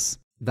for us?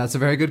 That's a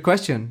very good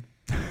question.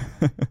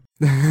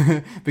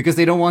 Because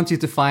they don't want you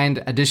to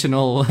find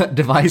additional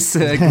device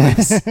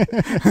glyphs.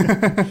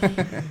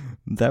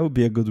 That would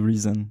be a good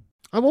reason.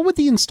 What would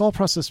the install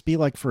process be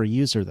like for a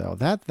user, though?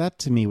 That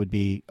to me would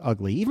be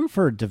ugly. Even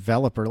for a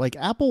developer, like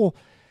Apple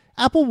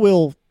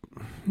will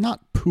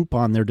not poop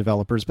on their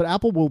developers, but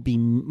Apple will be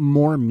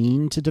more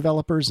mean to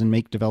developers and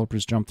make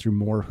developers jump through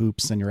more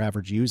hoops than your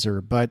average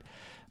user. But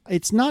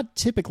it's not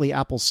typically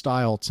Apple's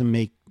style to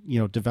make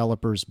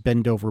developers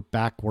bend over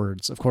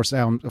backwards. Of course,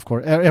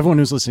 everyone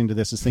who's listening to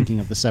this is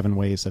thinking of the 7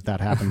 ways that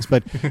happens.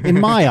 But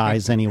in my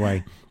eyes,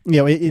 anyway,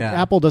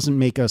 Apple doesn't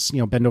make us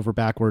bend over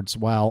backwards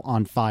while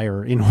on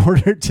fire in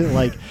order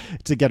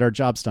to get our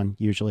jobs done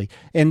usually.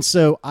 And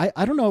so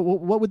I don't know,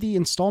 what would the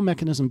install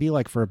mechanism be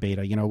like for a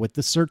beta? With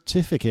the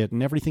certificate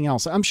and everything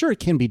else. I'm sure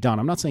it can be done.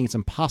 I'm not saying it's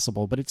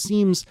impossible, but it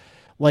seems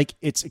like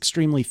it's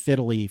extremely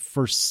fiddly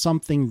for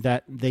something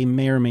that they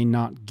may or may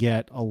not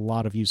get a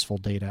lot of useful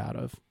data out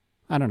of.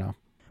 I don't know.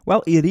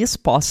 Well, it is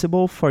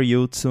possible for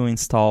you to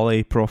install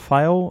a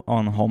profile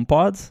on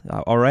HomePod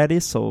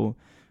already, so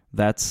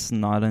that's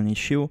not an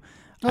issue.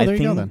 There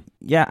you go then.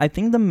 Yeah, I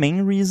think the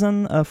main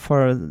reason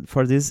for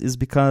this is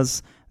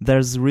because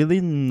there's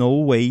really no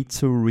way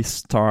to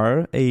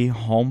restore a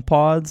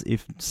HomePod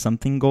if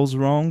something goes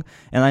wrong.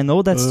 And I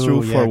know that's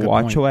true for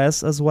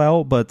WatchOS as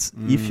well, but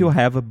if you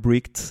have a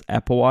bricked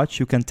Apple Watch,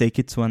 you can take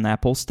it to an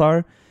Apple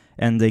store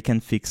and they can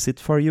fix it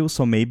for you.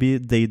 So maybe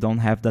they don't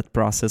have that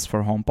process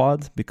for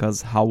HomePod,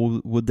 because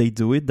how would they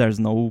do it? There's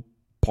no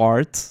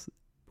part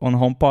on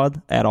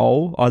HomePod at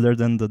all other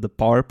than the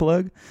power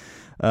plug,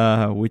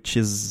 which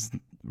is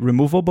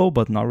removable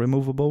but not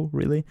removable,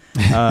 really.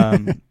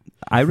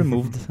 I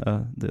removed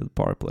the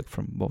power plug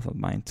from both of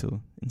mine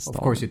to install.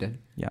 Of course you did.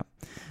 Yeah.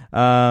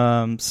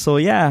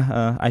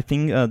 I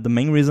think the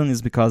main reason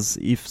is because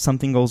if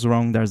something goes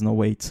wrong, there's no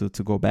way to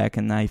go back.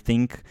 And I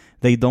think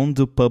they don't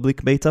do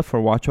public beta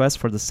for WatchOS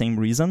for the same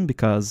reason,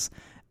 because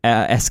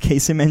as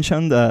Casey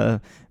mentioned,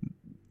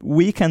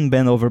 we can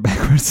bend over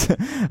backwards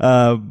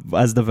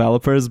as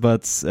developers,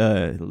 but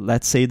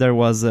let's say there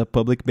was a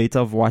public beta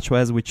of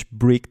WatchOS which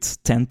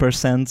bricked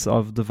 10%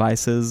 of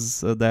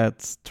devices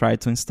that tried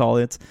to install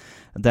it.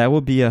 That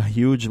would be a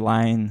huge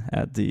line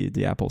at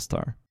the Apple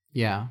Store.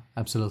 Yeah,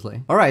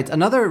 absolutely. All right,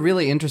 another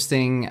really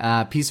interesting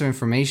piece of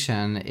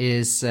information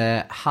is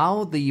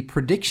how the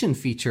prediction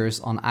features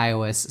on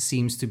iOS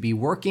seems to be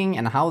working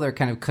and how they're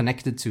kind of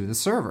connected to the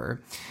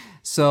server.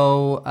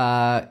 So,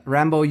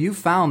 Rambo, you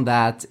found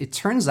that it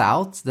turns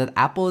out that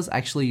Apple is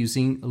actually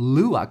using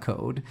Lua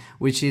code,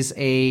 which is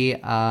a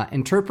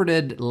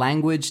interpreted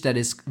language that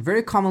is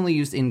very commonly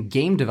used in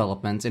game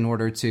development in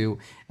order to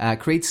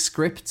create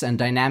scripts and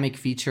dynamic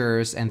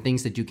features and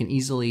things that you can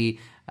easily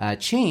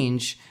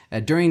change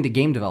during the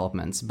game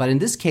development. But in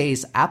this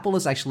case, Apple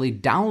is actually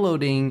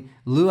downloading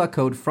Lua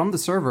code from the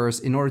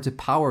servers in order to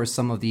power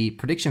some of the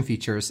prediction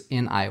features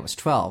in iOS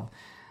 12.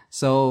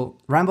 So,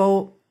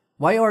 Rambo,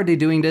 why are they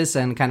doing this,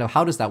 and kind of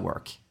how does that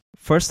work?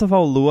 First of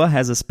all, Lua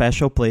has a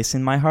special place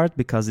in my heart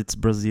because it's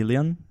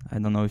Brazilian. I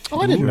don't know if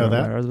I didn't know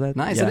that.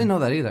 Nice, yeah. I didn't know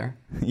that either.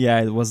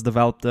 Yeah, it was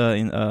developed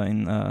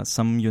in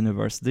some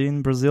university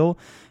in Brazil,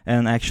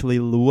 and actually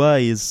Lua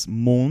is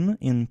moon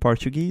in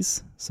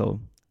Portuguese, so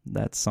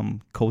that's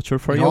some culture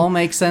for you. It all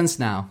makes sense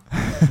now.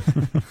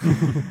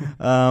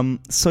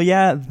 So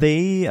yeah,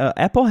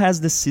 Apple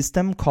has this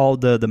system called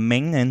the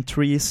Main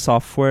Entry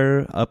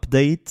Software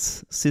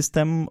Update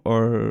System,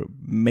 or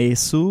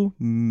MISU.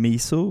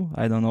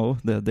 I don't know,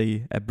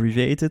 they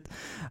abbreviate it.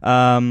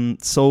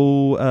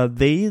 So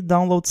they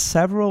download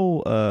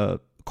several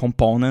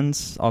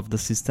components of the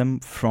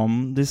system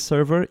from this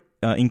server.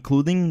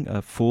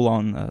 including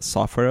full-on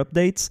software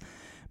updates.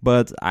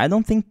 But I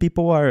don't think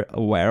people are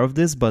aware of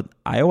this, but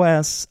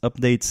iOS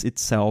updates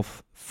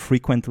itself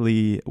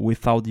frequently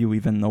without you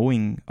even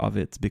knowing of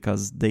it,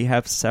 because they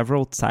have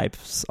several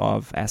types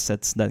of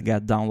assets that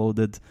get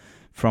downloaded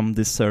from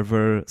this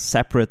server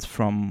separate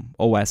from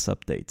OS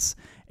updates.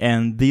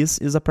 And this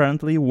is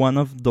apparently one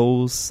of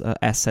those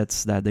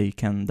assets that they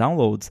can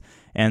download.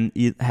 And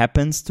it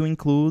happens to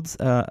include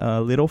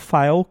a little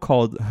file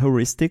called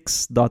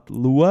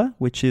heuristics.lua,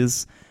 which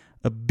is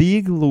a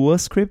big Lua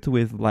script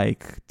with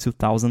like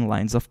 2,000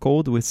 lines of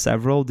code with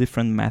several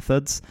different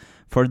methods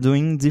for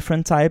doing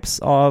different types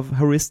of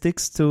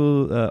heuristics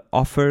to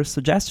offer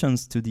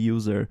suggestions to the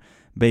user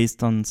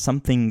based on some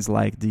things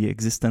like the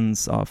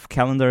existence of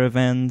calendar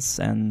events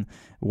and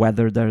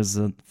whether there's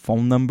a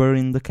phone number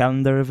in the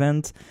calendar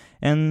event.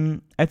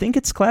 And I think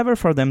it's clever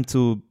for them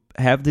to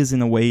have this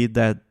in a way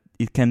that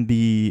it can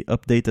be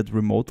updated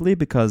remotely,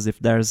 because if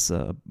there's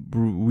a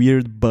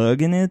weird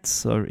bug in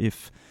it, or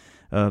if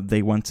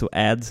they want to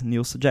add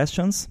new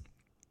suggestions,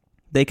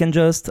 they can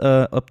just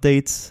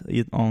update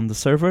it on the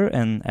server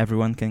and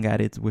everyone can get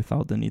it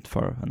without the need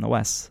for an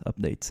OS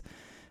update.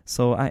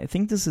 So I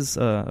think this is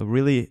a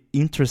really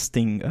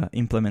interesting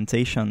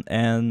implementation,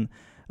 and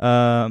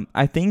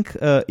I think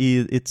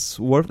it's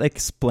worth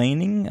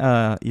explaining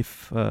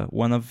if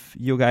one of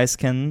you guys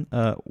can.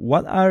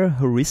 What are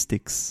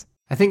heuristics?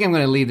 I think I'm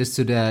going to leave this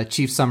to the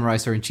chief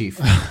summarizer in chief.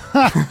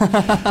 I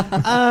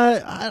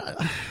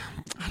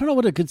don't know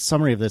what a good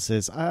summary of this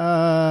is.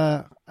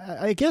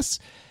 I guess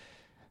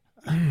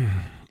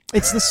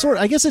it's the sort.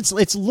 I guess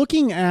it's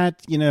looking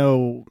at,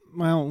 well,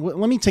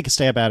 let me take a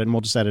stab at it, and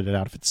we'll just edit it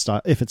out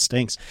if it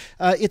stinks.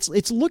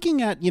 It's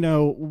looking at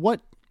what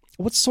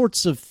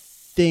sorts of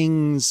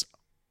things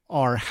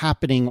are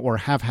happening or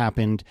have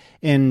happened,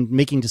 and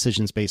making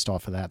decisions based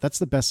off of that. That's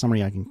the best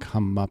summary I can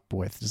come up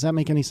with. Does that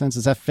make any sense?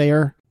 Is that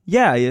fair?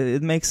 Yeah,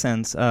 it makes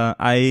sense.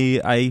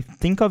 I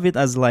think of it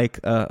as like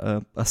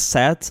a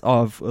set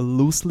of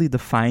loosely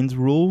defined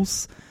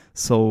rules.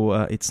 So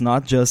it's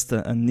not just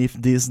an if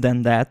this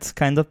then that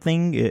kind of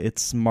thing.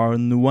 It's more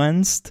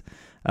nuanced.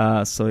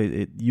 So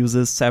it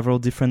uses several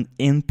different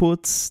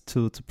inputs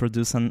to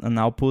produce an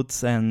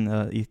output,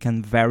 and it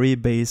can vary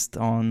based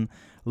on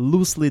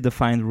loosely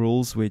defined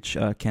rules, which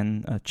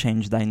can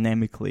change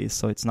dynamically.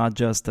 So it's not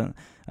just an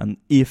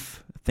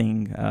if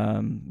thing.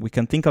 We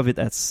can think of it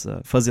as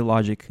fuzzy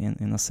logic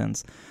in a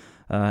sense.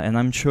 And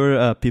I'm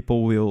sure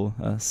people will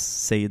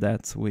say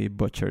that we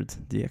butchered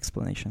the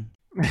explanation.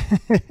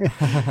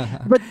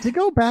 But to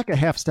go back a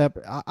half step,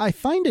 I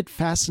find it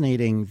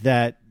fascinating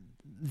that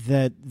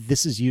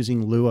this is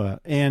using Lua,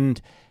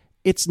 and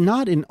it's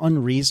not an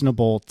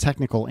unreasonable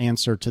technical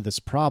answer to this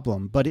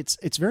problem, but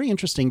it's very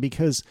interesting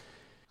because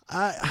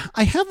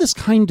I have this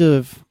kind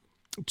of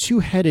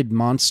two-headed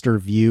monster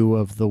view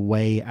of the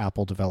way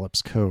Apple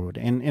develops code.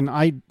 And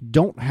I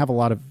don't have a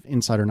lot of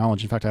insider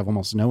knowledge. In fact, I have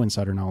almost no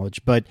insider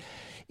knowledge. But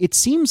it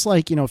seems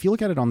like, if you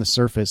look at it on the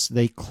surface,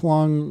 they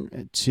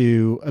clung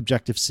to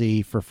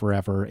Objective-C for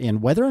forever.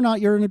 And whether or not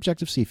you're an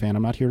Objective-C fan,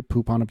 I'm not here to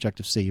poop on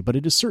Objective-C, but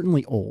it is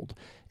certainly old.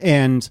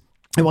 And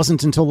it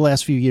wasn't until the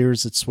last few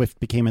years that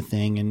Swift became a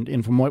thing.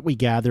 And from what we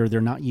gather,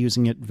 they're not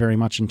using it very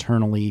much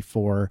internally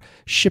for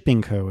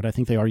shipping code. I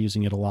think they are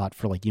using it a lot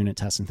for like unit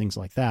tests and things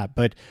like that.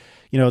 But,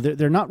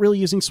 they're not really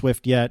using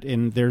Swift yet.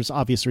 And there's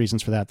obvious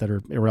reasons for that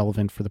are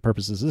irrelevant for the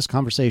purposes of this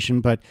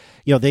conversation. But,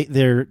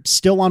 they're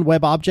still on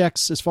web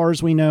objects as far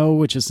as we know,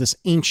 which is this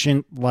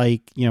ancient,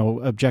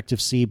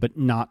 Objective-C, but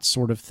not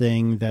sort of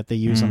thing that they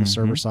use on the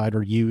server side,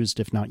 or used,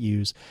 if not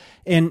used.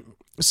 And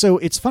so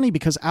it's funny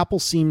because Apple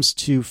seems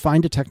to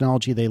find a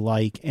technology they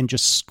like and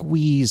just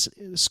squeeze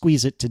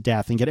it to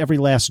death and get every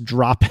last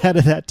drop out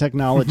of that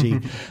technology.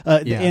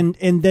 And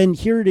then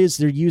here it is,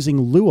 they're using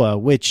Lua,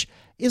 which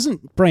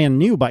isn't brand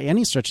new by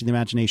any stretch of the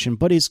imagination,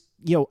 but is,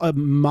 a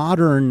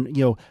modern,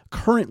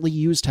 currently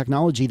used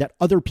technology that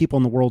other people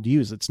in the world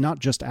use. It's not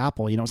just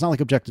Apple. It's not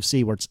like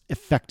Objective-C where it's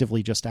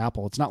effectively just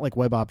Apple. It's not like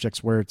web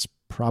objects where it's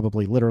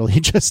probably literally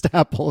just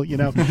Apple.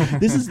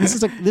 This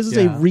is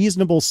a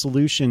reasonable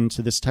solution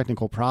to this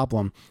technical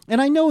problem.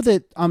 And I know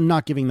that I'm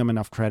not giving them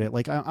enough credit.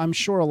 Like I'm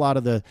sure a lot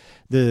of the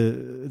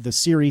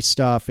Siri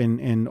stuff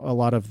and a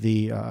lot of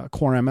the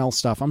Core ML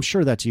stuff, I'm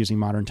sure that's using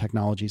modern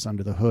technologies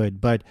under the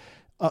hood, but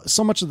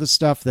so much of the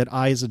stuff that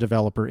I as a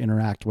developer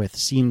interact with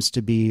seems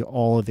to be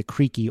all of the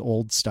creaky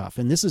old stuff.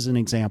 And this is an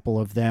example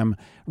of them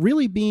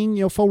really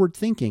being, forward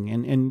thinking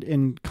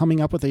and coming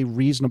up with a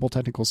reasonable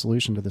technical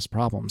solution to this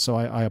problem. So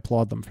I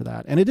applaud them for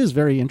that. And it is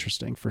very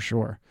interesting for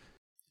sure.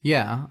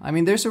 Yeah, I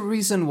mean, there's a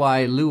reason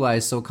why Lua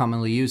is so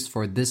commonly used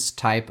for this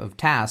type of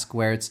task,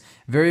 where it's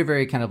very,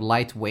 very kind of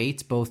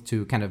lightweight, both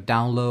to kind of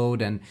download,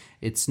 and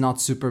it's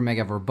not super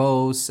mega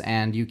verbose,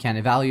 and you can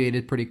evaluate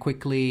it pretty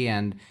quickly,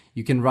 and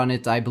you can run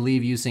it, I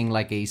believe, using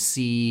like a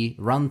C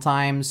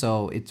runtime,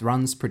 so it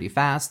runs pretty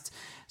fast.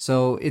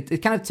 So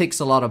it kind of ticks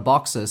a lot of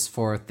boxes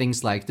for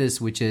things like this,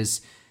 which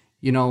is,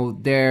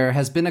 there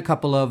has been a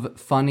couple of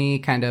funny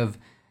kind of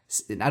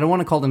I don't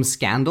want to call them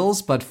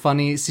scandals, but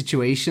funny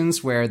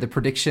situations where the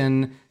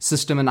prediction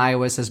system in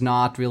iOS has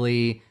not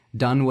really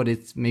done what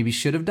it maybe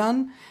should have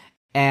done.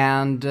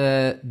 And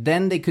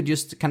then they could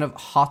just kind of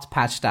hot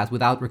patch that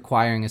without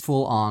requiring a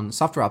full-on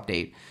software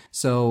update.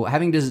 So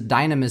having this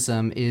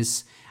dynamism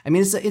is, I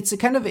mean, it's a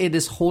kind of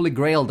this holy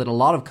grail that a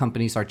lot of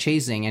companies are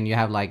chasing. And you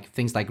have like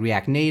things like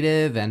React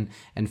Native and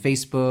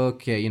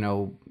Facebook,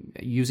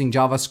 using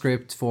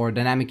JavaScript for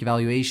dynamic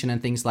evaluation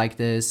and things like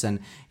this. And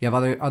you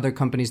have other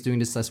companies doing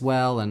this as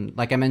well. And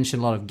like I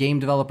mentioned, a lot of game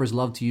developers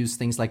love to use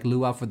things like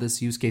Lua for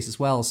this use case as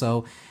well.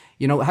 So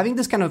having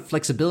this kind of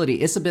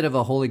flexibility is a bit of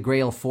a holy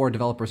grail for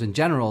developers in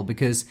general,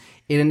 because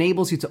it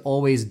enables you to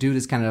always do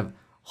this kind of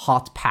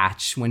hot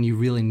patch when you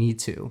really need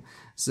to.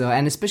 So,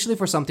 and especially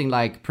for something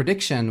like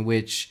prediction,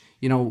 which,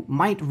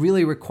 might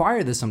really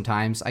require this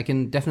sometimes, I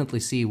can definitely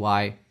see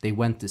why they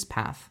went this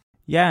path.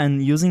 Yeah,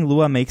 and using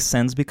Lua makes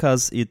sense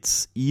because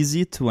it's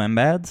easy to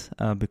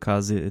embed,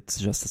 because it's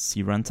just a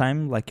C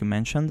runtime, like you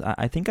mentioned.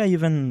 I think I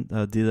even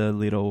did a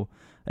little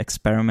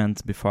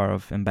experiment before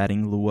of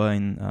embedding Lua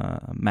in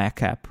a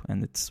Mac app,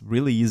 and it's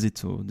really easy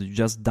to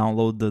just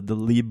download the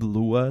lib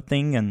Lua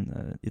thing,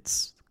 and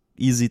it's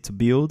easy to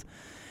build,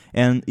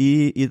 and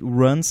it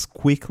runs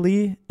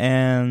quickly.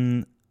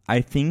 And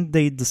I think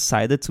they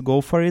decided to go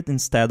for it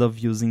instead of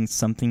using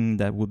something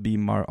that would be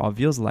more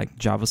obvious like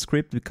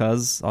JavaScript,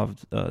 because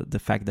of the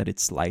fact that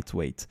it's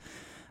lightweight.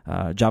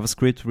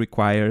 JavaScript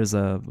requires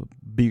a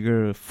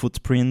bigger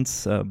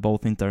footprint,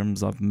 both in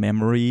terms of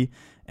memory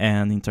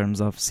and in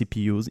terms of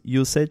CPU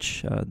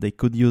usage. They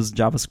could use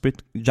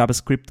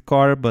JavaScript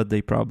core, but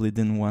they probably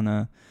didn't want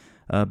to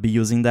be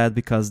using that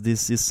because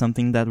this is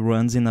something that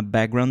runs in a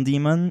background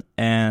daemon,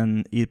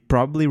 and it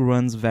probably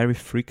runs very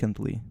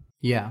frequently.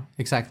 Yeah,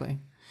 exactly.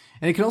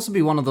 And it can also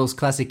be one of those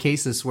classic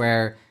cases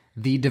where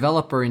the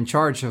developer in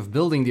charge of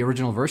building the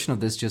original version of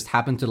this just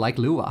happened to like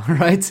Lua,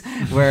 right?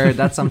 Where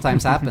that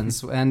sometimes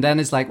happens. And then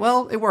it's like,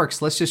 well, it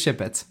works. Let's just ship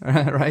it,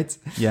 right?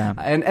 Yeah.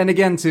 And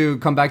again, to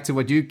come back to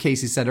what you,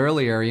 Casey, said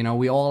earlier,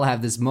 we all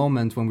have this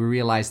moment when we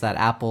realize that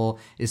Apple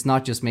is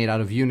not just made out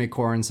of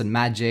unicorns and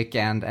magic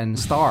and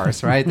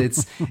stars, right?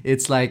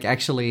 It's like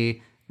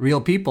actually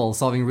real people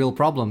solving real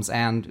problems.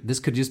 And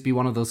this could just be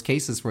one of those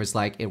cases where it's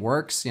like, it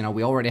works.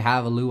 We already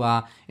have a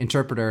Lua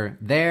interpreter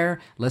there.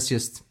 Let's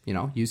just,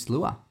 use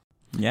Lua.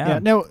 Yeah.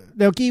 Now,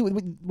 Guy,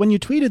 when you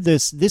tweeted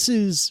this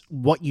is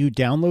what you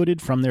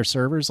downloaded from their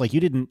servers. Like, you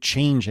didn't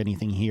change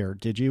anything here,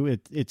 did you?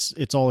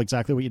 It's all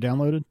exactly what you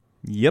downloaded?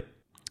 Yep.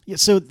 Yeah,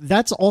 so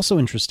that's also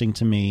interesting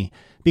to me,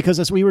 because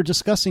as we were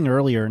discussing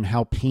earlier and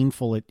how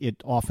painful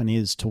it often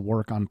is to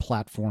work on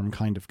platform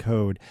kind of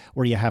code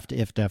where you have to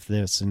if-def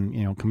this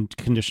and,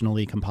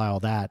 conditionally compile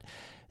that.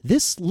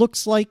 This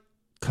looks like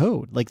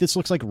code. Like, this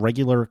looks like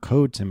regular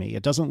code to me.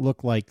 It doesn't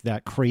look like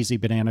that crazy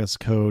bananas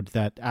code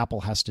that Apple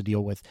has to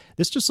deal with.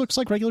 This just looks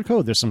like regular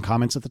code. There's some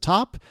comments at the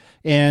top,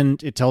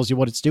 and it tells you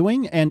what it's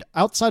doing. And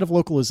outside of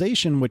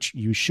localization, which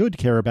you should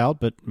care about,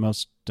 but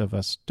most of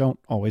us don't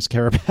always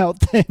care about,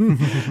 then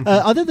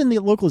other than the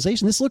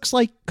localization, this looks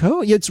like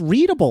code. It's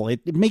readable.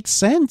 It makes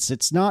sense.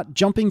 It's not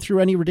jumping through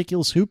any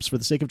ridiculous hoops for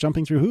the sake of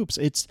jumping through hoops.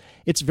 It's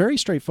very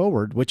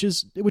straightforward, which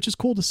is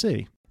cool to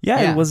see.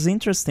 Yeah, it was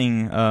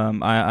interesting.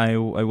 I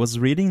was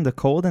reading the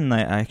code, and I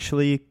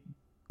actually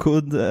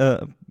could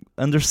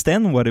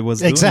understand what it was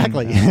doing.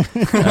 Exactly.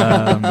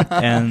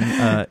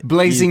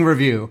 Blazing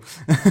review.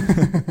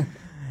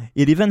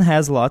 It even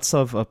has lots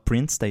of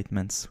print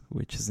statements,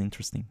 which is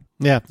interesting.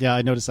 Yeah,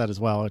 I noticed that as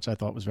well, which I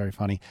thought was very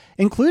funny.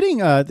 Including,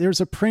 there's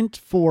a print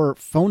for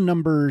phone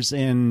numbers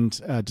and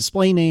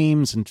display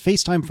names and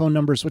FaceTime phone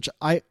numbers, which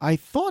I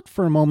thought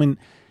for a moment,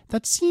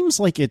 that seems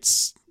like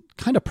it's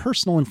kind of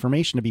personal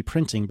information to be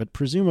printing, but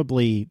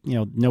presumably,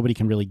 nobody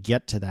can really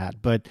get to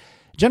that. But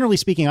generally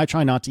speaking, I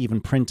try not to even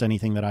print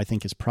anything that I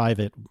think is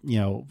private,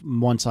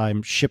 once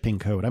I'm shipping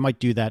code. I might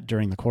do that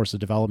during the course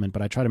of development,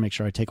 but I try to make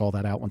sure I take all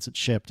that out once it's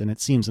shipped. And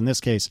it seems in this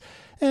case,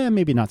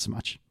 maybe not so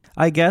much.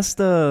 I guess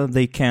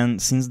they can,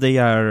 since they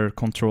are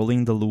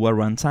controlling the Lua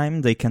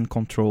runtime, they can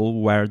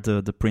control where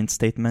the print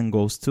statement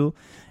goes to.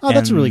 Oh,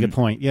 that's a really good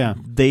point. Yeah.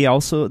 They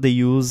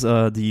use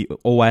the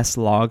OS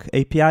log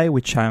API,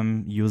 which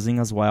I'm using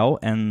as well.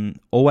 And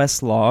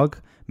OS log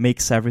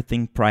makes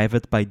everything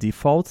private by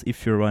default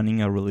if you're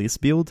running a release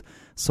build.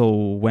 So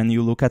when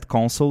you look at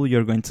console,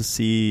 you're going to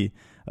see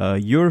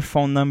your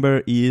phone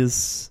number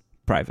is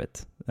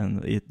private.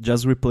 And it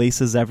just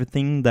replaces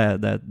everything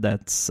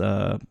that's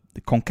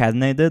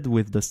concatenated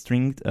with the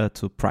string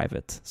to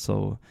private.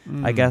 So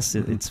I guess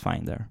it's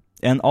fine there.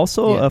 And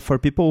also for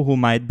people who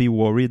might be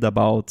worried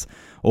about,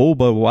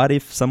 but what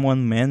if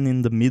someone man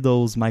in the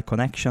middle's my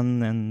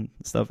connection and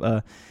stuff?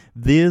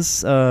 The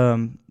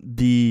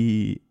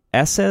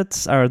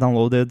assets are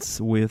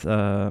downloaded with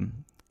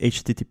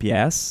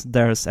HTTPS.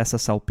 There's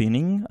SSL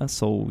pinning,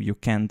 so you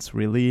can't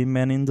really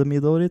man in the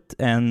middle of it.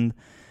 And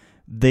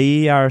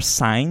they are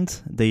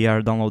signed. They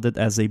are downloaded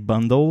as a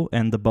bundle,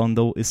 and the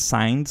bundle is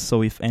signed.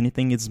 So if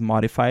anything is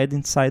modified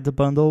inside the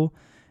bundle,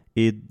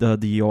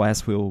 the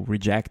OS will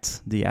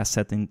reject the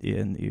asset and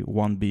it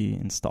won't be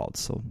installed.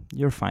 So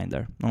you're fine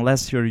there,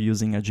 unless you're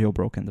using a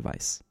jailbroken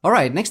device. All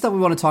right, next up we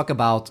want to talk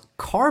about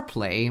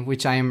CarPlay,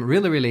 which I am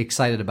really, really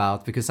excited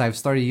about because I've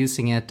started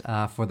using it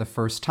for the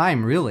first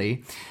time,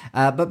 really.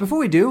 But before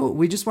we do,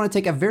 we just want to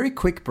take a very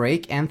quick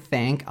break and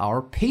thank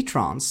our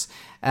patrons.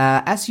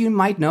 As you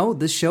might know,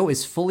 this show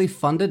is fully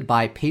funded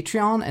by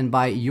Patreon and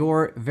by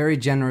your very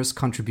generous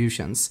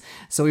contributions.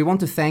 So we want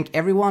to thank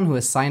everyone who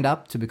has signed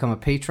up to become a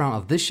patron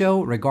of this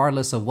show,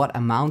 regardless of what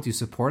amount you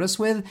support us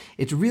with.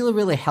 It really,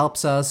 really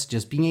helps us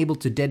just being able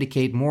to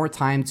dedicate more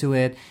time to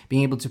it,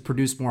 being able to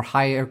produce more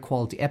higher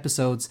quality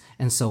episodes,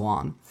 and so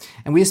on.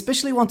 And we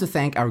especially want to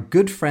thank our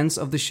good friends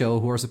of the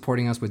show who are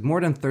supporting us with more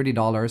than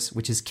 $30,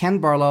 which is Ken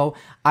Barlow,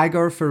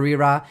 Igor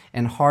Ferreira,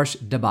 and Harsh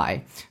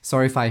Dabai.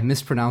 Sorry if I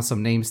mispronounced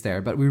some names there,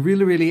 but we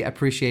really, really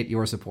appreciate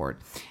your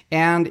support.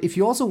 And if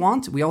you also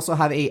want, we also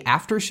have a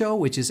after show,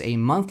 which is a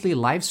monthly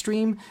live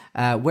stream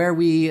where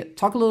we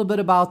talk a little bit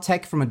about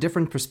tech from a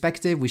different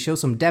perspective. We show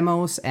some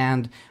demos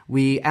and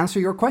we answer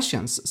your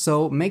questions.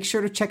 So make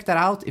sure to check that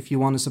out if you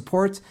want to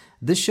support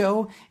this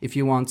show. If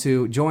you want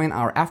to join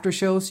our after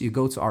shows, you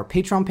go to our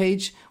Patreon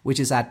page, which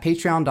is at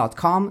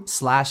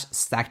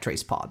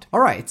patreon.com/stacktracepod.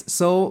 All right,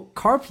 so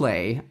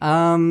CarPlay.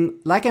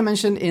 Like I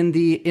mentioned in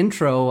the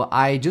intro,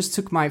 I just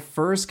took my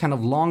first kind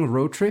of long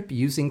road trip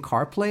using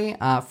CarPlay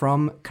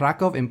from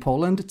Krakow in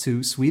Poland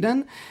to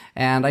Sweden.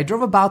 And I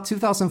drove about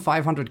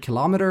 2,500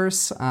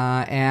 kilometers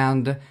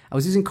and I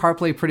was using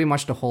CarPlay pretty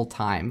much the whole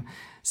time.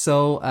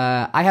 So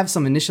I have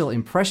some initial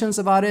impressions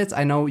about it.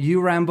 I know you,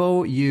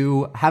 Rambo,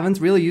 you haven't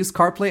really used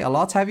CarPlay a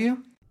lot, have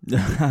you?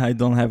 I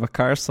don't have a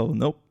car, so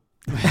nope.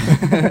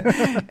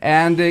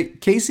 And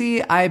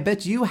Casey, I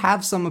bet you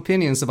have some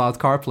opinions about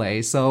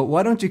CarPlay. So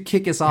why don't you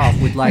kick us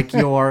off with like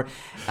your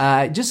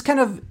just kind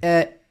of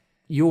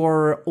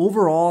your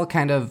overall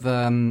kind of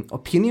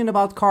opinion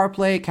about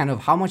CarPlay, kind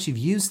of how much you've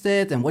used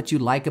it and what you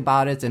like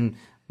about it, and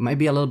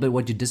maybe a little bit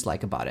what you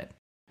dislike about it.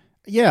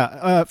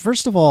 Yeah.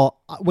 First of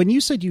all, when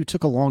you said you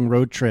took a long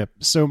road trip,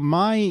 so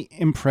my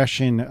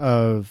impression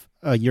of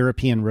a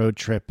European road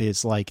trip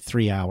is like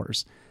 3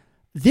 hours.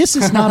 This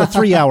is not a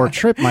 3-hour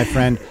trip, my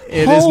friend.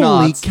 It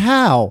Holy is not.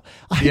 cow.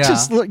 I Yeah.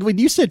 just look, when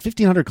you said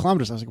 1,500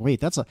 kilometers, I was like,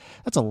 wait, that's a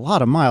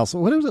lot of miles. So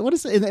what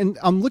is it? And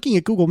I'm looking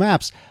at Google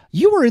Maps.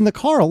 You were in the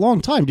car a long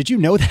time. Did you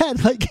know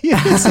that? Like,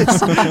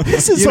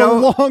 this is a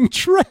long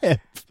trip.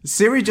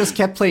 Siri just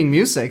kept playing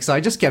music, so I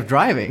just kept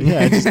driving.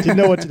 Yeah, I just didn't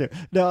know what to do.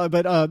 No,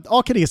 but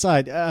all kidding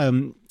aside,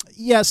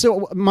 yeah,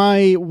 so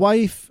my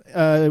wife,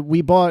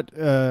 we bought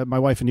my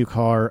wife a new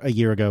car a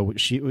year ago.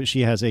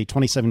 She has a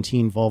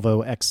 2017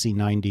 Volvo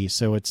XC90,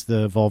 so it's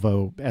the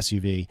Volvo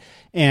SUV.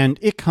 And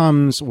it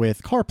comes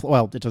with CarPlay.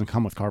 Well, it doesn't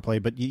come with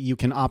CarPlay, but you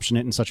can option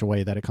it in such a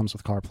way that it comes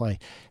with CarPlay.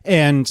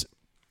 And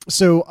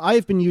so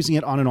I've been using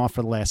it on and off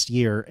for the last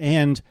year.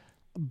 And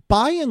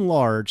by and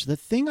large, the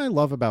thing I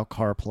love about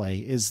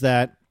CarPlay is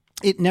that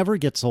it never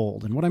gets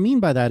old. And what I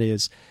mean by that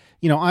is,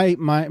 you know,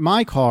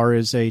 my car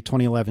is a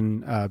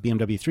 2011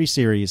 BMW 3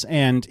 Series,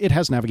 and it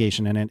has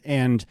navigation in it,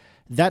 and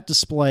that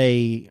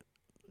display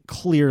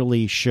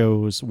clearly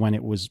shows when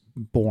it was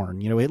born.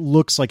 You know, it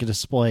looks like a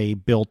display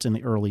built in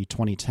the early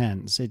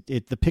 2010s.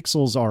 The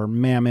pixels are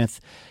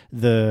mammoth.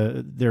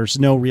 There's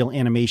no real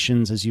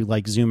animations as you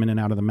like zoom in and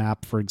out of the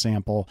map, for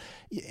example.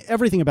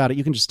 Everything about it,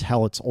 you can just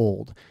tell it's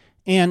old.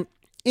 And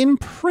in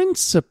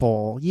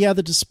principle, yeah,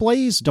 the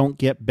displays don't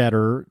get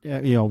better,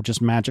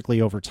 just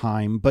magically over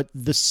time, but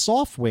the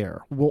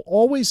software will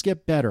always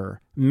get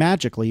better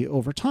magically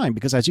over time,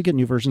 because as you get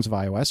new versions of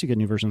iOS, you get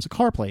new versions of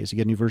CarPlay, as you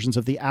get new versions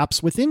of the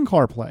apps within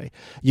CarPlay,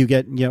 you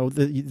get,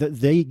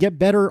 they get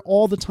better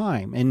all the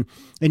time, and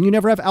you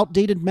never have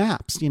outdated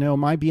maps.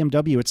 My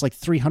BMW, it's like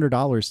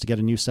 $300 to get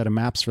a new set of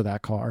maps for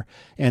that car,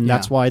 and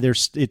that's why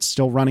it's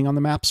still running on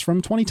the maps from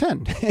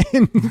 2010.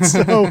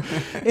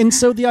 and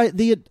so the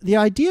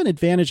idea and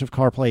advantage of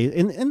CarPlay,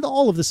 and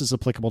all of this is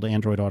applicable to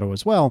Android Auto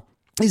as well,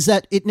 is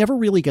that it never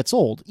really gets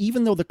old.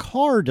 Even though the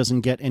car doesn't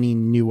get any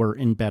newer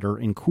and better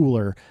and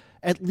cooler,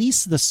 at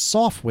least the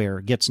software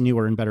gets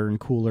newer and better and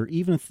cooler,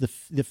 even if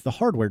the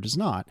hardware does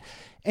not.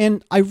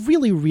 And I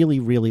really,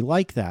 really, really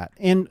like that.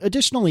 And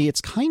additionally,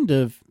 it's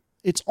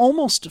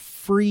almost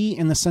free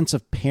in the sense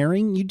of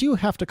pairing. You do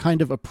have to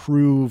kind of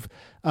approve,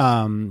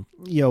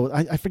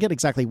 I forget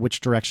exactly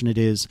which direction it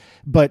is,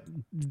 but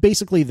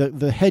basically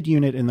the head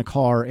unit in the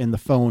car and the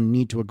phone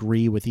need to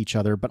agree with each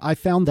other. But I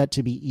found that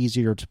to be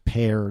easier to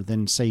pair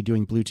than, say,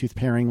 doing Bluetooth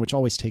pairing, which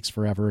always takes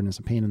forever and is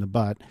a pain in the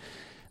butt.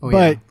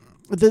 But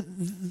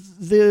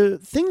the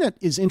thing that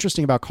is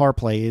interesting about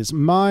CarPlay is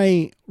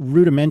my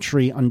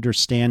rudimentary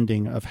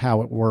understanding of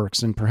how it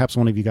works, and perhaps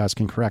one of you guys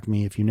can correct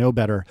me if you know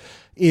better,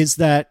 is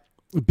that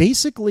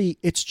basically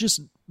it's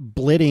just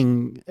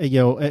blitting,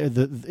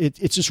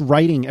 it's just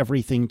writing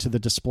everything to the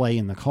display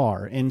in the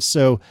car. And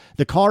so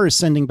the car is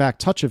sending back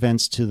touch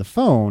events to the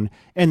phone,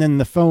 and then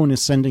the phone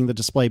is sending the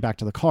display back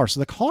to the car.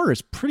 So the car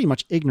is pretty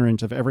much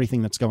ignorant of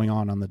everything that's going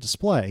on the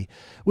display,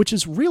 which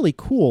is really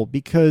cool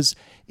because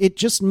it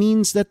just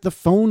means that the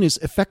phone is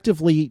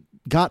effectively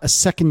got a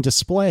second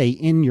display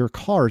in your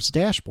car's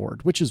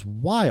dashboard, which is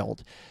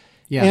wild.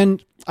 Yeah.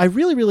 And I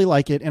really, really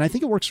like it. And I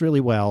think it works really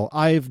well.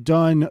 I've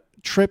done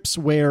trips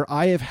where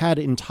I have had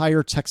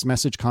entire text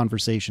message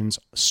conversations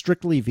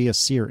strictly via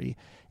Siri.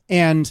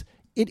 And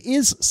it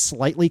is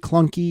slightly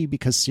clunky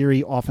because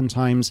Siri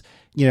oftentimes,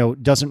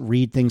 doesn't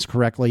read things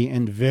correctly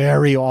and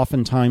very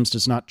oftentimes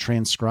does not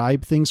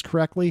transcribe things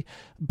correctly.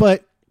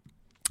 But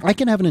I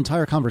can have an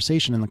entire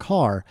conversation in the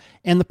car,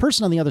 and the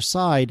person on the other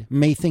side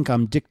may think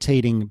I'm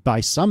dictating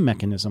by some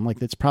mechanism,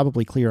 like it's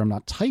probably clear I'm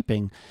not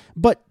typing,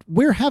 but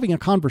we're having a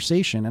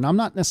conversation, and I'm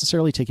not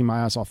necessarily taking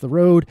my eyes off the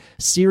road.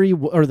 Siri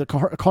or the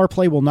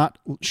CarPlay will not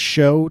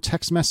show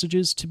text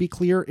messages, to be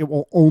clear. It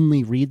will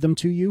only read them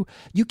to you.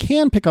 You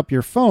can pick up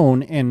your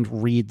phone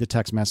and read the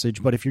text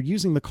message, but if you're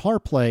using the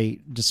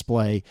CarPlay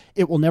display,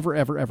 it will never,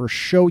 ever, ever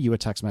show you a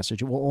text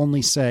message. It will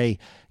only say,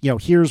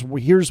 here's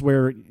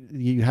where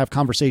you have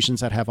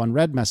conversations that have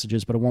unread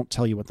messages, but it won't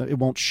tell you it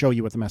won't show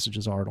you what the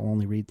messages are. It'll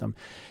only read them.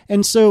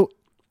 And so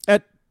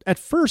at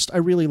first, I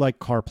really like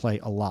CarPlay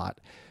a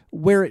lot.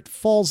 Where it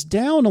falls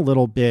down a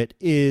little bit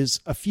is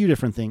a few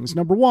different things.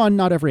 Number one,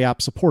 not every app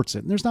supports it.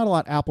 And there's not a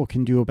lot Apple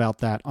can do about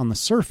that on the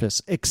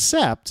surface,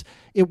 except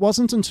it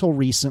wasn't until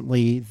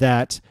recently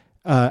that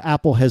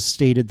Apple has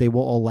stated they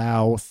will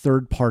allow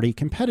third-party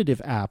competitive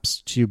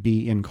apps to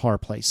be in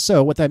CarPlay.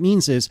 So what that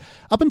means is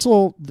up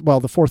until,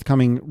 the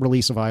forthcoming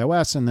release of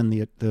iOS and then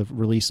the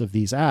release of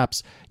these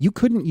apps, you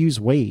couldn't use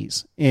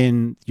Waze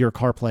in your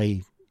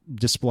CarPlay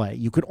display.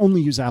 You could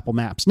only use Apple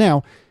Maps.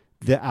 Now,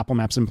 the Apple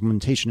Maps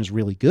implementation is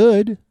really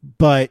good,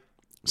 but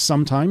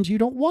sometimes you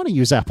don't want to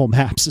use Apple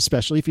Maps,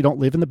 especially if you don't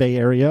live in the Bay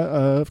Area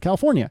of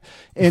California.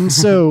 And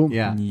so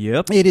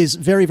It is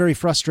very, very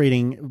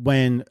frustrating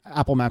when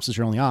Apple Maps is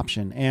your only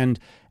option. And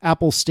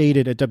Apple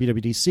stated at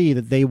WWDC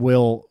that they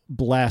will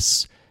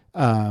bless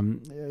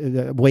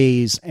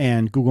Waze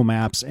and Google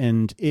Maps,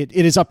 and it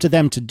is up to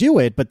them to do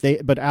it,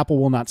 but Apple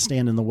will not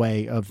stand in the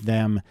way of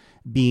them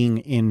being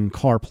in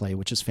CarPlay,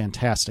 which is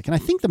fantastic. And I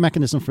think the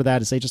mechanism for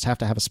that is they just have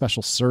to have a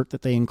special cert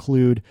that they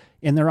include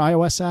in their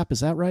iOS app.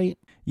 Is that right?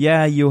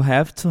 Yeah, you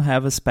have to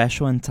have a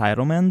special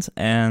entitlement,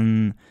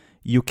 and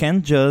you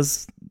can't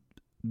just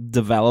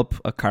develop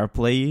a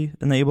CarPlay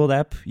enabled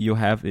app. You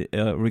have,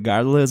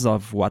 regardless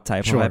of what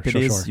type of app it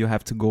is, you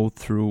have to go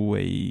through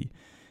a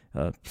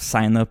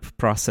sign-up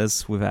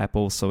process with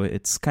Apple, so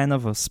it's kind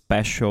of a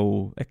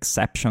special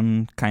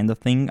exception kind of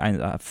thing.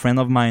 A friend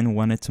of mine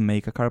wanted to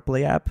make a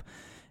CarPlay app,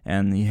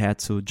 and he had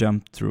to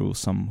jump through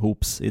some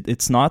hoops.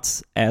 It's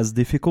not as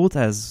difficult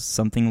as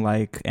something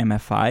like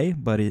MFI,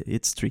 but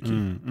it's tricky.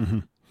 Mm-hmm.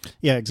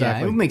 Yeah,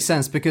 exactly. Yeah, it would make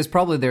sense because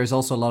probably there's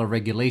also a lot of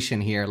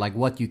regulation here, like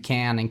what you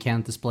can and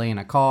can't display in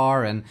a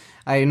car. And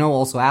I know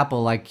also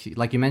Apple, like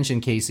you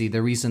mentioned, Casey,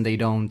 the reason they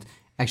don't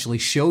actually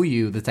show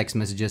you the text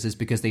messages is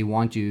because they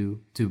want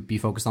you to be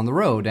focused on the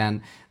road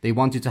and they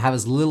want you to have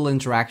as little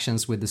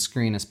interactions with the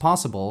screen as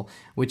possible,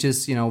 which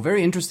is,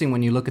 very interesting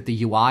when you look at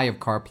the UI of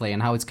CarPlay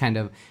and how it's kind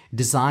of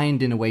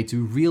designed in a way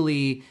to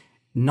really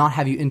not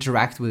have you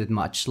interact with it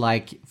much.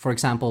 Like, for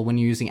example, when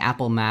you're using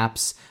Apple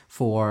Maps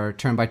for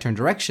turn-by-turn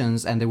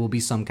directions and there will be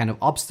some kind of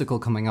obstacle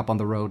coming up on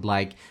the road,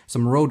 like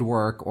some road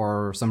work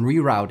or some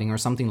rerouting or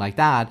something like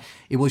that,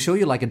 it will show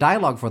you like a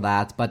dialogue for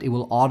that, but it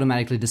will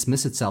automatically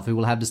dismiss itself. It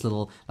will have this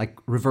little like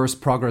reverse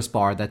progress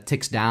bar that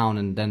ticks down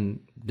and then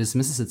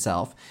dismisses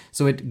itself.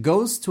 So it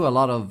goes to a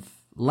lot of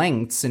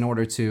lengths in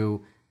order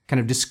to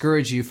kind of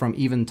discourage you from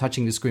even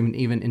touching the screen and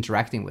even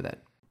interacting with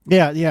it.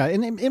 Yeah,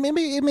 and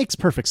it makes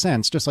perfect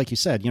sense. Just like you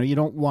said, you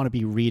don't want to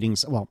be reading.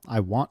 Well,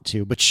 I want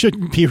to, but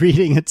shouldn't be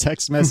reading a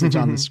text message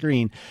on the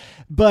screen.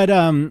 But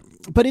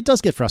it does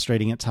get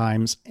frustrating at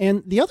times.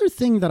 And the other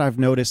thing that I've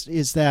noticed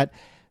is that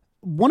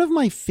one of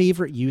my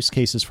favorite use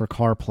cases for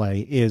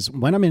CarPlay is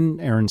when I'm in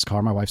Erin's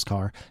car, my wife's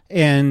car,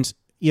 and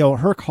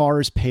her car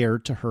is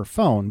paired to her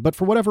phone, but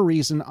for whatever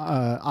reason,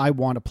 I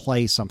want to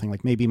play something,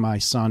 like maybe my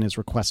son has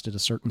requested a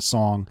certain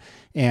song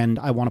and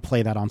I want to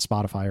play that on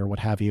Spotify or what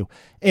have you.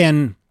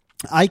 And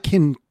I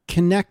can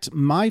connect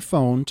my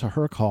phone to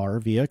her car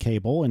via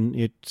cable and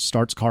it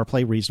starts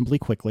CarPlay reasonably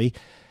quickly.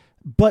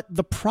 But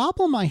the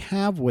problem I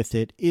have with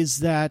it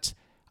is that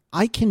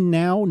I can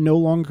now no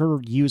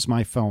longer use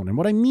my phone. And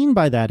what I mean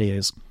by that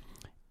is,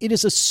 it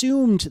is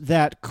assumed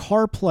that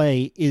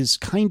CarPlay is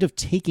kind of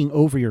taking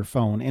over your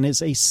phone and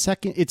is a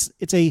second.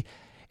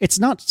 It's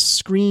not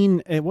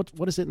screen.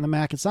 What is it in the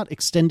Mac? It's not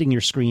extending your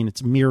screen.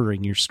 It's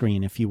mirroring your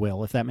screen, if you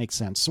will, if that makes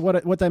sense. So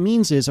what that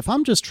means is, if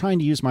I'm just trying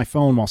to use my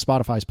phone while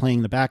Spotify is playing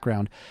in the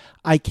background,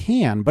 I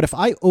can. But if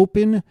I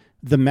open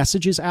the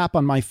Messages app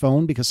on my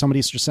phone because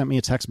somebody's just sent me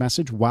a text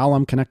message while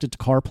I'm connected to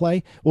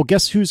CarPlay, well,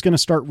 guess who's going to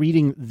start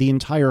reading the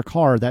entire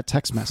car that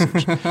text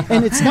message?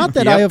 And it's not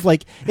that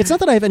it's not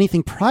that I have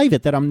anything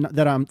private that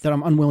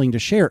I'm unwilling to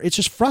share. It's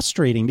just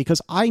frustrating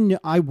because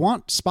I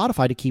want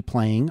Spotify to keep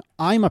playing.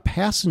 I'm a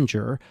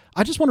passenger.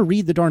 I just want to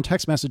read the darn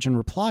text message and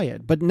reply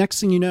it. But next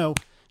thing you know,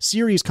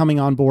 Siri's coming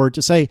on board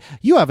to say,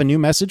 you have a new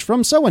message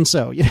from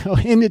so-and-so,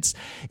 and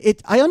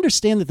I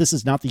understand that this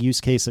is not the use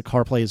case that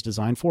CarPlay is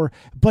designed for,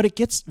 but it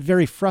gets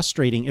very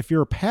frustrating if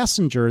you're a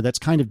passenger that's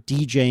kind of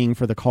DJing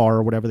for the car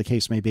or whatever the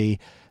case may be,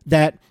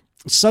 that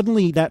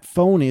suddenly that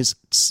phone is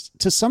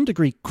to some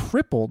degree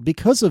crippled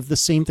because of the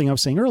same thing I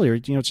was saying earlier.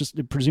 It's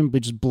just presumably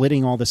just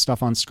blitting all this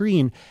stuff on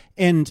screen.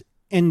 And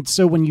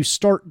so when you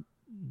start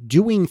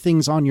doing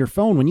things on your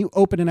phone, when you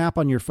open an app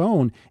on your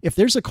phone, if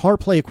there's a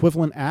CarPlay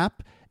equivalent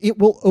app, it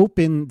will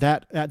open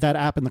that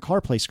app in the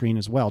CarPlay screen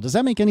as well. Does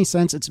that make any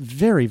sense? It's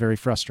very, very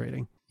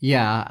frustrating.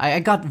 Yeah,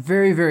 I got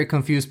very, very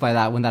confused by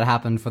that when that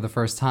happened for the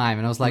first time.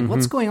 And I was like,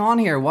 what's going on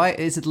here? Why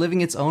is it living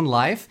its own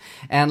life?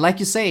 And like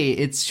you say,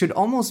 it should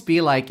almost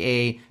be like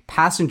a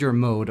passenger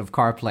mode of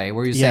CarPlay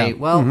where you say,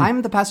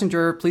 I'm the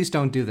passenger, please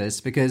don't do this.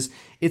 Because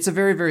it's a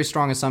very, very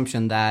strong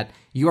assumption that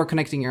you are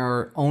connecting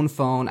your own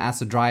phone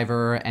as a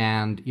driver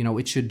and,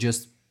 it should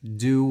just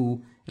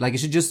it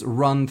should just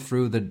run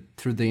through the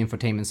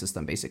infotainment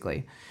system,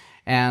 basically.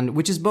 And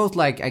which is both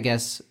I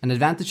guess, an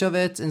advantage of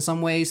it in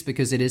some ways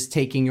because it is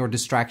taking your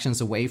distractions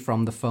away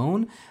from the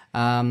phone.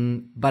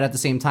 But at the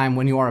same time,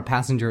 when you are a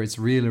passenger, it's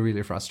really,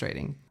 really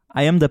frustrating.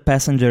 I am the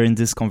passenger in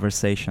this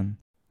conversation.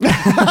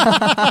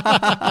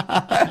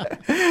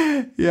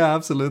 Yeah,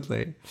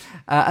 absolutely.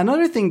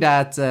 Another thing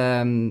that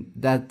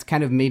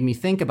kind of made me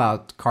think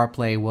about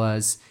CarPlay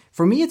was,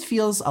 for me, it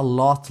feels a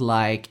lot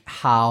like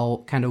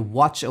how kind of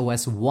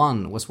watchOS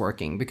 1 was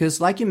working. Because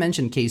like you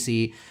mentioned,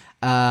 Casey,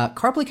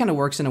 CarPlay kind of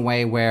works in a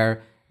way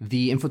where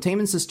the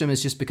infotainment system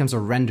just becomes a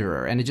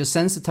renderer and it just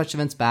sends the touch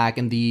events back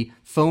and the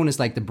phone is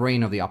like the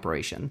brain of the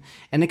operation.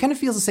 And it kind of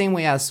feels the same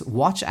way as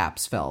watch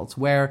apps felt,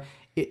 where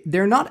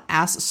they're not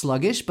as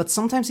sluggish, but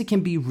sometimes it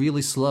can be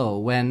really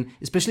slow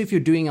especially if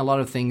you're doing a lot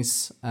of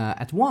things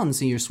at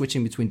once and you're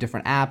switching between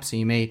different apps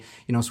and you may,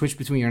 switch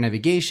between your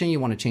navigation,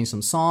 you want to change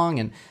some song.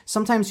 And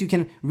sometimes you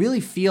can really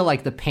feel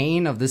like the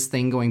pain of this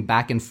thing going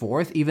back and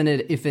forth, even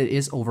if it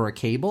is over a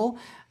cable.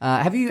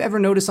 Have you ever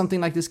noticed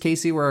something like this,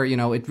 Casey, where,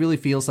 it really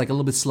feels like a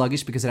little bit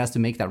sluggish because it has to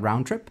make that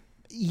round trip?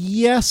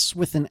 Yes,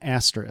 with an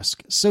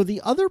asterisk. So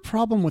the other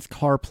problem with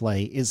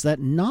CarPlay is that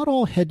not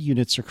all head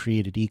units are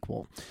created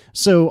equal.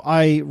 So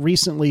I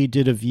recently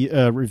did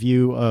a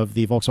review of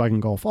the Volkswagen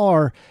Golf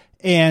R,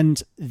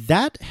 and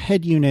that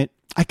head unit,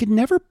 I could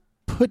never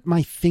put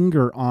my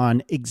finger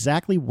on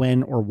exactly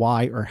when or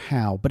why or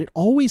how, but it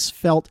always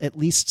felt at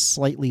least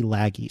slightly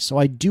laggy. So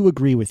I do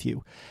agree with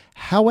you.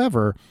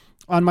 However,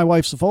 on my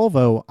wife's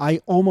Volvo, I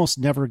almost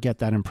never get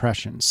that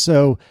impression.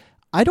 So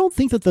I don't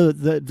think that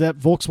that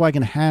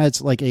Volkswagen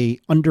has like a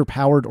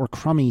underpowered or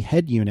crummy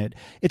head unit.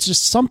 It's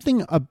just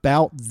something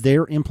about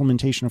their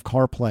implementation of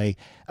CarPlay.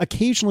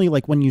 Occasionally,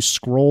 like when you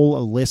scroll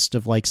a list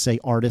of say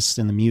artists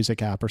in the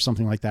music app or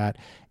something like that,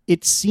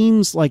 it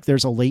seems like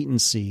there's a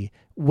latency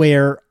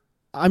where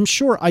I'm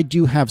sure I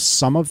do have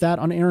some of that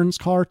on Aaron's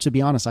car. To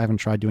be honest, I haven't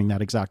tried doing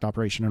that exact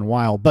operation in a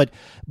while, but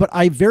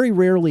I very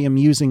rarely am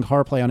using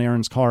CarPlay on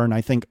Aaron's car and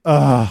I think,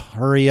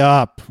 hurry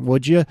up,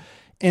 would you?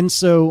 And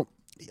so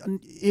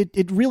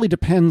it really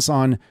depends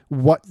on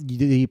what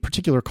the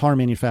particular car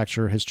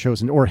manufacturer has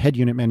chosen or head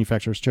unit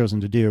manufacturer has chosen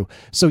to do.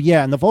 So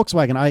yeah, in the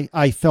Volkswagen,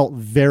 I felt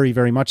very,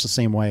 very much the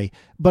same way,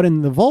 but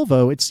in the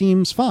Volvo, it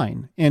seems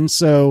fine. And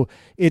so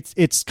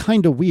it's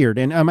kind of weird.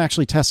 And I'm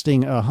actually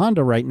testing a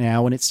Honda right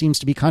now, and it seems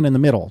to be kind of in the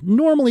middle.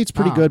 Normally it's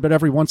pretty good, but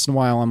every once in a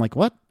while I'm like,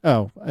 what?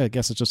 Oh, I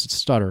guess it's just a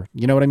stutter.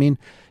 You know what I mean?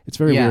 It's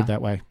very weird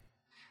that way.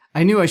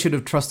 I knew I should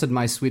have trusted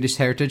my Swedish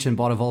heritage and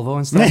bought a Volvo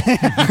instead.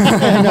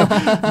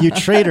 No, you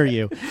traitor,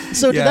 you.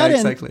 So to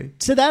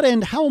that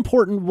end, how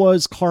important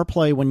was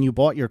CarPlay when you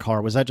bought your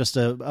car? Was that just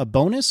a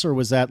bonus or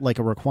was that like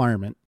a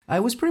requirement?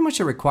 It was pretty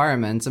much a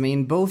requirement. I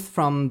mean, both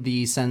from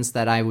the sense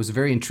that I was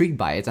very intrigued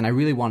by it and I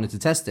really wanted to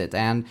test it.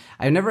 And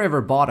I've never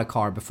ever bought a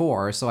car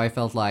before. So I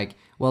felt like,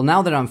 well,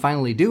 now that I'm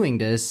finally doing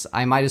this,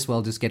 I might as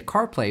well just get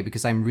CarPlay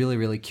because I'm really,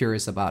 really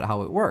curious about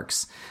how it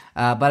works.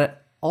 But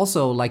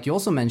also, like you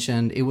also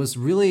mentioned, it was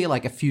really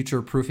like a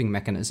future-proofing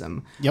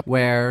mechanism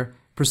where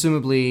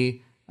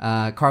presumably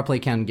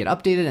CarPlay can get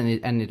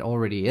updated and it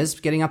already is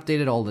getting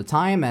updated all the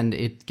time and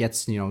it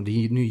gets, the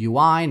new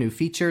UI, new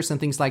features and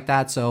things like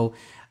that. So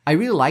I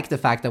really like the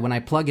fact that when I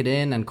plug it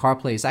in and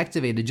CarPlay is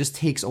activated, it just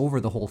takes over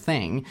the whole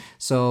thing.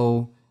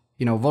 So,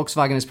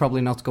 Volkswagen is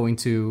probably not going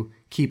to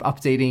keep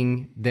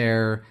updating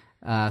their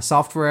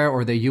software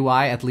or the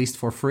UI, at least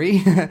for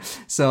free.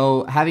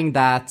 So having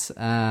that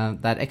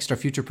extra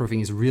future proofing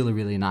is really,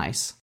 really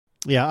nice.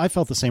 Yeah, I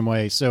felt the same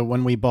way. So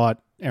when we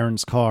bought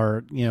Erin's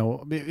car,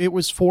 it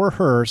was for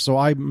her. So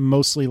I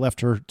mostly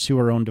left her to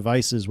her own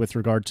devices with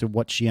regard to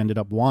what she ended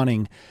up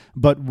wanting.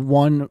 But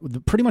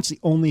pretty much the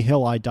only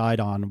hill I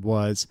died on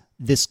was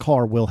this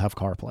car will have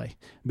CarPlay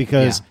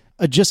because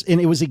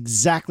and it was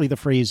exactly the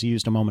phrase you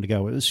used a moment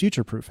ago. It was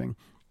future proofing.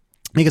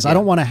 Because I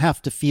don't want to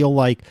have to feel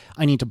like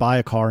I need to buy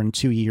a car in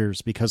 2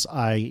 years because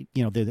the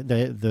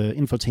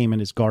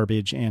infotainment is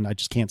garbage and I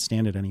just can't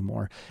stand it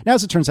anymore. Now,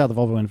 as it turns out, the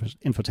Volvo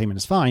infotainment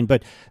is fine,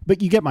 but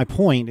you get my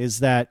point is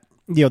that,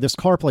 this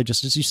CarPlay,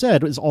 just as you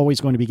said, is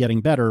always going to be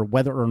getting better,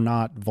 whether or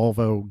not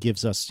Volvo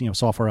gives us,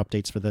 software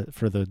updates for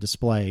the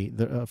display,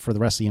 for the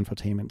rest of the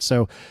infotainment.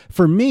 So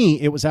for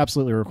me, it was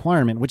absolutely a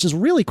requirement, which is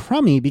really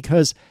crummy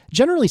because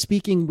generally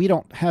speaking, we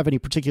don't have any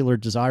particular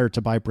desire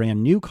to buy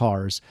brand new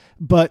cars,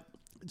 but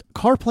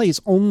CarPlay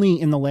is only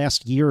in the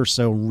last year or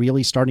so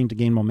really starting to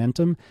gain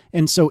momentum.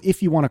 And so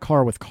if you want a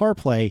car with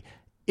CarPlay,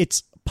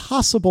 it's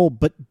possible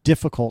but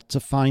difficult to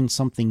find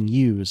something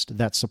used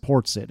that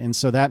supports it. And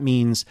so that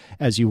means,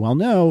 as you well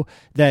know,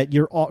 that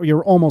you're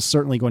almost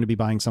certainly going to be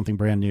buying something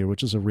brand new,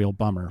 which is a real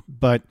bummer.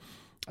 But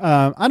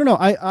I don't know.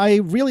 I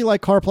really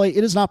like CarPlay.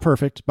 It is not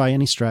perfect by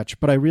any stretch,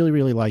 but I really,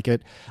 really like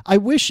it. I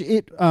wish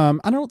it,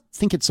 I don't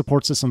think it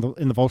supports this in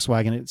the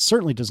Volkswagen. It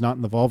certainly does not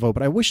in the Volvo,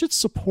 but I wish it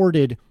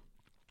supported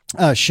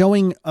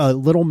showing a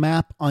little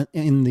map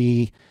in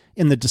the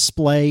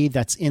display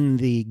that's in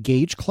the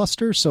gauge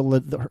cluster. So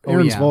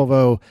Aaron's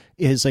Volvo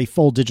is a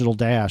full digital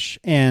dash,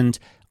 and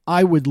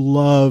I would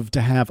love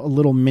to have a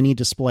little mini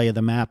display of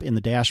the map in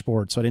the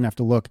dashboard, so I didn't have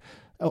to look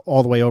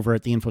all the way over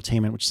at the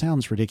infotainment, which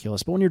sounds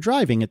ridiculous. But when you're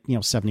driving at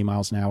 70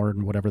 miles an hour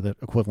and whatever the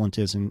equivalent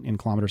is in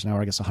kilometers an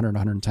hour, I guess 100,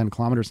 110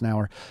 kilometers an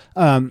hour,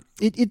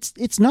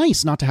 it's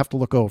nice not to have to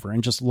look over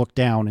and just look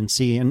down and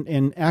see.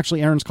 And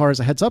actually, Aaron's car has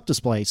a heads-up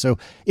display, so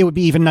it would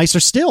be even nicer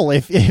still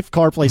if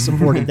CarPlay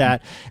supported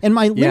that. And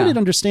my limited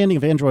understanding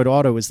of Android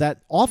Auto is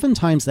that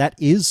oftentimes that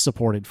is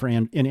supported for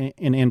in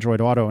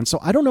Android Auto. And so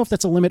I don't know if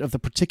that's a limit of the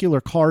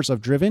particular cars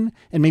I've driven,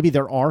 and maybe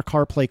there are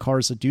CarPlay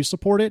cars that do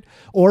support it,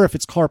 or if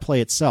it's CarPlay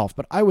itself.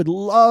 But I would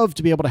love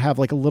to be able to have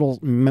like a little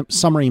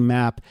summary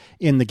map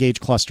in the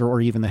gauge cluster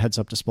or even the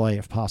heads-up display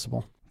if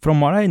possible.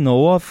 From what I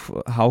know of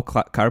how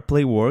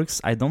CarPlay works,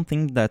 I don't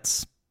think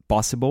that's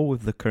possible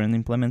with the current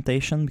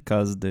implementation,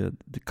 because the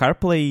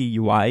CarPlay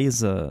UI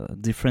is a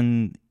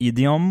different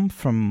idiom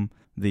from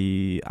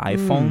the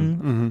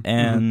iPhone,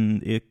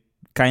 and it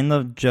kind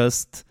of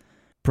just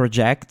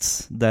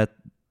projects that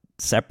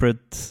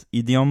separate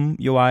idiom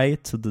UI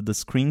to the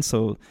screen.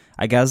 So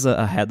I guess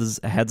a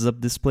heads-up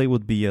display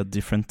would be a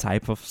different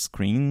type of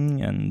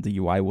screen, and the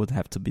UI would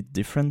have to be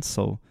different.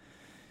 So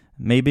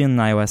maybe in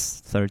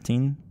iOS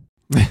 13.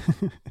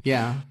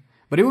 Yeah.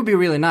 But it would be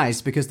really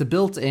nice because the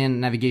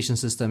built-in navigation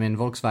system in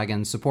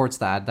Volkswagen supports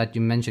that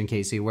you mentioned,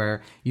 Casey,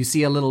 where you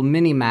see a little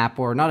mini map,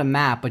 or not a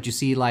map, but you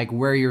see like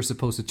where you're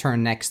supposed to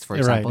turn next, for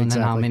example, right, exactly. And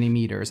then how many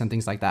meters and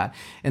things like that.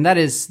 And that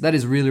is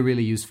really,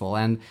 really useful.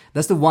 And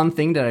that's the one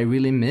thing that I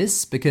really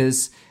miss,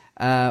 because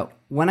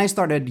when I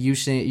started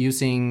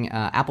using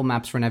Apple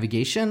Maps for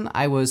navigation,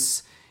 I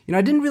was,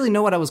 I didn't really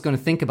know what I was going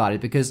to think about it,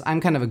 because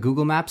I'm kind of a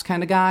Google Maps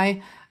kind of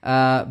guy.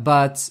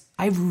 But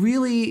I've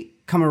really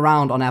come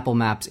around on Apple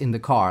Maps in the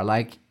car.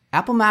 Like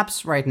Apple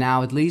Maps right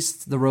now, at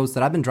least the roads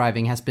that I've been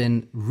driving, has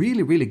been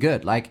really, really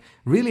good, like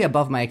really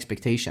above my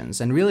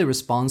expectations, and really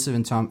responsive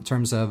in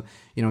terms of,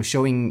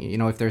 showing,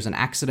 if there's an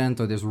accident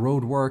or there's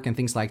road work and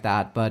things like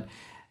that. But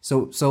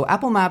so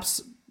Apple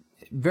Maps,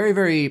 very,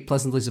 very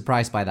pleasantly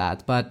surprised by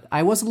that. But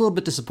I was a little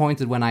bit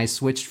disappointed when I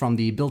switched from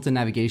the built-in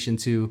navigation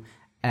to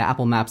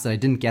Apple Maps, that I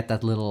didn't get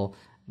that little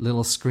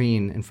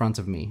screen in front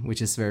of me,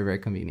 which is very, very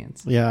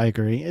convenient. Yeah, I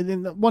agree. And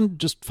then one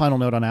just final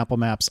note on Apple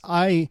Maps.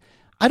 I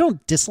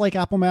don't dislike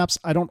Apple Maps.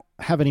 I don't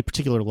have any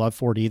particular love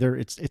for it either.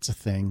 It's a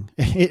thing.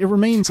 It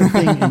remains a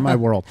thing in my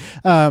world.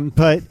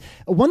 But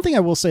one thing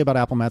I will say about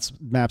Apple Maps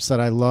that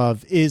I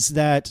love is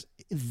that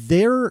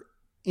their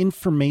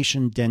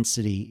information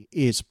density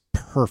is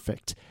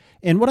perfect.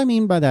 And what I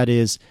mean by that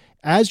is,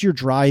 as you're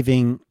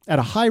driving at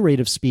a high rate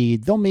of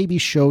speed, they'll maybe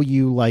show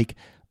you like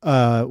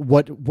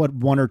what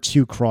one or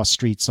two cross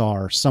streets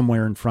are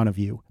somewhere in front of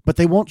you, but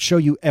they won't show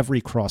you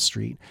every cross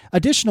street.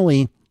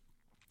 Additionally,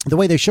 the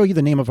way they show you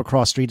the name of a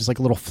cross street is like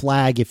a little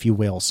flag, if you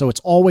will. So it's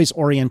always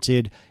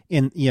oriented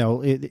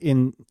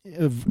in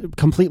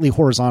completely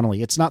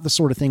horizontally. It's not the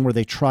sort of thing where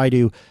they try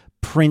to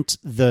print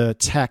the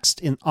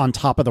text on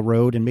top of the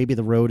road, and maybe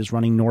the road is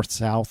running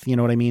north-south, you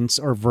know what I mean?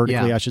 Or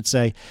vertically, yeah. I should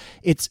say.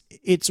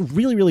 It's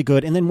really, really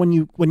good. And then when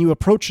you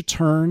approach a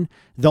turn,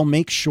 they'll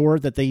make sure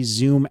that they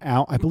zoom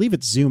out. I believe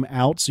it's zoom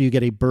out, so you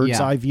get a bird's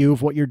eye view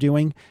of what you're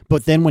doing.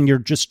 But then when you're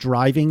just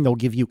driving, they'll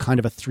give you kind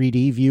of a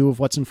 3D view of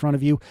what's in front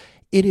of you.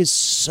 It is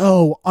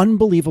so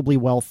unbelievably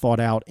well thought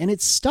out, and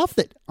it's stuff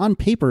that on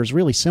paper is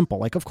really simple.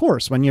 Like, of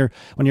course, when you're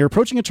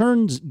approaching a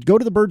turn, go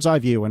to the bird's eye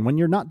view, and when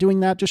you're not doing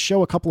that, just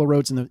show a couple of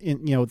roads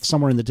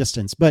somewhere in the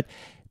distance. But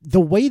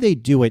the way they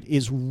do it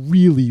is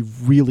really,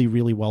 really,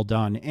 really well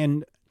done,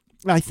 and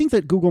I think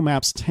that Google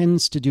Maps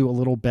tends to do a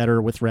little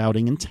better with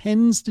routing and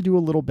tends to do a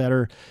little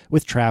better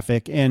with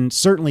traffic, and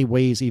certainly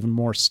Waze even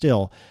more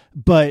still.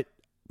 But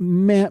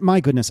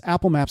my goodness,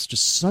 Apple Maps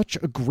just such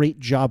a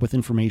great job with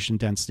information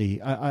density.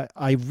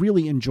 I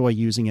really enjoy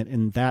using it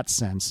in that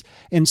sense.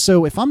 And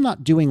so if I'm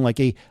not doing like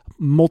a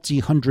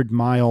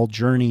multi-100-mile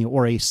journey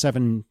or a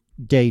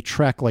 7-day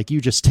trek like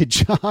you just did,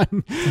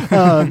 John,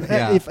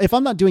 if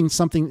I'm not doing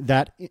something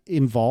that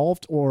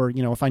involved, or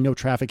if I know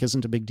traffic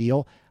isn't a big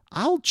deal,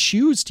 I'll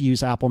choose to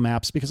use Apple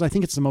Maps because I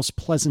think it's the most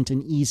pleasant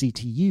and easy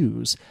to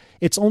use.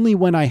 It's only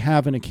when I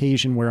have an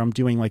occasion where I'm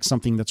doing like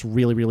something that's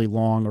really, really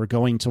long or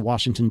going to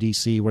Washington,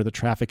 D.C. where the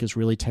traffic is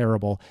really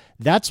terrible.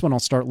 That's when I'll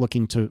start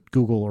looking to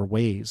Google or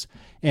Waze.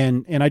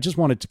 And I just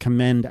wanted to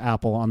commend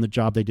Apple on the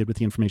job they did with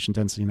the information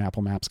density in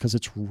Apple Maps because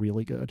it's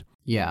really good.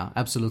 Yeah,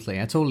 absolutely.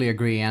 I totally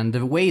agree. And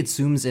the way it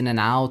zooms in and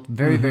out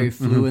very, very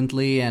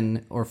fluidly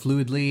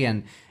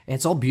and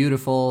it's all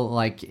beautiful.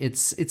 Like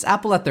it's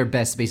Apple at their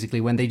best,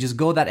 basically, when they just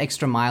go that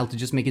extra mile to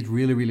just make it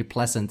really, really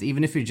pleasant.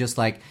 Even if you're just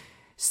like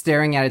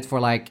staring at it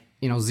for like,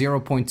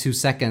 0.2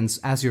 seconds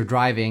as you're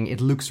driving, it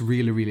looks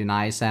really, really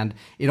nice. And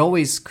it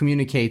always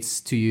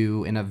communicates to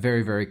you in a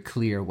very, very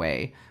clear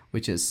way,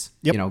 which is,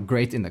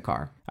 great in the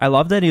car. I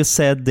love that you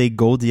said they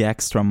go the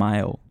extra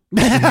mile.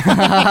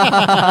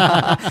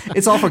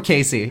 It's all for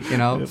Casey,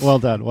 Well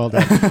done.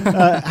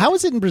 How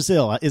is it in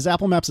Brazil? Is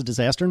Apple Maps a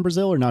disaster in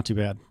Brazil or not too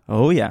bad?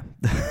 Oh, yeah.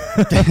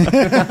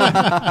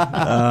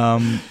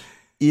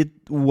 It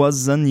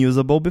was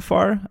unusable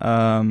before.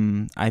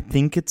 I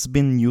think it's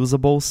been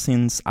usable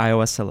since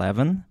iOS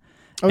 11.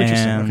 Oh,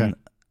 interesting. And okay.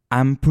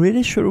 I'm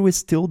pretty sure we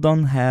still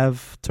don't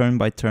have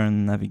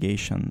turn-by-turn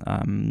navigation.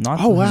 I'm not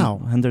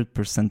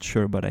 100%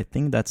 sure, but I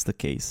think that's the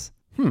case.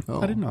 I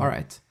didn't know. All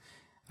right.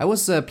 I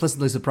was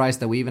pleasantly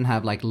surprised that we even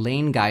have like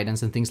lane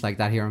guidance and things like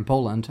that here in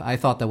Poland. I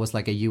thought that was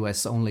like a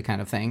US only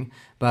kind of thing.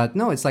 But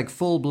no, it's like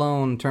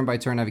full-blown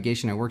turn-by-turn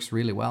navigation. It works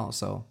really well,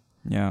 so...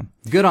 Yeah.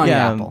 Good on you,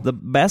 Apple. The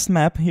best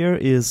map here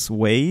is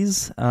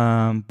Waze,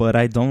 but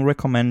I don't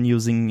recommend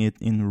using it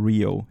in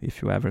Rio.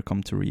 If you ever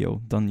come to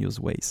Rio, don't use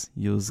Waze.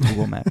 Use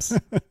Google Maps.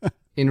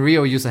 In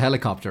Rio, use a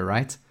helicopter,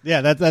 right? Yeah,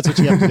 that's what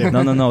you have to do.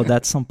 No,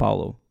 that's São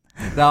Paulo.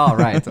 Oh,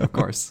 right, of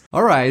course.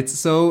 All right,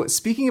 so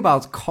speaking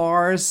about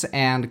cars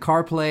and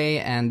CarPlay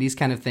and these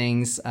kind of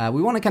things,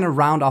 we want to kind of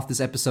round off this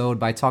episode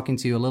by talking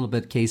to you a little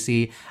bit,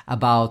 Casey,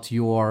 about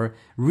your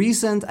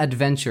recent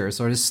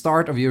adventures or the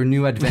start of your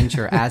new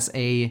adventure as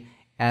an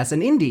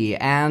indie.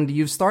 And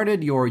you've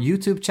started your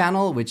YouTube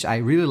channel, which I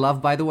really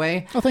love, by the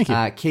way. Oh, thank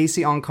you.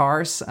 Casey on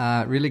Cars,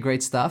 really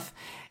great stuff.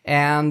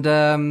 And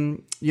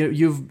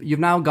you've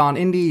now gone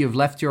indie. You've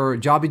left your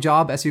jobby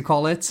job, as you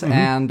call it,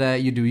 and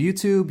you do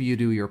YouTube, you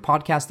do your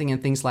podcasting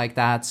and things like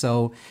that.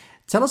 So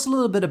tell us a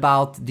little bit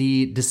about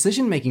the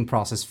decision-making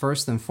process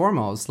first and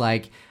foremost.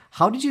 Like,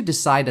 how did you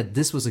decide that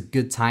this was a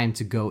good time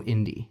to go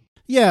indie?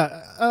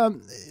 Yeah,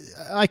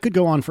 I could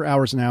go on for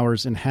hours and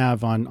hours and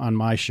have on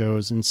my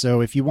shows. And so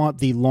if you want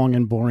the long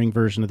and boring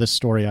version of this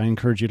story, I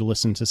encourage you to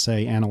listen to,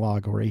 say,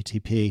 Analog or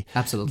ATP.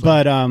 Absolutely.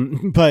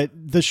 But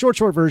the short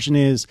version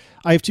is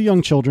I have two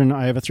young children.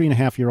 I have a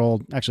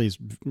 3.5-year-old, actually he's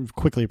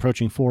quickly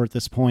approaching 4 at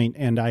this point,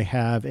 and I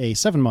have a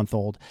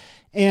 7-month-old.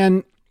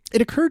 And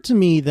it occurred to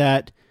me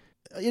that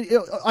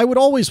I would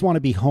always want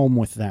to be home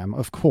with them,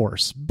 of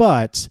course,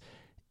 but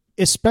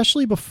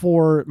especially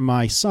before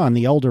my son,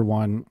 the elder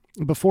one,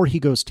 before he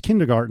goes to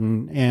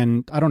kindergarten,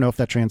 and I don't know if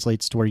that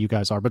translates to where you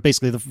guys are, but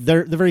basically the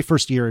very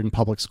first year in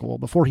public school,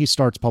 before he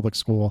starts public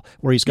school,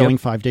 where he's going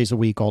 5 days a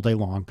week all day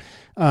long,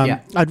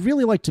 I'd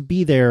really like to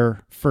be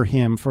there for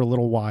him for a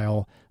little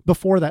while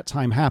before that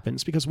time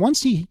happens, because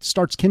once he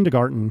starts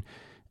kindergarten,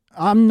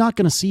 I'm not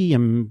going to see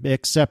him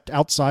except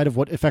outside of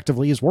what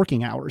effectively is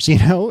working hours,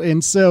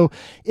 And so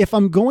if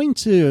I'm going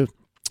to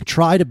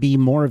try to be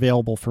more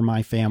available for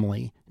my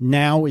family,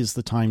 now is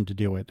the time to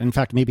do it. In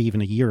fact, maybe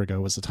even a year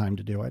ago was the time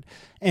to do it.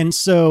 And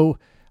so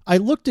I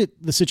looked at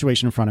the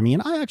situation in front of me,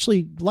 and I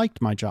actually liked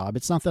my job.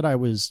 It's not that I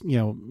was,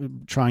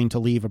 trying to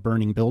leave a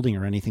burning building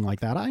or anything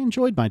like that. I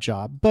enjoyed my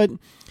job, but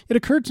it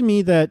occurred to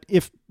me that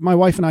if my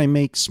wife and I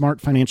make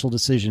smart financial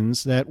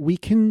decisions, that we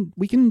can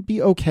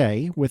be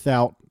okay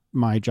without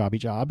my jobby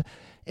job.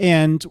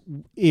 And,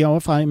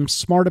 if I'm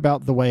smart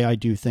about the way I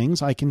do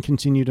things, I can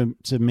continue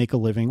to make a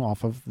living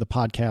off of the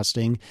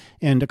podcasting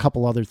and a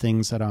couple other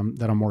things that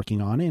I'm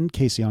working on. And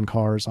Casey on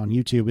Cars on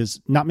YouTube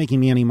is not making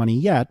me any money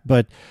yet,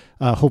 but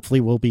hopefully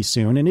will be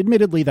soon. And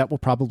admittedly, that will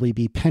probably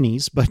be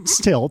pennies, but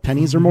still,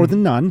 pennies are more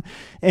than none.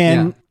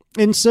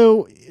 And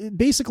so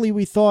basically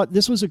we thought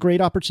this was a great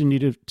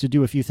opportunity to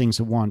do a few things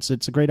at once.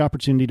 It's a great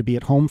opportunity to be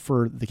at home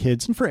for the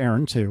kids and for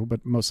Aaron too,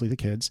 but mostly the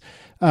kids.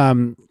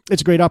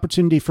 It's a great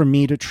opportunity for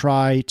me to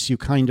try to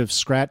kind of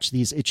scratch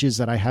these itches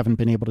that I haven't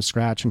been able to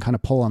scratch and kind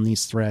of pull on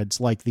these threads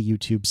like the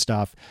YouTube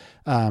stuff.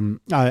 I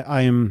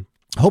am...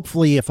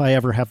 Hopefully, if I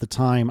ever have the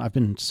time, I've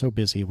been so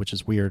busy, which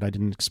is weird. I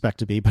didn't expect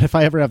to be, but if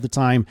I ever have the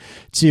time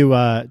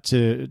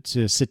to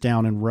sit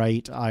down and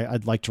write,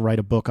 I'd like to write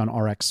a book on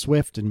RX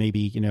Swift, and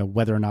maybe,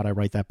 whether or not I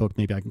write that book,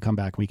 maybe I can come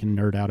back and we can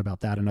nerd out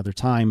about that another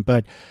time.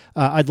 But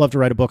I'd love to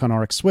write a book on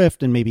RX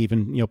Swift, and maybe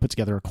even, put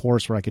together a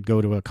course where I could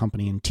go to a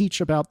company and teach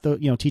about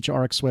teach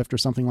RX Swift or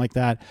something like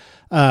that.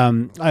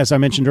 As I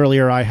mentioned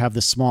earlier, I have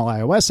this small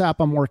iOS app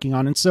I'm working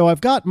on. And so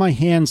I've got my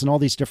hands in all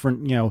these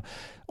different,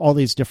 all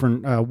these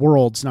different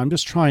worlds, and I'm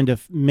just trying to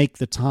make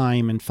the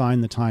time and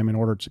find the time in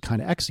order to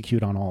kind of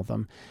execute on all of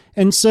them.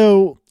 And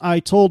so I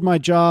told my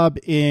job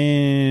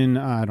in,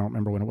 I don't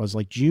remember when it was,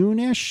 like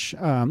June-ish.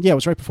 It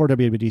was right before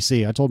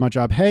WWDC. I told my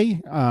job,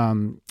 hey,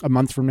 a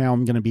month from now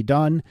I'm going to be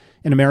done.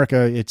 In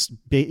America,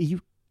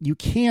 you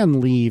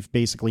can leave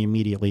basically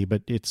immediately,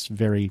 but it's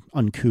very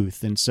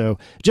uncouth. And so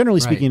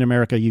generally speaking, in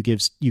America, you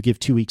give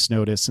 2 weeks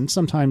notice, and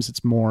sometimes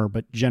it's more,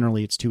 but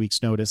generally it's 2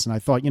 weeks notice. And I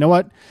thought, you know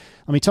what,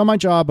 let me tell my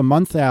job a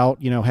month out,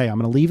 hey, I'm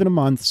going to leave in a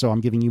month. So I'm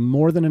giving you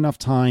more than enough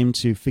time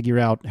to figure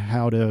out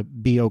how to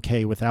be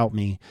okay without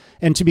me.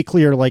 And to be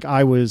clear, like,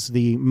 I was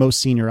the most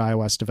senior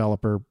iOS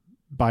developer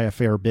by a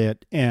fair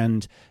bit,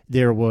 and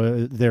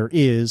there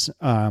is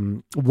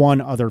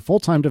one other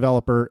full-time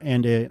developer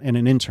and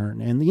an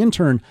intern, and the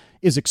intern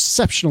is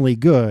exceptionally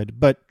good,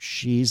 but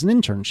she's an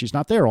intern. She's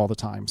not there all the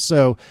time.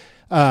 So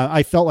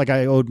I felt like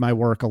I owed my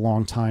work a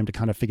long time to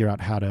kind of figure out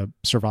how to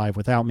survive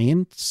without me.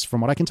 And from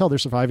what I can tell, they're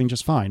surviving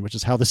just fine, which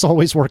is how this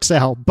always works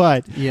out.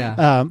 But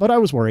but I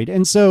was worried.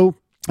 And so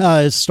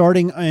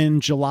starting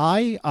in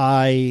July,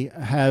 I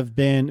have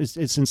been,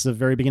 since the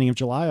very beginning of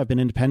July, I've been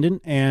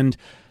independent, and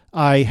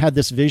I had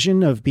this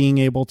vision of being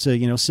able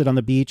to, sit on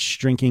the beach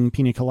drinking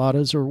pina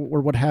coladas or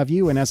what have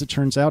you. And as it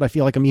turns out, I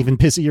feel like I'm even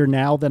busier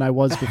now than I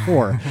was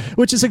before,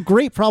 which is a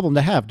great problem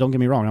to have. Don't get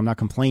me wrong. I'm not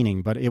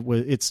complaining, but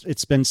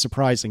it's been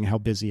surprising how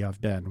busy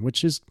I've been,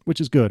 which is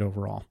good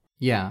overall.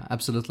 Yeah,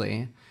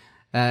 absolutely.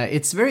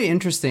 It's very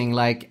interesting.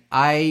 Like,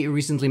 I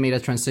recently made a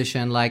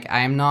transition. Like,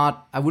 I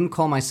wouldn't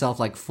call myself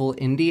like full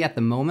indie at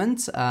the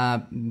moment,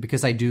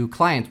 because I do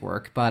client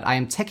work, but I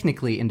am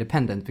technically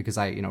independent because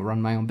I,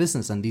 run my own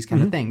business and these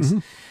kind of things.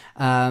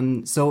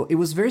 So it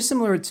was very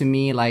similar to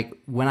me, like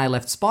when I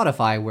left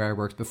Spotify, where I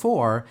worked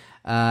before,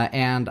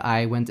 and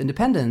I went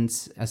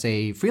independent as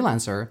a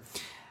freelancer.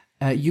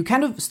 You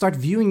kind of start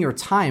viewing your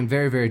time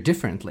very, very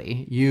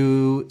differently.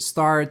 You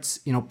start,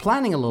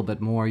 planning a little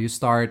bit more. You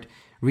start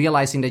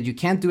realizing that you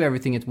can't do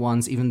everything at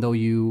once, even though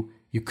you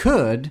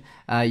could.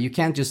 You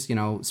can't just,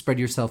 spread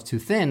yourself too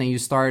thin, and you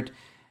start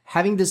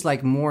having this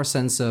like more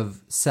sense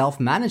of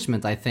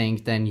self-management, I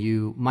think, than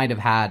you might have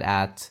had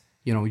at,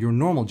 your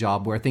normal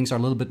job, where things are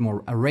a little bit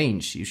more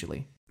arranged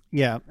usually.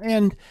 Yeah.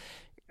 And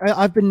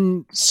I've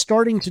been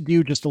starting to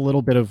do just a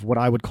little bit of what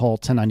I would call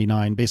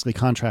 1099, basically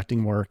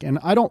contracting work. And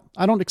I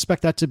don't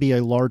expect that to be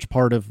a large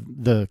part of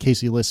the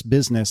Casey Liss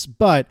business,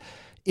 but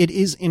it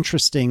is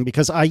interesting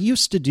because I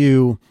used to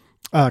do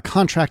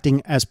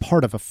contracting as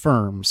part of a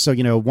firm. So,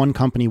 one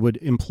company would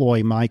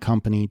employ my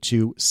company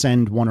to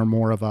send one or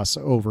more of us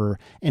over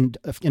and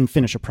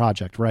finish a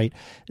project, right?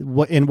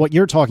 What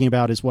you're talking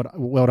about is what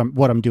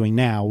I'm doing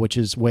now, which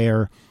is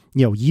where,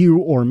 you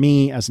or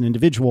me as an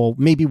individual,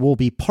 maybe we'll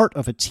be part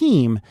of a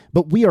team,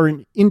 but we are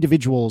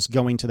individuals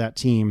going to that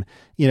team,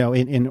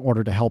 in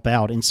order to help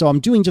out. And so I'm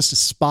doing just a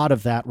spot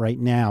of that right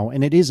now.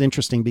 And it is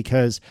interesting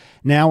because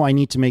now I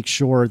need to make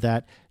sure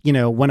that,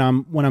 when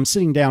I'm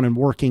sitting down and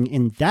working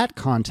in that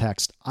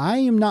context, I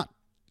am not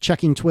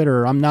checking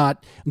Twitter. I'm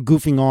not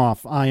goofing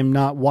off. I am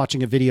not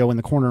watching a video in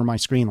the corner of my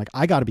screen. Like,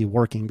 I got to be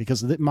working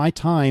because my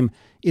time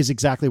is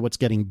exactly what's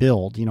getting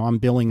billed. I'm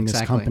billing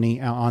this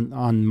company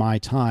on my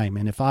time.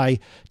 And if I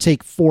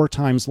take 4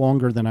 times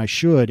longer than I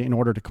should in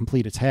order to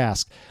complete a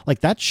task, like,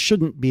 that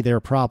shouldn't be their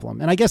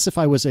problem. And I guess if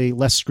I was a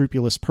less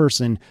scrupulous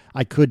person,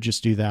 I could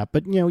just do that.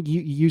 But,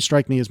 you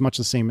strike me as much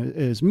the same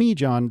as me,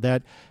 John,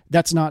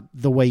 that's not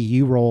the way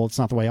you roll. It's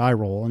not the way I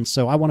roll. And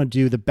so I want to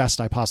do the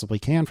best I possibly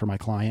can for my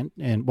client.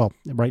 And well,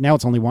 right now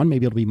it's only one,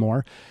 maybe it'll be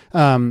more.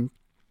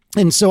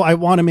 And so I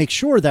want to make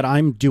sure that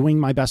I'm doing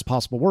my best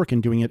possible work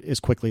and doing it as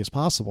quickly as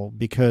possible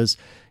because,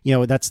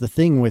 that's the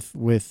thing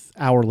with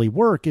hourly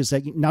work is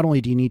that not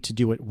only do you need to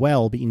do it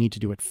well, but you need to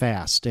do it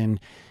fast. And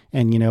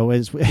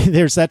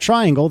there's that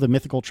triangle, the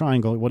mythical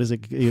triangle. What is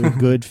it?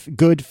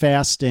 Good,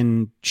 fast,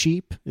 and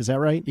cheap. Is that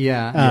right?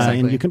 Yeah, exactly.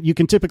 And you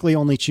can typically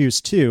only choose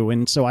 2.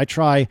 And so I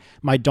try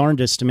my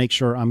darndest to make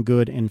sure I'm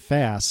good and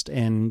fast.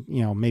 And,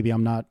 maybe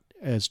I'm not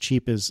as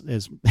cheap as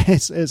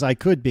I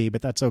could be,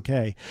 but that's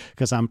okay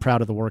because I'm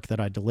proud of the work that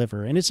I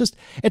deliver. And it's just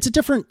a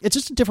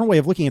different way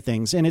of looking at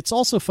things. And it's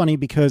also funny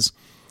because,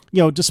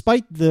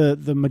 despite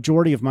the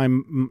majority of my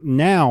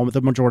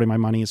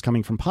money is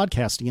coming from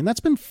podcasting, and that's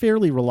been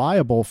fairly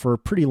reliable for a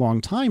pretty long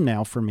time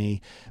now for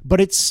me,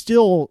 but it's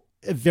still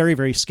very,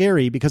 very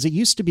scary because it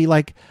used to be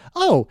like,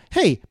 oh,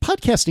 hey,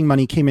 podcasting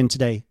money came in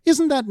today.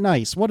 Isn't that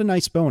nice? What a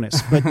nice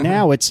bonus. But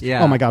now it's,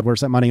 oh my God, where's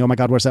that money? Oh my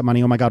God, where's that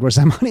money? Oh my God, where's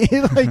that money?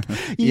 Like,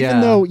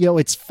 even though,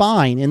 it's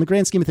fine in the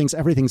grand scheme of things,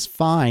 everything's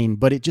fine,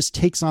 but it just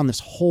takes on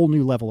this whole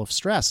new level of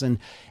stress. And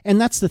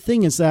that's the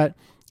thing is that,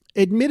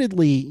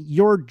 admittedly,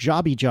 your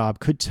jobby job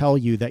could tell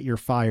you that you're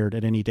fired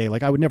at any day.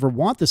 Like, I would never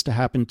want this to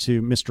happen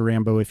to Mr.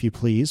 Rambo, if you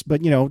please.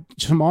 But,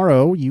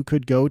 tomorrow you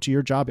could go to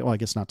your job. Well, I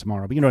guess not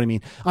tomorrow, but you know what I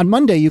mean? On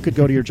Monday, you could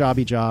go to your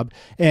jobby job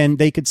and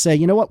they could say,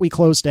 you know what? We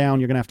closed down.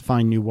 You're going to have to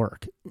find new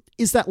work.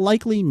 Is that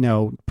likely?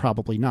 No,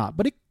 probably not.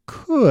 But it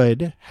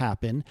could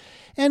happen.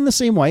 And the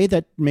same way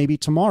that maybe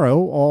tomorrow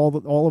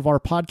all of our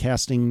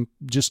podcasting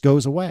just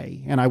goes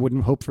away. And I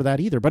wouldn't hope for that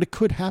either, but it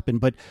could happen.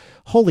 But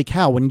holy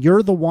cow, when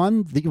you're the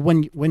one,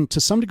 when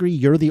to some degree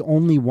you're the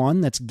only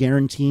one that's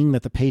guaranteeing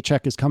that the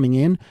paycheck is coming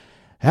in,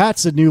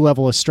 that's a new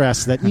level of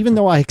stress that even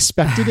though I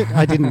expected it,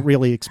 I didn't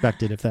really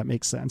expect it, if that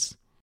makes sense.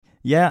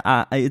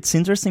 Yeah, it's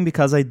interesting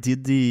because I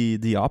did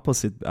the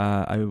opposite.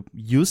 I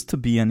used to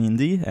be an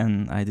indie,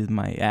 and I did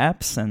my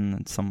apps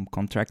and some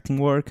contracting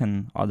work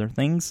and other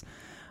things.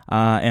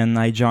 And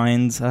I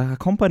joined a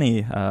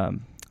company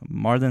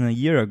more than a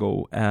year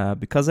ago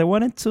because I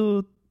wanted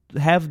to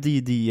have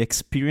the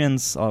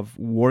experience of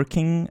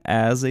working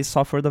as a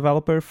software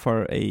developer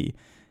for a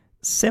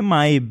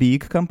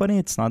semi-big company.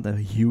 It's not a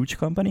huge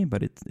company,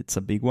 but it's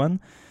a big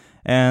one.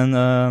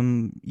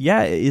 And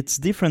it's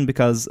different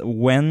because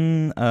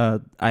when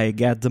I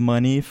get the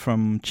money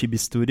from Chibi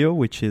Studio,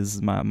 which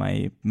is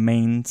my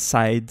main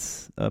side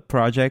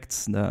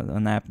project,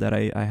 an app that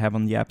I have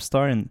on the App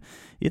Store, and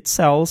it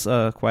sells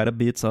quite a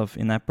bit of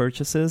in-app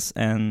purchases.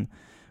 And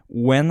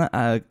when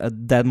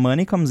that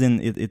money comes in,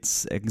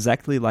 it's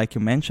exactly like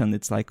you mentioned.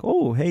 It's like,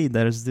 oh, hey,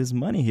 there's this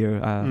money here.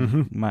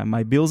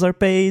 My bills are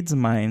paid,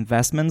 my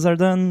investments are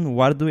done.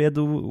 What do I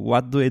do?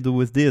 What do I do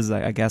with this?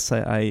 I guess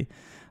I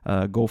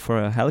go for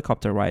a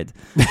helicopter ride.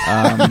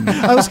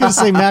 I was going to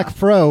say Mac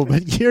Pro,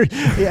 but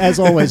as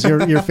always,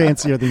 you're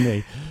fancier than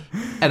me.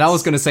 And I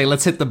was going to say,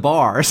 let's hit the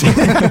bars.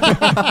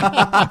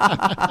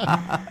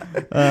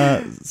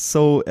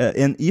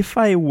 And if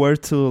I were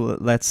to,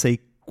 let's say,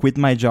 quit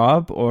my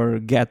job or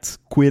get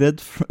quitted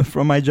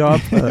from my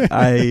job,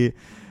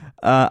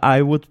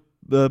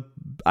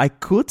 I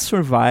could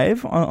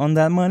survive on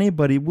that money,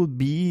 but it would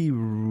be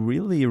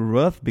really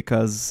rough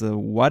because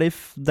what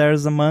if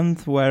there's a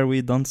month where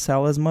we don't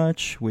sell as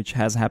much, which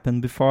has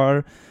happened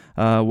before?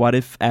 What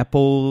if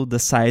Apple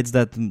decides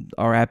that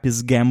our app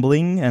is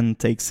gambling and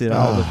takes it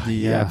out of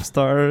the App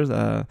Store?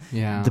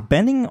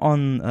 Depending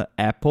on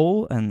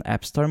Apple and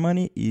App Store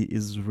money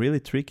is really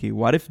tricky.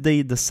 What if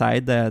they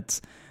decide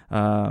that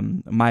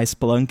my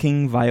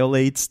Splunking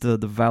violates the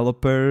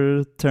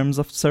developer terms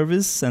of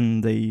service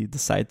and they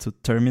decide to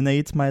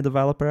terminate my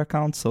developer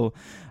account? So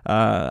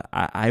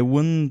I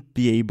wouldn't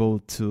be able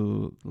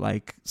to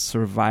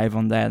survive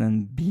on that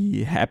and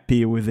be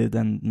happy with it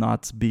and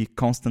not be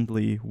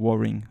constantly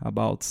worrying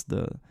about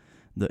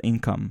the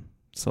income.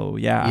 So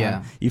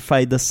if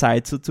I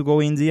decide to go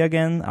indie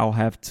again, I'll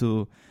have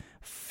to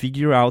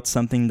figure out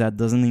something that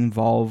doesn't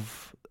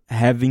involve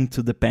having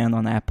to depend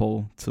on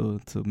Apple to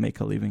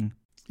make a living.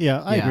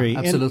 Yeah, I agree.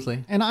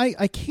 Absolutely. And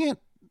I can't,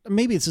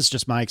 maybe this is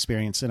just my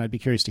experience, and I'd be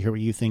curious to hear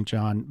what you think,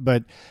 John,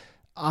 but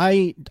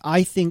I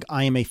think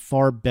I am a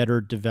far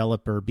better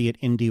developer, be it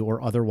indie or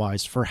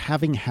otherwise, for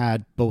having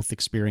had both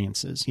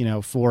experiences,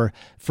 for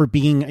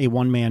being a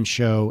one-man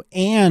show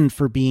and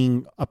for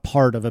being a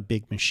part of a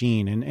big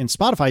machine. And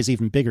Spotify is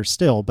even bigger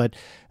still, but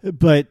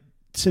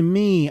to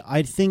me,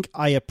 I think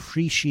I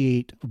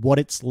appreciate what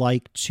it's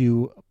like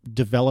to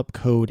develop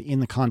code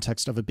in the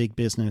context of a big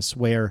business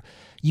where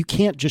you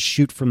can't just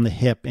shoot from the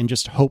hip and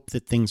just hope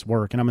that things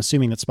work. And I'm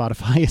assuming that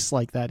Spotify is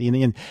like that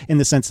in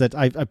the sense that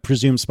I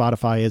presume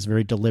Spotify is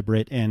very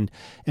deliberate and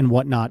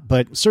whatnot.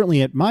 But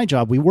certainly at my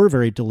job, we were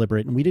very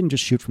deliberate and we didn't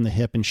just shoot from the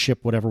hip and ship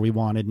whatever we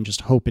wanted and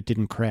just hope it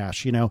didn't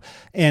crash,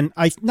 And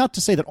not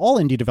to say that all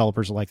indie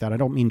developers are like that. I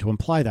don't mean to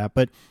imply that,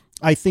 but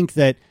I think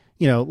that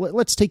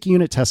let's take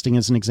unit testing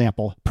as an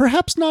example.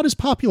 Perhaps not as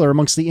popular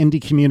amongst the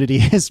indie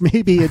community as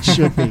maybe it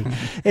should be.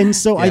 And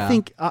so I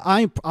think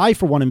I,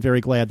 for one, am very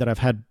glad that I've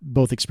had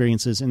both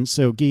experiences. And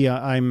so, Gia,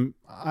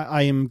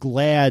 I am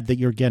glad that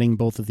you're getting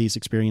both of these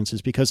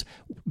experiences because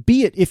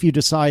be it if you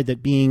decide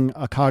that being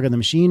a cog in the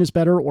machine is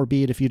better or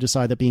be it if you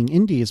decide that being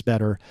indie is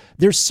better,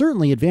 there's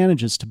certainly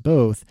advantages to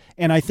both.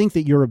 And I think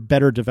that you're a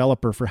better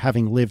developer for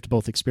having lived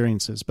both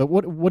experiences. But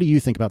what do you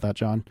think about that,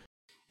 John?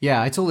 Yeah,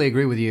 I totally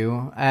agree with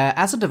you.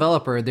 As a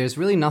developer, there's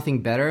really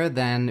nothing better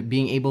than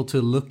being able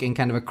to look in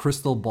kind of a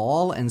crystal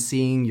ball and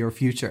seeing your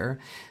future.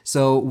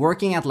 So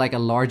working at a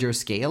larger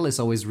scale is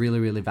always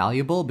really, really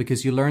valuable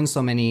because you learn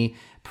so many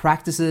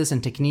practices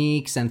and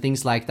techniques and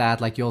things like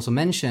that, like you also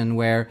mentioned,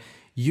 where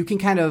you can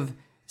kind of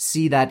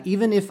see that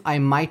even if I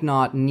might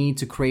not need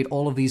to create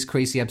all of these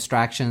crazy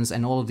abstractions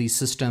and all of these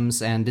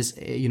systems and this,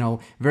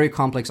 very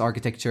complex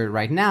architecture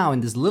right now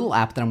in this little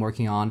app that I'm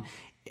working on,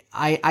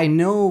 I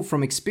know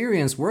from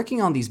experience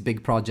working on these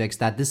big projects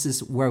that this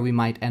is where we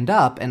might end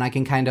up, and I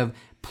can kind of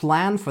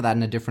plan for that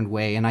in a different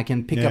way, and I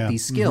can pick up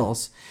these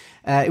skills.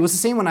 It was the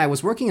same when I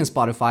was working in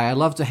Spotify. I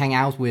love to hang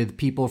out with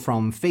people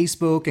from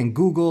Facebook and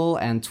Google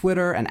and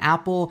Twitter and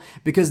Apple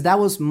because that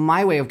was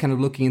my way of kind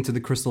of looking into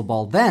the crystal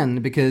ball then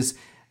because,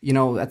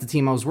 at the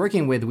team I was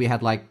working with, we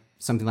had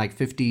something like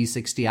 50,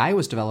 60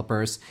 iOS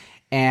developers,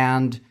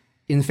 and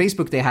in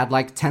Facebook, they had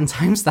 10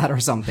 times that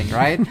or something,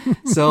 right?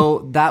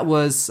 So that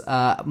was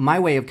my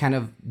way of kind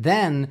of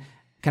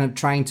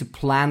trying to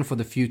plan for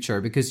the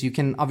future because you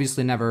can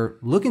obviously never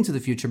look into the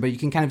future, but you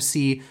can kind of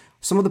see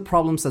some of the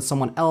problems that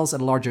someone else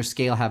at a larger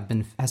scale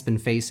has been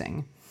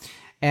facing.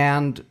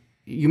 And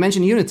you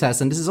mentioned unit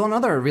tests, and this is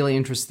another really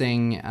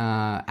interesting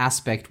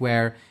aspect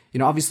where,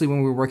 obviously when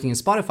we were working in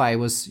Spotify, it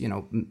was,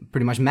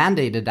 pretty much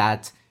mandated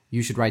that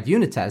you should write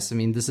unit tests. I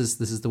mean, this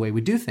is the way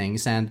we do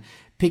things, and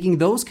picking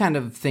those kind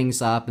of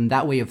things up and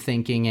that way of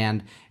thinking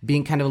and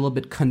being kind of a little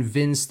bit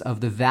convinced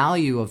of the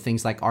value of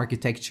things like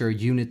architecture,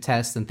 unit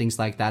tests, and things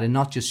like that, and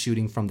not just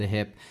shooting from the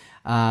hip.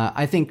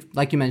 I think,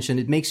 like you mentioned,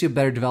 it makes you a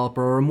better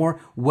developer or a more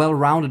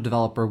well-rounded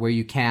developer where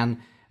you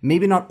can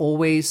maybe not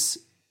always,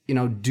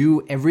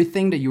 do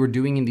everything that you were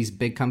doing in these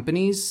big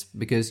companies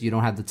because you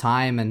don't have the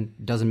time and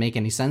it doesn't make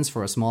any sense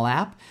for a small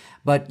app,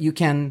 but you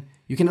can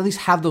at least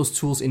have those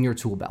tools in your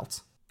tool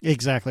belt.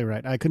 Exactly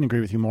right. I couldn't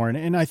agree with you more.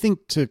 And I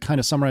think to kind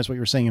of summarize what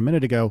you were saying a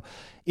minute ago,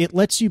 it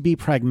lets you be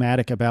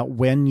pragmatic about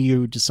when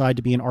you decide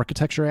to be an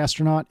architecture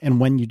astronaut and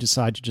when you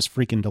decide to just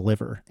freaking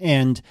deliver.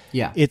 And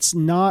it's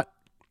not,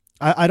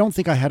 I don't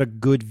think I had a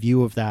good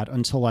view of that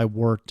until I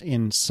worked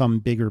in some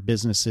bigger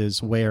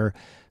businesses where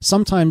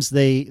sometimes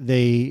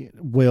they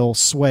will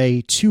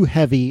sway too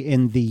heavy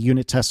in the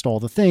unit test all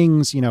the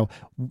things,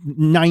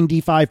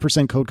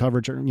 95% code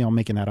coverage, or,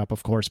 making that up,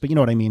 of course, but you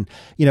know what I mean?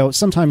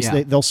 Sometimes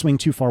they'll swing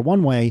too far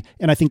one way.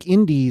 And I think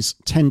indies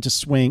tend to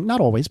swing,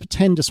 not always, but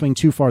tend to swing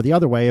too far the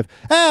other way of,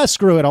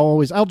 screw it.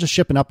 I'll just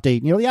ship an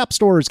update. The app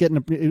store is getting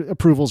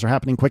approvals are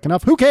happening quick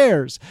enough. Who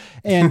cares?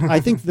 And I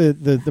think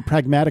the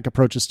pragmatic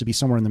approach is to be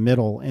somewhere in the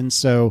middle. And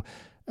so,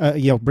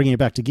 bringing it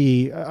back to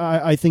Guy,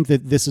 I think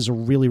that this is a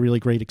really, really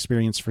great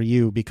experience for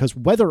you, because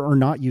whether or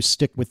not you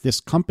stick with this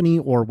company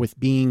or with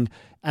being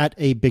at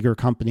a bigger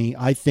company,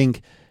 I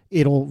think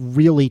it'll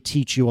really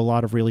teach you a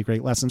lot of really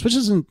great lessons, which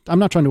isn't, I'm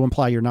not trying to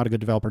imply you're not a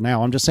good developer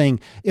now. I'm just saying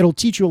it'll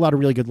teach you a lot of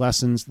really good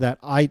lessons that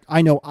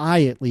I know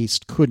I at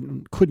least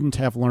couldn't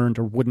have learned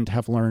or wouldn't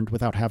have learned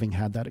without having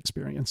had that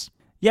experience.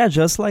 Yeah,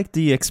 just like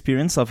the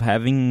experience of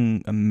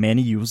having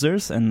many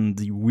users and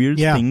the weird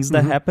things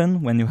that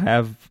happen when you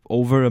have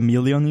over 1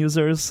 million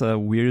users,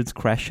 weird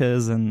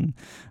crashes and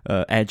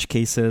edge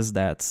cases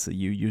that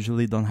you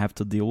usually don't have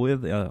to deal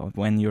with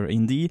when you're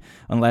indie,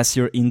 unless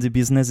your indie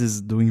business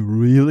is doing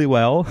really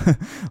well.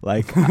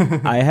 Like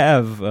I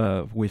have,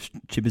 with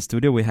Chibi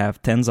Studio, we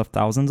have tens of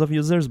thousands of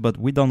users, but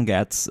we don't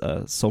get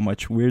so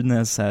much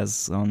weirdness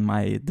as on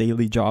my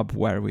daily job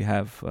where we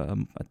have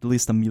at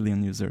least 1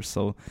 million users.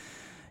 So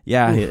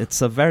yeah,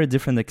 it's a very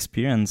different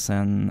experience,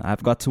 and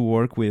I've got to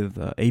work with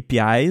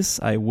APIs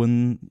I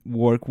wouldn't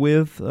work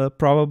with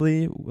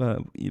probably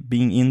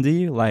being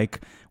indie.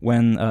 Like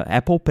when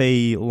Apple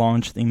Pay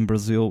launched in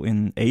Brazil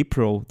in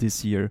April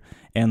this year,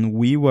 and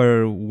we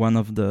were one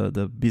of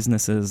the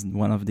businesses,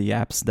 one of the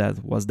apps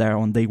that was there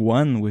on day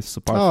one with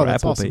support for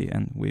Apple awesome. Pay,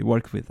 and we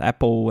worked with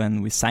Apple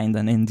and we signed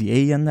an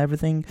NDA and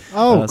everything.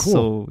 Cool.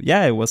 So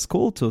yeah, it was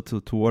cool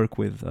to work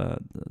with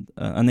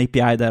an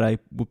API that I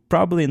would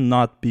probably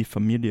not be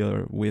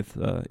familiar with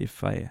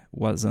if I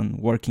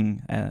wasn't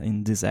working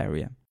in this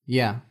area.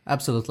 Yeah,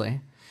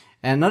 absolutely.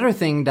 Another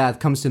thing that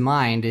comes to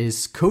mind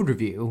is code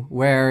review,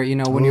 where,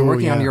 when you're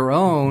working on your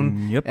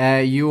own,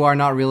 you are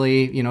not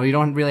really, you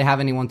don't really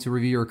have anyone to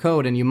review your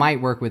code, and you might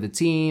work with a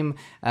team.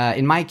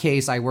 In my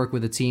case, I work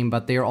with a team,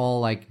 but they're all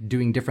like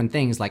doing different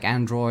things like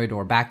Android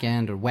or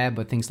backend or web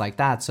or things like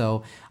that.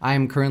 So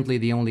I'm currently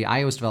the only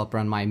iOS developer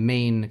on my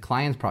main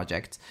client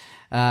project.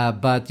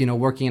 But,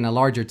 working in a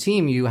larger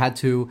team, you had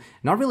to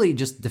not really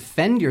just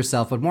defend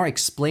yourself, but more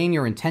explain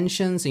your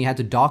intentions, and you had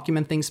to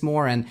document things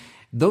more. And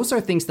those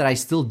are things that I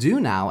still do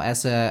now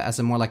as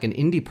a more like an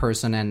indie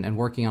person and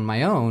working on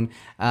my own.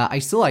 I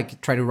still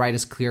try to write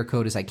as clear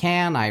code as I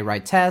can. I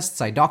write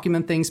tests, I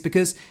document things,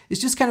 because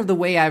it's just kind of the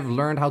way I've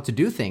learned how to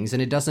do things.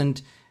 And it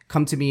doesn't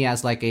come to me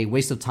as like a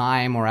waste of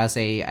time or as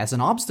an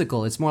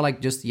obstacle. It's more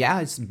like just,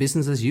 it's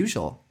business as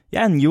usual.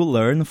 Yeah, and you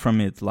learn from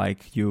it.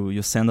 Like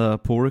you send a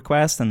pull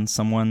request and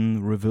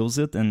someone reviews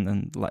it,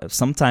 and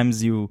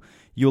sometimes you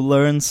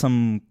learn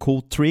some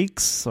cool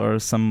tricks or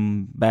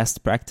some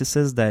best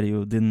practices that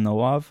you didn't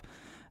know of.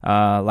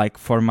 Like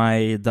for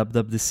my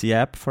WWDC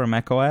app for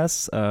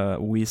macOS,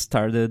 we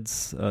started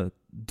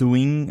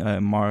doing a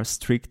more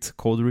strict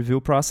code review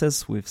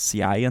process with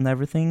CI and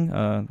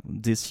everything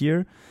this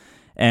year.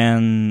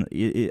 And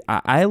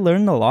I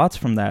learned a lot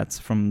from that,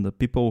 from the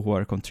people who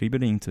are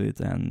contributing to it,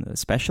 and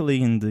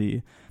especially in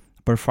the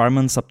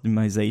performance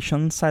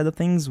optimization side of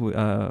things.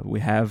 We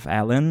have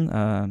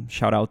Alan,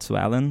 shout out to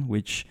Alan,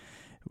 which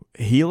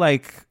he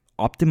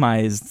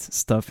optimized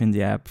stuff in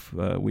the app,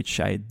 which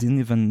I didn't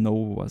even know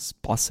was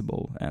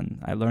possible, and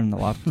I learned a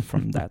lot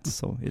from that.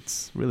 So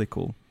it's really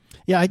cool.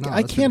 Yeah,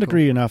 I can't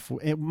agree enough.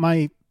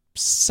 My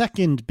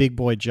second big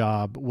boy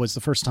job was the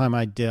first time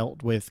I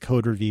dealt with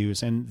code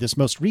reviews, and this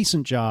most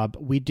recent job,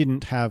 we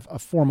didn't have a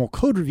formal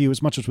code review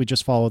as much as we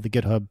just followed the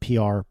GitHub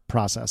PR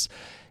process.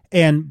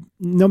 And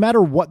no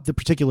matter what the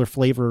particular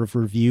flavor of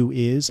review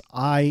is,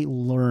 I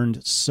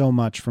learned so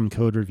much from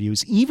code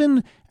reviews.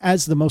 Even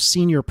as the most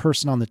senior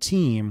person on the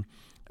team,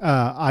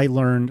 I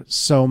learned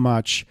so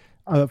much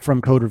from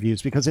code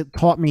reviews, because it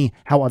taught me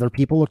how other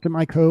people looked at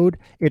my code.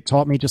 It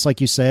taught me, just like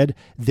you said,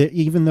 that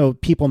even though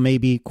people may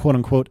be quote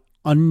unquote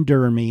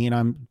under me, and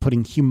I'm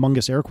putting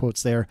humongous air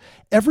quotes there,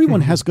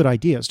 everyone has good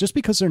ideas. Just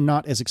because they're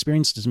not as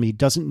experienced as me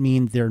doesn't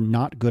mean they're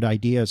not good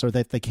ideas or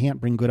that they can't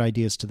bring good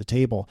ideas to the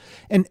table.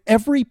 And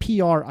every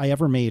PR I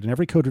ever made and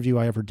every code review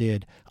I ever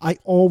did, I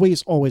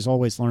always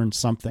learned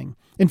something.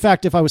 In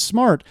fact, if I was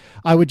smart,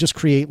 I would just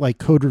create like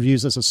code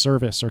reviews as a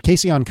service or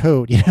Casey on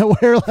Code,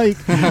 where like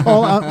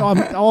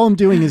all I'm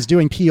doing is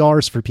doing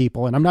PRs for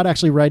people, and I'm not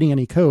actually writing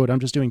any code. I'm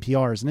just doing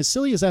PRs. And as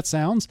silly as that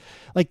sounds,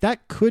 like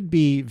that could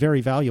be very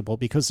valuable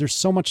because there's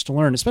so much to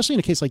learn, especially in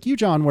a case like you,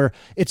 John, where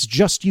it's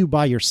just you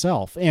by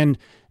yourself. And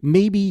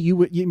maybe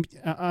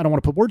I don't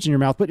want to put words in your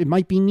mouth, but it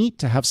might be neat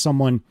to have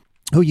someone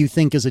who you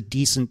think is a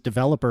decent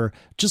developer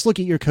just look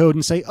at your code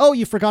and say, oh,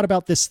 you forgot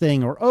about this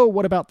thing, or, oh,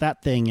 what about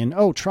that thing? And,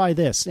 oh, try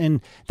this. And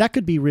that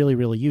could be really,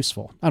 really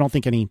useful. I don't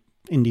think any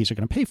indies are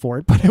going to pay for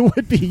it, but it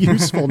would be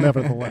useful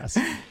nevertheless.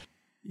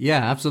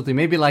 Yeah, absolutely.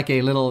 Maybe like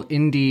a little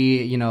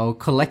indie,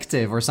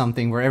 collective or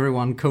something where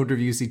everyone code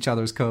reviews each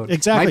other's code.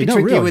 Exactly. Might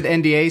be tricky with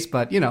NDAs,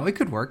 but, it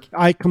could work.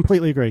 I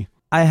completely agree.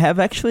 I have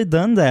actually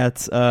done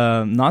that.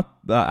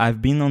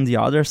 I've been on the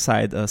other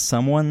side.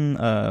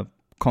 Someone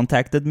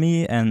contacted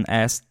me and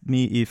asked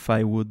me if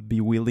I would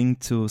be willing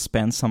to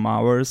spend some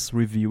hours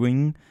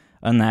reviewing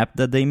an app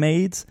that they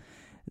made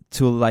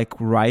to like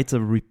write a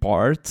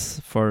report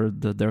for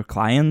their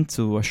client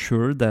to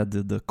assure that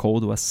the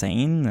code was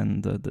sane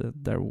and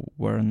there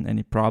weren't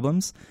any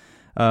problems.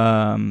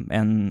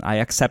 And I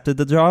accepted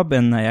the job,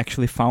 and I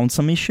actually found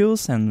some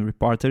issues and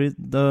reported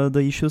the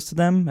issues to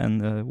them,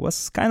 and it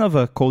was kind of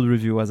a code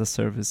review as a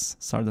service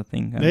sort of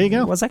thing. And there you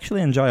go. It was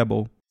actually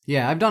enjoyable.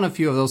 Yeah, I've done a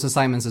few of those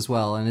assignments as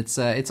well, and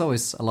it's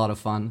always a lot of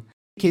fun.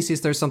 Casey,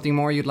 is there something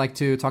more you'd like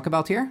to talk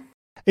about here?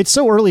 It's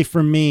so early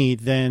for me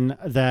then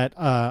that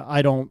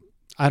I don't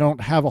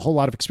have a whole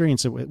lot of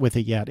experience with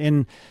it yet.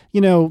 And,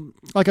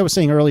 like I was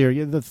saying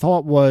earlier, the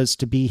thought was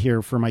to be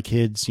here for my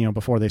kids,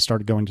 before they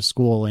started going to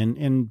school.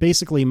 And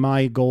basically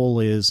my goal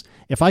is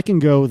if I can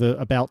go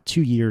about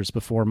 2 years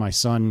before my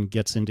son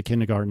gets into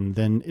kindergarten,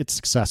 then it's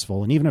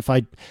successful. And even if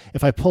I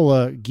pull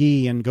a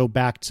Guy and go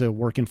back to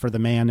working for the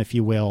man, if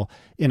you will,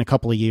 in a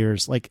couple of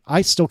years, like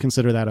I still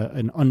consider that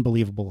an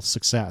unbelievable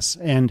success.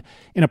 And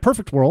in a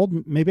perfect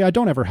world, maybe I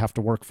don't ever have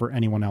to work for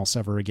anyone else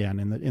ever again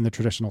in the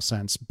traditional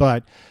sense.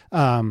 But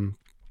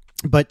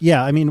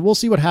yeah, I mean, we'll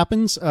see what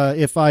happens.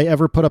 If I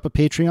ever put up a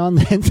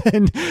Patreon,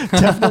 then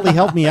definitely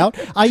help me out.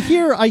 I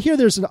hear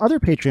there's other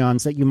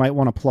Patreons that you might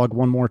want to plug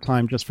one more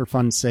time just for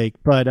fun's sake.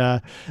 But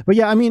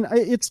yeah, I mean,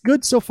 it's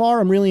good so far.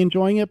 I'm really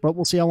enjoying it, but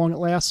we'll see how long it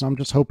lasts. I'm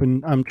just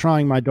hoping, I'm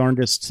trying my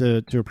darndest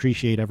to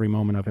appreciate every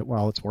moment of it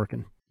while it's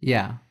working.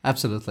 Yeah,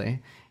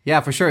 absolutely. Yeah,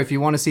 for sure. If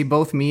you want to see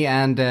both me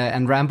and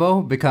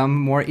Rambo become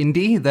more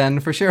indie, then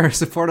for sure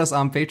support us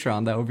on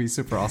Patreon. That would be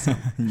super awesome.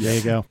 There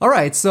you go. All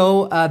right,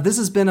 so this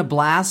has been a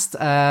blast.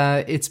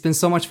 It's been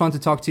so much fun to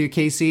talk to you,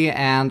 Casey,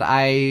 and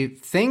I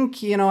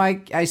think,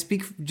 I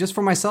speak just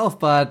for myself,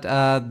 but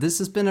this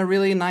has been a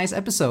really nice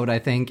episode, I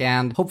think,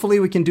 and hopefully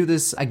we can do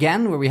this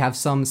again where we have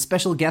some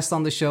special guests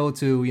on the show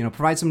to,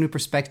 provide some new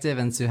perspective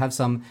and to have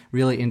some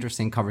really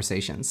interesting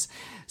conversations.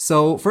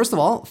 So first of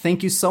all,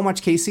 thank you so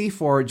much, Casey,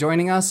 for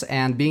joining us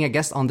and being a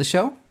guest on the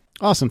show.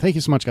 Awesome. Thank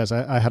you so much, guys.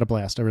 I had a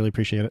blast. I really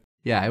appreciate it.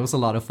 Yeah, it was a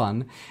lot of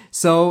fun.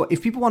 So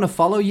if people want to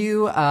follow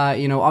you,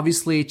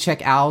 obviously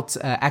check out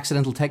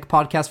Accidental Tech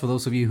Podcast for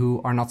those of you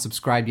who are not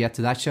subscribed yet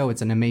to that show.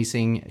 It's an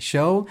amazing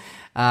show.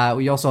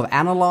 We also have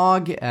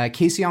Analog,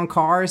 Casey on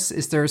Cars.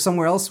 Is there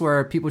somewhere else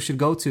where people should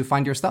go to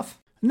find your stuff?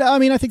 No, I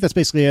mean, I think that's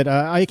basically it.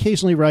 I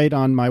occasionally write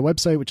on my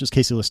website, which is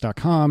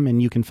CaseyLiss.com,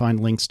 and you can find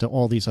links to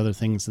all these other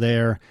things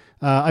there.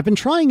 I've been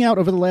trying out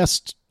over the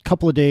last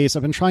couple of days,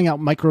 I've been trying out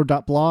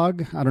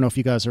micro.blog. I don't know if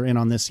you guys are in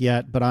on this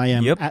yet, but I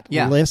am at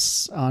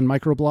Liss on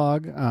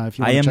microblog. If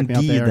you want to check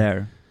me out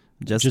there.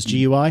 Just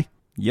GUI?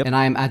 Yep. And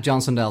I'm at John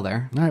Sundell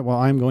there. All right. Well,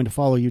 I'm going to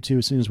follow you too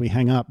as soon as we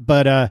hang up.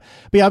 But yeah,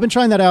 I've been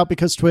trying that out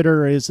because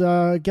Twitter is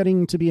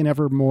getting to be an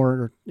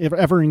ever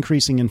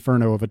increasing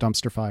inferno of a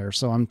dumpster fire.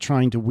 So I'm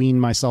trying to wean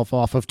myself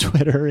off of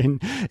Twitter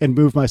and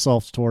move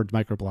myself toward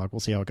microblog. We'll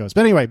see how it goes.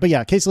 But anyway,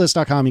 yeah,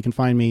 CaseyLiss.com. You can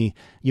find me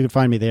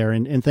there.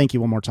 And thank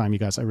you one more time, you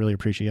guys. I really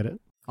appreciate it.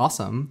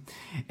 Awesome.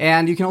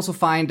 And you can also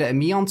find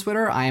me on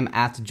Twitter. I am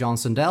at John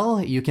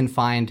Sundell. You can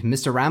find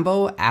Mr.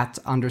 Rambo at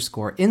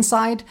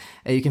 _inside.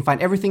 You can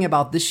find everything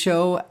about this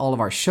show, all of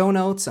our show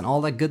notes and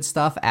all that good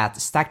stuff at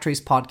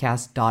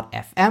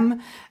stacktracepodcast.fm.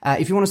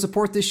 If you want to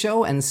support this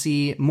show and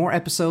see more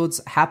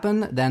episodes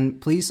happen, then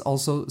please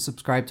also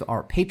subscribe to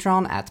our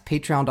Patreon at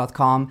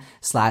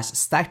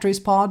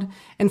patreon.com/stacktracepod.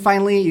 And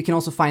finally, you can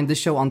also find this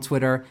show on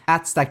Twitter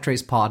at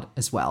stacktracepod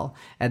as well.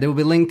 There will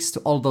be links to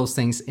all those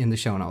things in the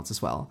show notes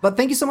as well. But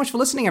thank you so much for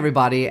listening,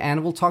 everybody,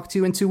 and we'll talk to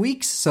you in 2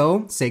 weeks.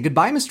 So say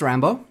goodbye, Mr.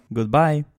 Rambo. Goodbye.